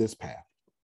stay on this path,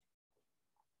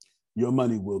 your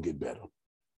money will get better.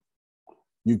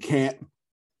 You can't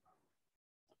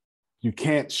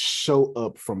show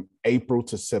up from April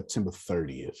to September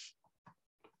 30th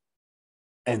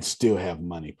and still have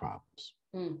money problems.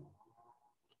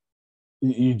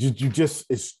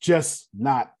 It's just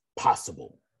not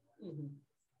possible.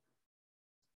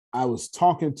 I was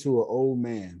talking to an old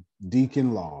man, Deacon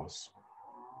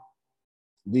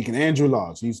Andrew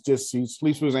Laws. He sleeps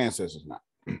with his ancestors now.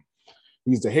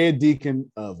 He's the head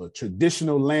deacon of a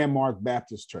traditional landmark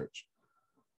Baptist church.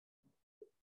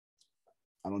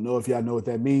 I don't know if y'all know what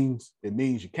that means. It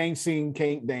means you can't sing,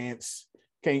 can't dance,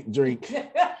 can't drink,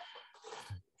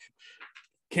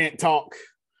 can't talk.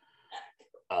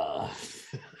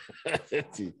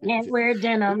 Can't wear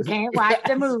denim, can't watch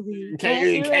the movie,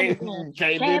 can't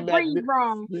breathe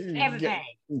wrong, everything.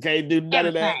 You can't do none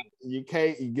of that. You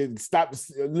can stop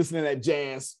listening to that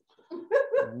jazz.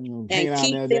 And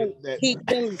keep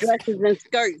them dresses and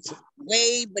skirts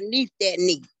way beneath that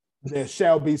knee. there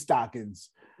shall be stockings.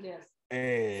 Yes.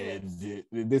 And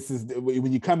this is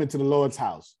when you come into the Lord's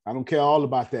house. I don't care all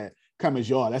about that. Come as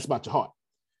you are. That's about your heart.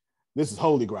 This is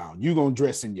holy ground. You're gonna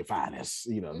dress in your finest.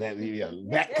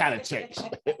 That kind of church.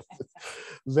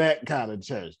 That kind of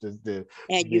church.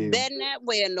 You better not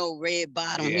wear no red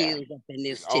bottom heels up in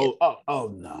this church.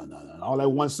 Oh, no. All that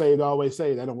once saved, always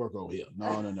saved, that don't work over here.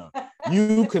 No.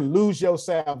 You can lose your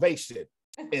salvation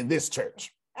in this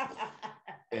church.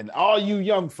 And all you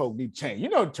young folk need change. You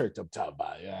know the church I'm talking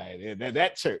about. Right?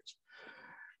 That church.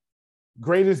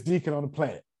 Greatest deacon on the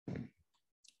planet.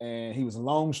 And he was a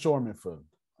longshoreman for him.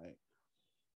 Right?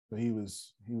 So he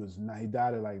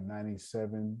died at like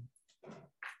 97,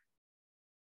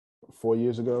 4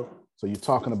 years ago. So you're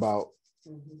talking about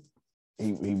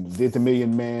he did the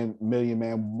Million Man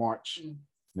March.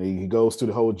 He goes through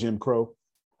the whole Jim Crow.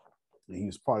 He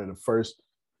was part of the first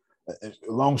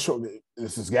longshore.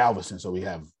 This is Galveston, so we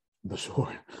have the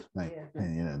shore.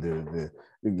 And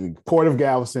the Port of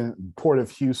Galveston, Port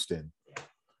of Houston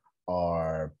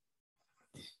are.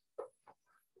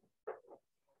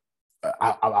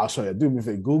 I'll show you. Do me a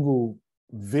favor. Google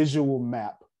visual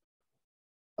map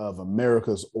of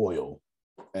America's oil,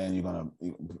 and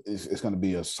it's gonna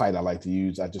be a site I like to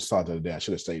use. I just saw it the other day. I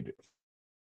should have saved it.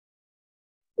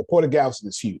 The Port of Galveston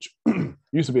is huge.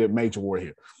 Used to be a major war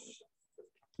here.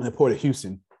 And the Port of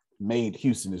Houston made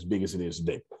Houston as big as it is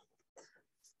today.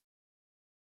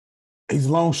 He's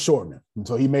a longshoreman, and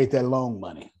so he made that long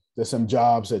money. There's some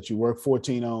jobs that you work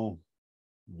 14 on,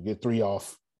 you get 3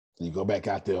 off, and you go back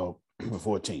out there for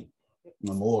 14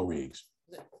 on oil rigs.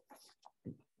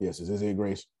 Yes, is this it,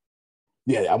 Grace?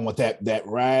 Yeah, I want that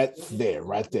right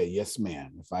there. Yes,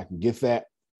 ma'am. If I can get that.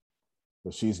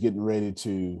 So she's getting ready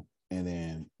to, and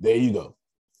then there you go.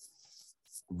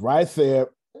 Right there,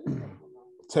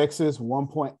 Texas,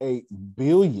 1.8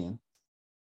 billion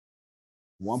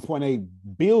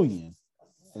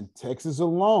in Texas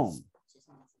alone.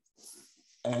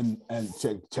 And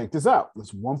check this out.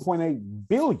 It's 1.8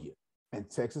 billion in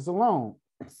Texas alone.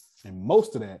 And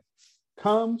most of that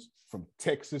comes from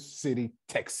Texas City,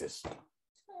 Texas.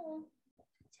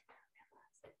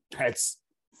 That's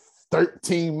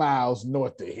 13 miles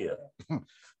north of here.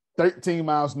 13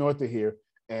 miles north of here.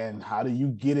 And how do you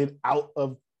get it out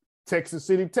of Texas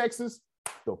City, Texas?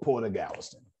 The Port of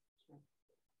Galveston.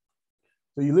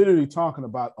 So you're literally talking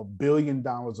about $1 billion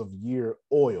a year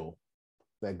oil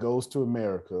that goes to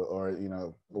America or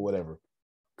whatever,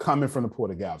 coming from the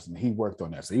Port of Galveston. He worked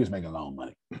on that. So he was making a lot of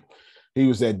money. He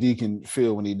was that Deacon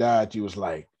Phil when he died. He was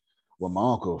like, well,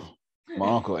 my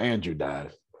uncle Andrew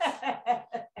died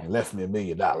and left me $1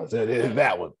 million.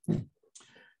 That one.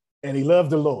 And he loved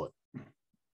the Lord.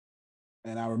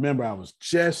 And I remember I was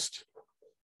just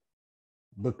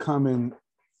becoming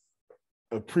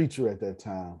a preacher at that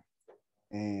time.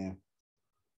 And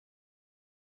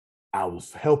I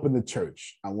was helping the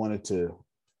church. I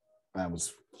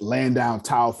was laying down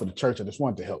tile for the church. I just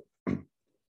wanted to help.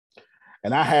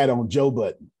 And I had on Joe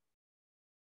Budden.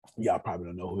 Y'all probably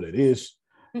don't know who that is.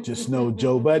 Just know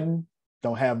Joe Budden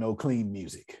don't have no clean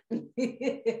music. You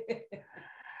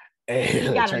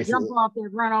gotta jump off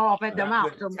and run off at the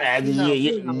mouth.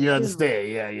 You understand?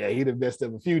 Yeah. He'd have messed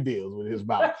up a few deals with his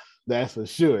mouth. That's for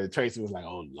sure. And Tracy was like,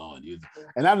 "Oh Lord!"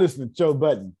 And I'm listening to Joe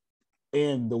Budden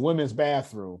in the women's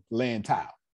bathroom laying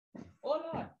tile. Oh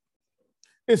Lord!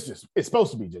 It's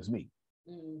supposed to be just me.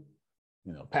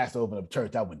 Pastor opened up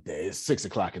church. I went there. It's 6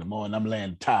 o'clock in the morning. I'm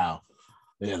laying tile.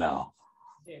 And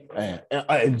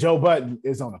Joe Budden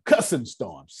is on a cussing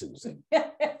storm, Susan.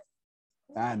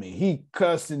 I mean, he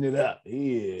cussing it up.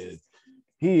 He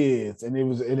is. And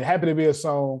it happened to be a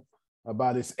song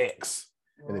about his ex.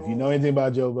 And if you know anything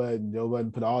about Joe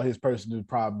Budden put all his personal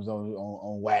problems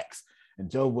on wax. And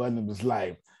Joe Budden was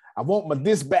like, I want my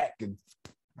this back and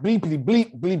bleepity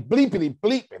bleep, bleep, bleepity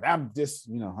bleep. And I'm just,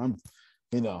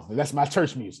 that's my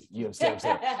church music. You understand what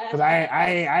I'm saying? Because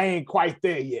I ain't quite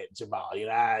there yet, Jamal.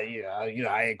 I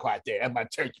ain't quite there. That's my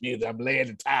church music. I'm laying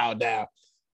the towel down.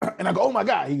 And I go, oh my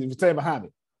God, he was standing behind me.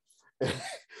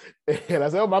 And I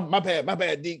said, oh, my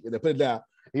bad, Deke. And I put it down.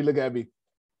 He looked at me.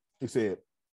 He said,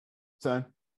 son,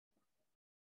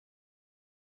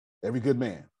 every good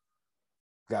man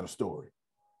got a story.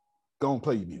 Go and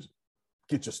play your music.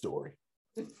 Get your story.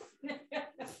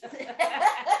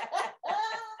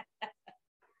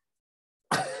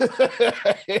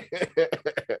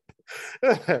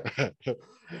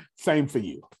 Same for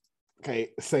you. Okay,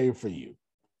 same for you.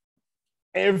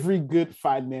 Every good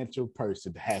financial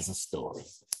person has a story.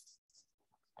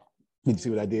 You see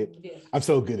what I did? Yeah. I'm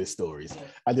so good at stories. Yeah.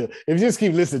 I do. If you just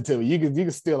keep listening to me, you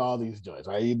can steal all these joints,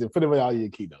 right? You put them in all your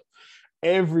keynotes.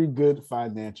 Every good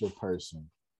financial person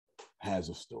has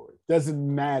a story.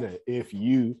 Doesn't matter if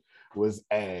you was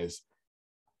as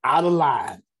out of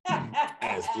line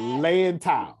as laying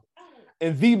tile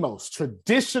in the most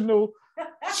traditional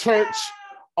church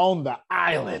on the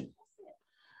island,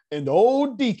 and the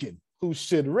old deacon who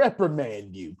should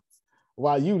reprimand you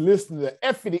while you listen to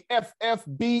F-ity F-F,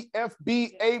 B-F,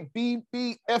 B-A,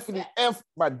 B-B, F-ity F,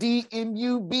 my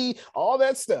D-M-U-B, all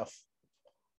that stuff.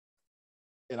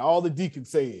 And all the deacon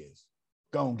say is,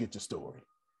 go and get your story.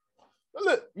 But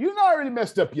look, you already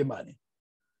messed up your money.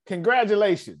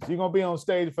 Congratulations. You're going to be on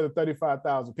stage for the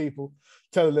 35,000 people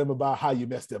telling them about how you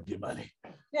messed up your money.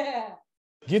 Yeah.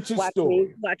 Get your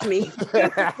story. Watch me.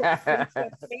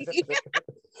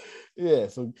 Yeah,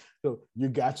 so you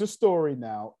got your story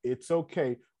now. It's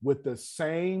okay. With the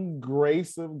same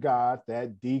grace of God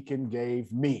that deacon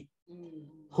gave me,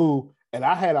 and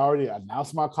I had already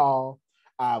announced my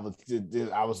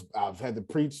I've had to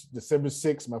preach December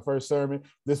 6th, my first sermon.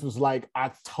 This was like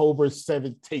October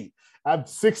 17th. I'm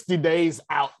 60 days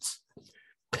out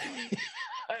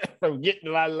from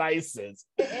getting my license.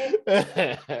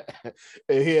 And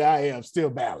here I am, still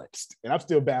balanced. And I'm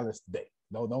still balanced today.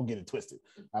 No, don't get it twisted.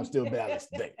 I'm still balanced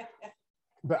today.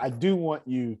 But I do want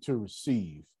you to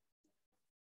receive.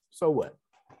 So what?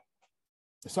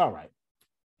 It's all right.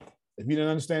 If you didn't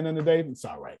understand none today, it's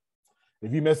all right.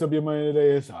 If you mess up your money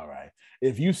today, it's all right.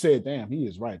 If you said, damn, he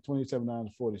is right,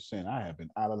 $27.40, I have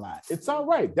been out of line. It's all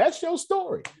right. That's your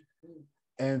story.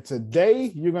 And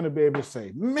today you're going to be able to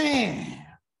say, man,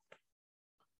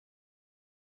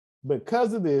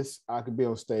 because of this, I could be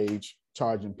on stage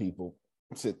charging people,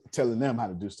 telling them how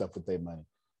to do stuff with their money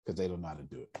because they don't know how to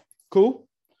do it. Cool?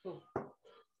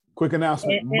 Quick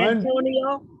announcement.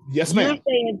 Antonio, yes, ma'am. You're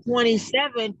saying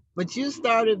 27, but you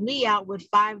started me out with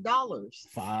 $5.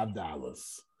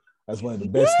 $5. That's one of the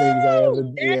best things I ever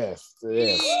did.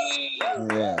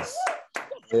 Yes.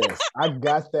 I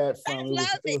got that from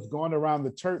it was going around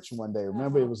the church one day.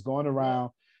 Remember, it was going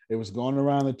around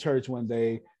the church one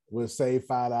day. We'll save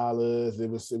 $5. It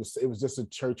was just a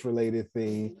church related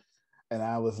thing. And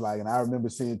I was like, and I remember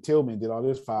seeing Tillman did all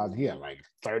this fives. He had like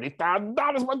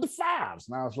 $30,000 worth of fives.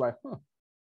 And I was like,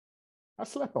 I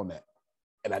slept on that.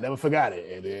 And I never forgot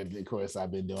it. And then, of course,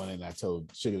 I've been doing it, and I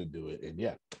told Sugar to do it. And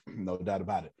yeah, no doubt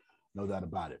about it.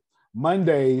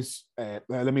 Mondays,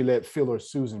 let me let Phil or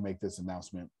Susan make this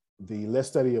announcement. The Let's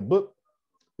Study a Book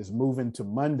is moving to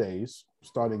Mondays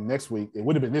starting next week. It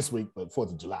would have been this week, but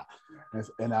 4th of July.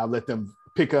 And I'll let them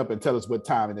pick up and tell us what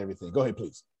time and everything. Go ahead,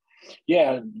 please.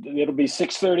 Yeah, it'll be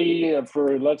 6:30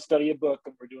 for Let's Study a Book.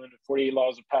 And we're doing the 48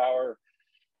 Laws of Power.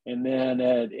 And then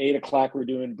at 8 o'clock, we're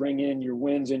doing Bring in Your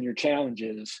Wins and Your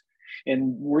Challenges.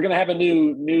 And we're going to have a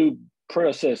new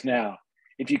process now.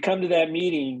 If you come to that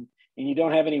meeting and you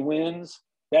don't have any wins,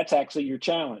 that's actually your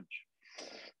challenge.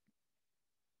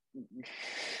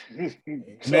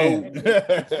 So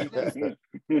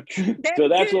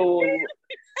that's what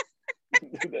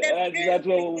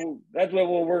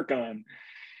we'll work on.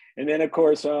 And then, of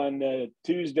course, on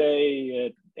Tuesday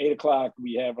at 8 o'clock,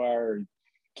 we have our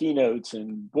keynotes.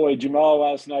 And boy, Jamal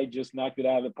last night just knocked it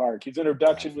out of the park. His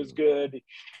introduction was good.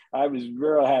 I was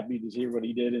real happy to hear what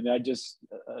he did. And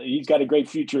he's got a great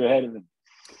future ahead of him.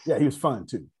 Yeah, he was fun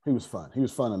too. He was fun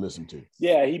to listen to.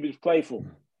 Yeah, he was playful.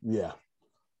 Yeah.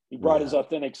 He brought his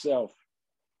authentic self.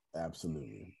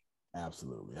 Absolutely. I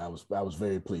was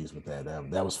very pleased with that.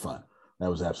 That was fun. That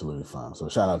was absolutely fun. So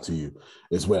shout out to you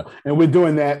as well. And we're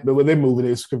doing that, but when they're moving,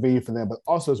 it's convenient for them, but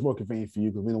also it's more convenient for you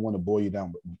because we don't want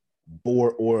to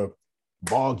bore or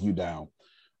bog you down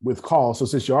with calls. So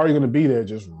since you're already going to be there,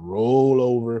 just roll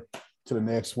over to the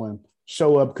next one.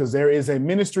 Show up because there is a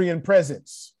ministry in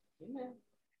presence.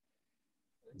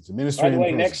 It's a ministry. By the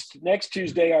way, next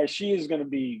Tuesday, she is going to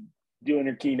be doing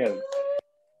her keynote.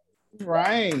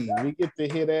 Right. We get to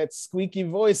hear that squeaky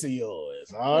voice of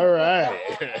yours. All right.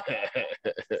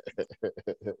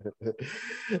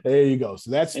 There you go.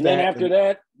 So that's Then after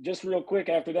that, just real quick,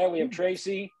 after that, we have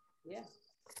Tracy. Yeah.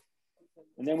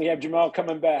 And then we have Jamal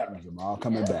coming back.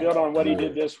 Build on what he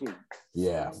did this week.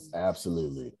 Yeah,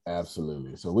 absolutely.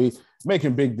 So we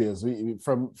making big deals. You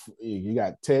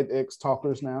got TEDx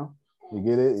talkers now. You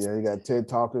get it? Yeah, you got TED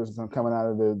talkers coming out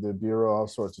of the bureau, all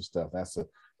sorts of stuff. That's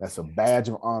a badge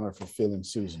of honor for Phil and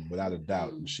Susan, without a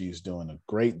doubt. And she's doing a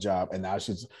great job. And now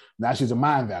she's a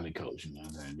Mind Valley coach. You know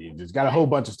what I'm saying? There's got a whole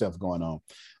bunch of stuff going on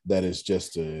that is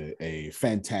just a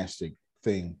fantastic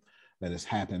thing that is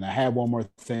happening. I had one more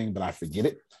thing, but I forget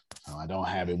it. I don't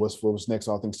have it. What was next?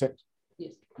 All Things Tech?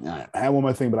 Yes. All right. I had one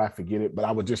more thing, but I forget it. But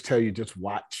I would just tell you, just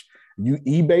watch. You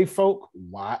eBay folk,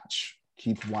 watch.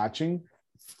 Keep watching.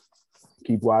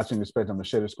 Especially I'm going to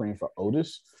share the screen for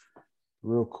Otis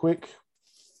real quick.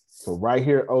 So right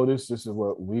here, Otis, this is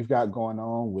what we've got going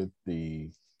on with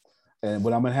and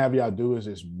what I'm gonna have y'all do is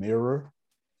just mirror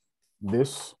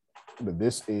this, but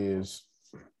this is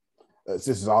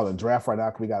all in draft right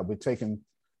now. We got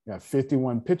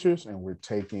 51 pictures and we're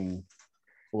taking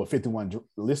 51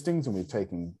 listings and we're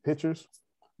taking pictures.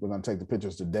 We're gonna take the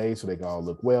pictures today so they can all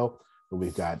look well. But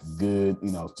we've got good,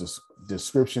 just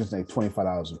descriptions. They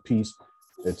 $25 a piece,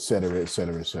 et cetera, et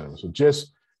cetera, et cetera. So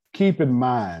just keep in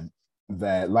mind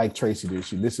that, like Tracy did,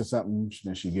 she listed something,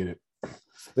 then she get it.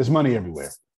 There's money everywhere.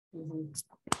 Mm-hmm.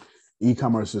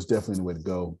 E-commerce is definitely the way to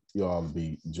go. Y'all will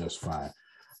be just fine.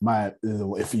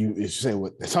 If you say,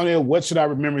 Antonio, what should I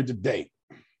remember today?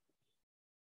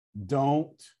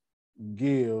 Don't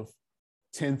give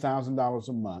 $10,000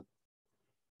 a month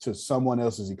to someone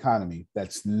else's economy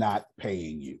that's not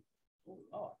paying you.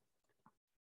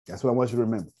 That's what I want you to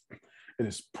remember. It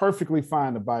is perfectly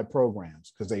fine to buy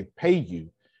programs because they pay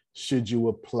you should you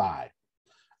apply.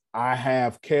 I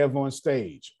have Kev on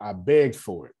stage. I begged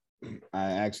for it.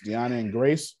 I asked Deanna and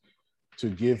Grace to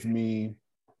give me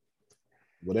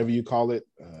whatever you call it.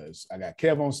 I got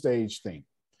Kev on stage thing.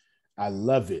 I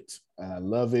love it. And I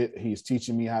love it. He's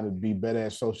teaching me how to be better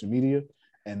at social media.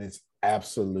 And it's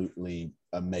absolutely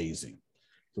amazing.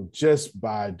 So just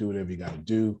do whatever you got to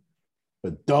do,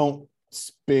 but don't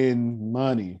spend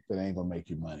money that ain't going to make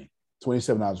you money.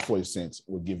 $27.40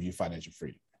 will give you financial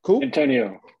freedom. Cool?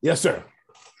 Antonio. Yes, sir.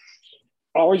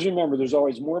 Always remember, there's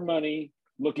always more money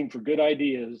looking for good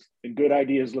ideas than good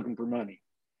ideas looking for money.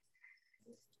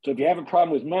 So if you have a problem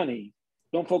with money,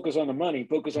 don't focus on the money,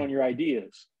 focus on your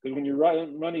ideas. Because when your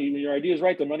ideas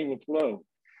right, the money will flow.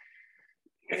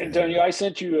 Antonio, I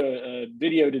sent you a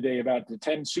video today about the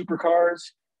 10 supercars.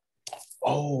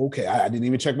 Oh, okay. I didn't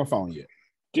even check my phone yet.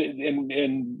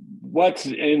 And what's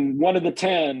in one of the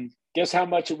 10, guess how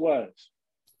much it was?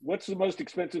 What's the most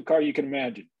expensive car you can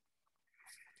imagine?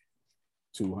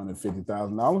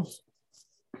 $250,000.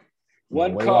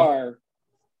 One car,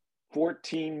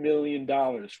 $14 million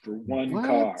for one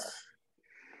car.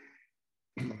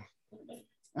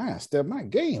 I gotta step my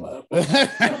game up.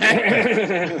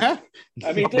 I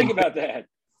mean, think about that.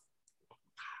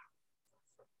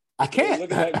 I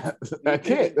can't. I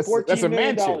can't. That's a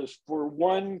mansion for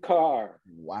one car.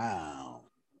 Wow.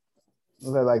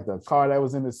 Was that like the car that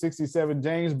was in the '67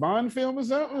 James Bond film or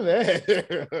something? That's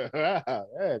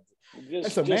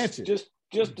a mansion. Just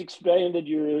expanded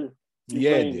your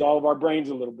brains, all of our brains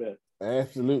a little bit.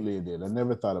 Absolutely, it did. I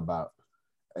never thought about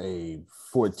a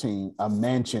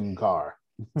mansion car.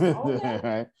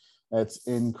 Right? That's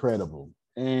incredible.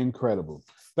 Incredible.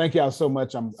 Thank y'all so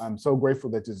much. I'm so grateful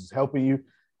that this is helping you.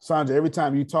 Sandra, every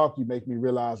time you talk, you make me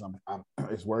realize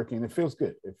it's working. It feels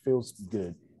good. It feels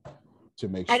good to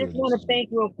make sure. I just want to thank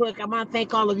real quick. I want to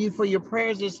thank all of you for your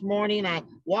prayers this morning. I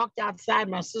walked outside.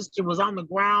 My sister was on the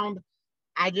ground.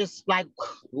 I just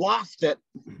lost it,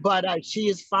 but she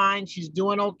is fine. She's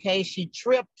doing okay. She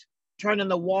tripped, turning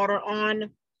the water on,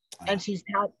 and she's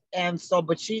out. And so,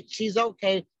 but she's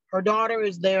okay. Her daughter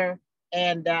is there,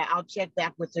 and I'll check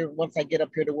back with her once I get up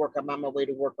here to work. I'm on my way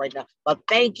to work right now. But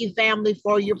thank you, family,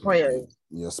 for your prayers.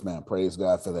 Yes, ma'am. Praise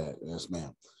God for that. Yes,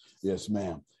 ma'am. Yes,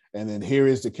 ma'am. And then here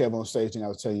is the Kev on stage thing I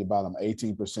was telling you about. I'm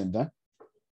 18% done,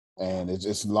 and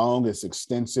it's long. It's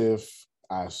extensive.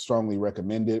 I strongly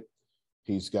recommend it.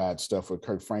 He's got stuff with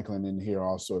Kirk Franklin in here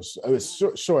also. It's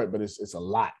short, but it's a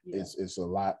lot. Yeah. It's a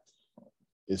lot.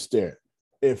 It's there.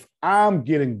 If I'm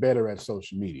getting better at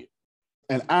social media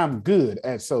and I'm good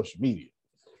at social media,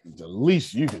 the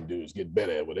least you can do is get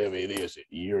better at whatever it is that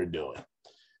you're doing.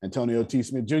 Antonio T.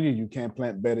 Smith Jr., you can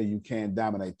plant better, you can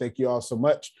dominate. Thank you all so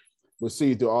much. We'll see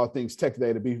you through All Things Tech today.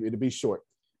 It'll be short.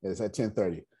 It's at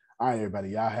 10:30. All right,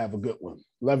 everybody. Y'all have a good one.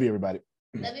 Love you, everybody.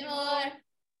 Love you more.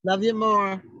 Love you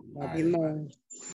more. Love you more.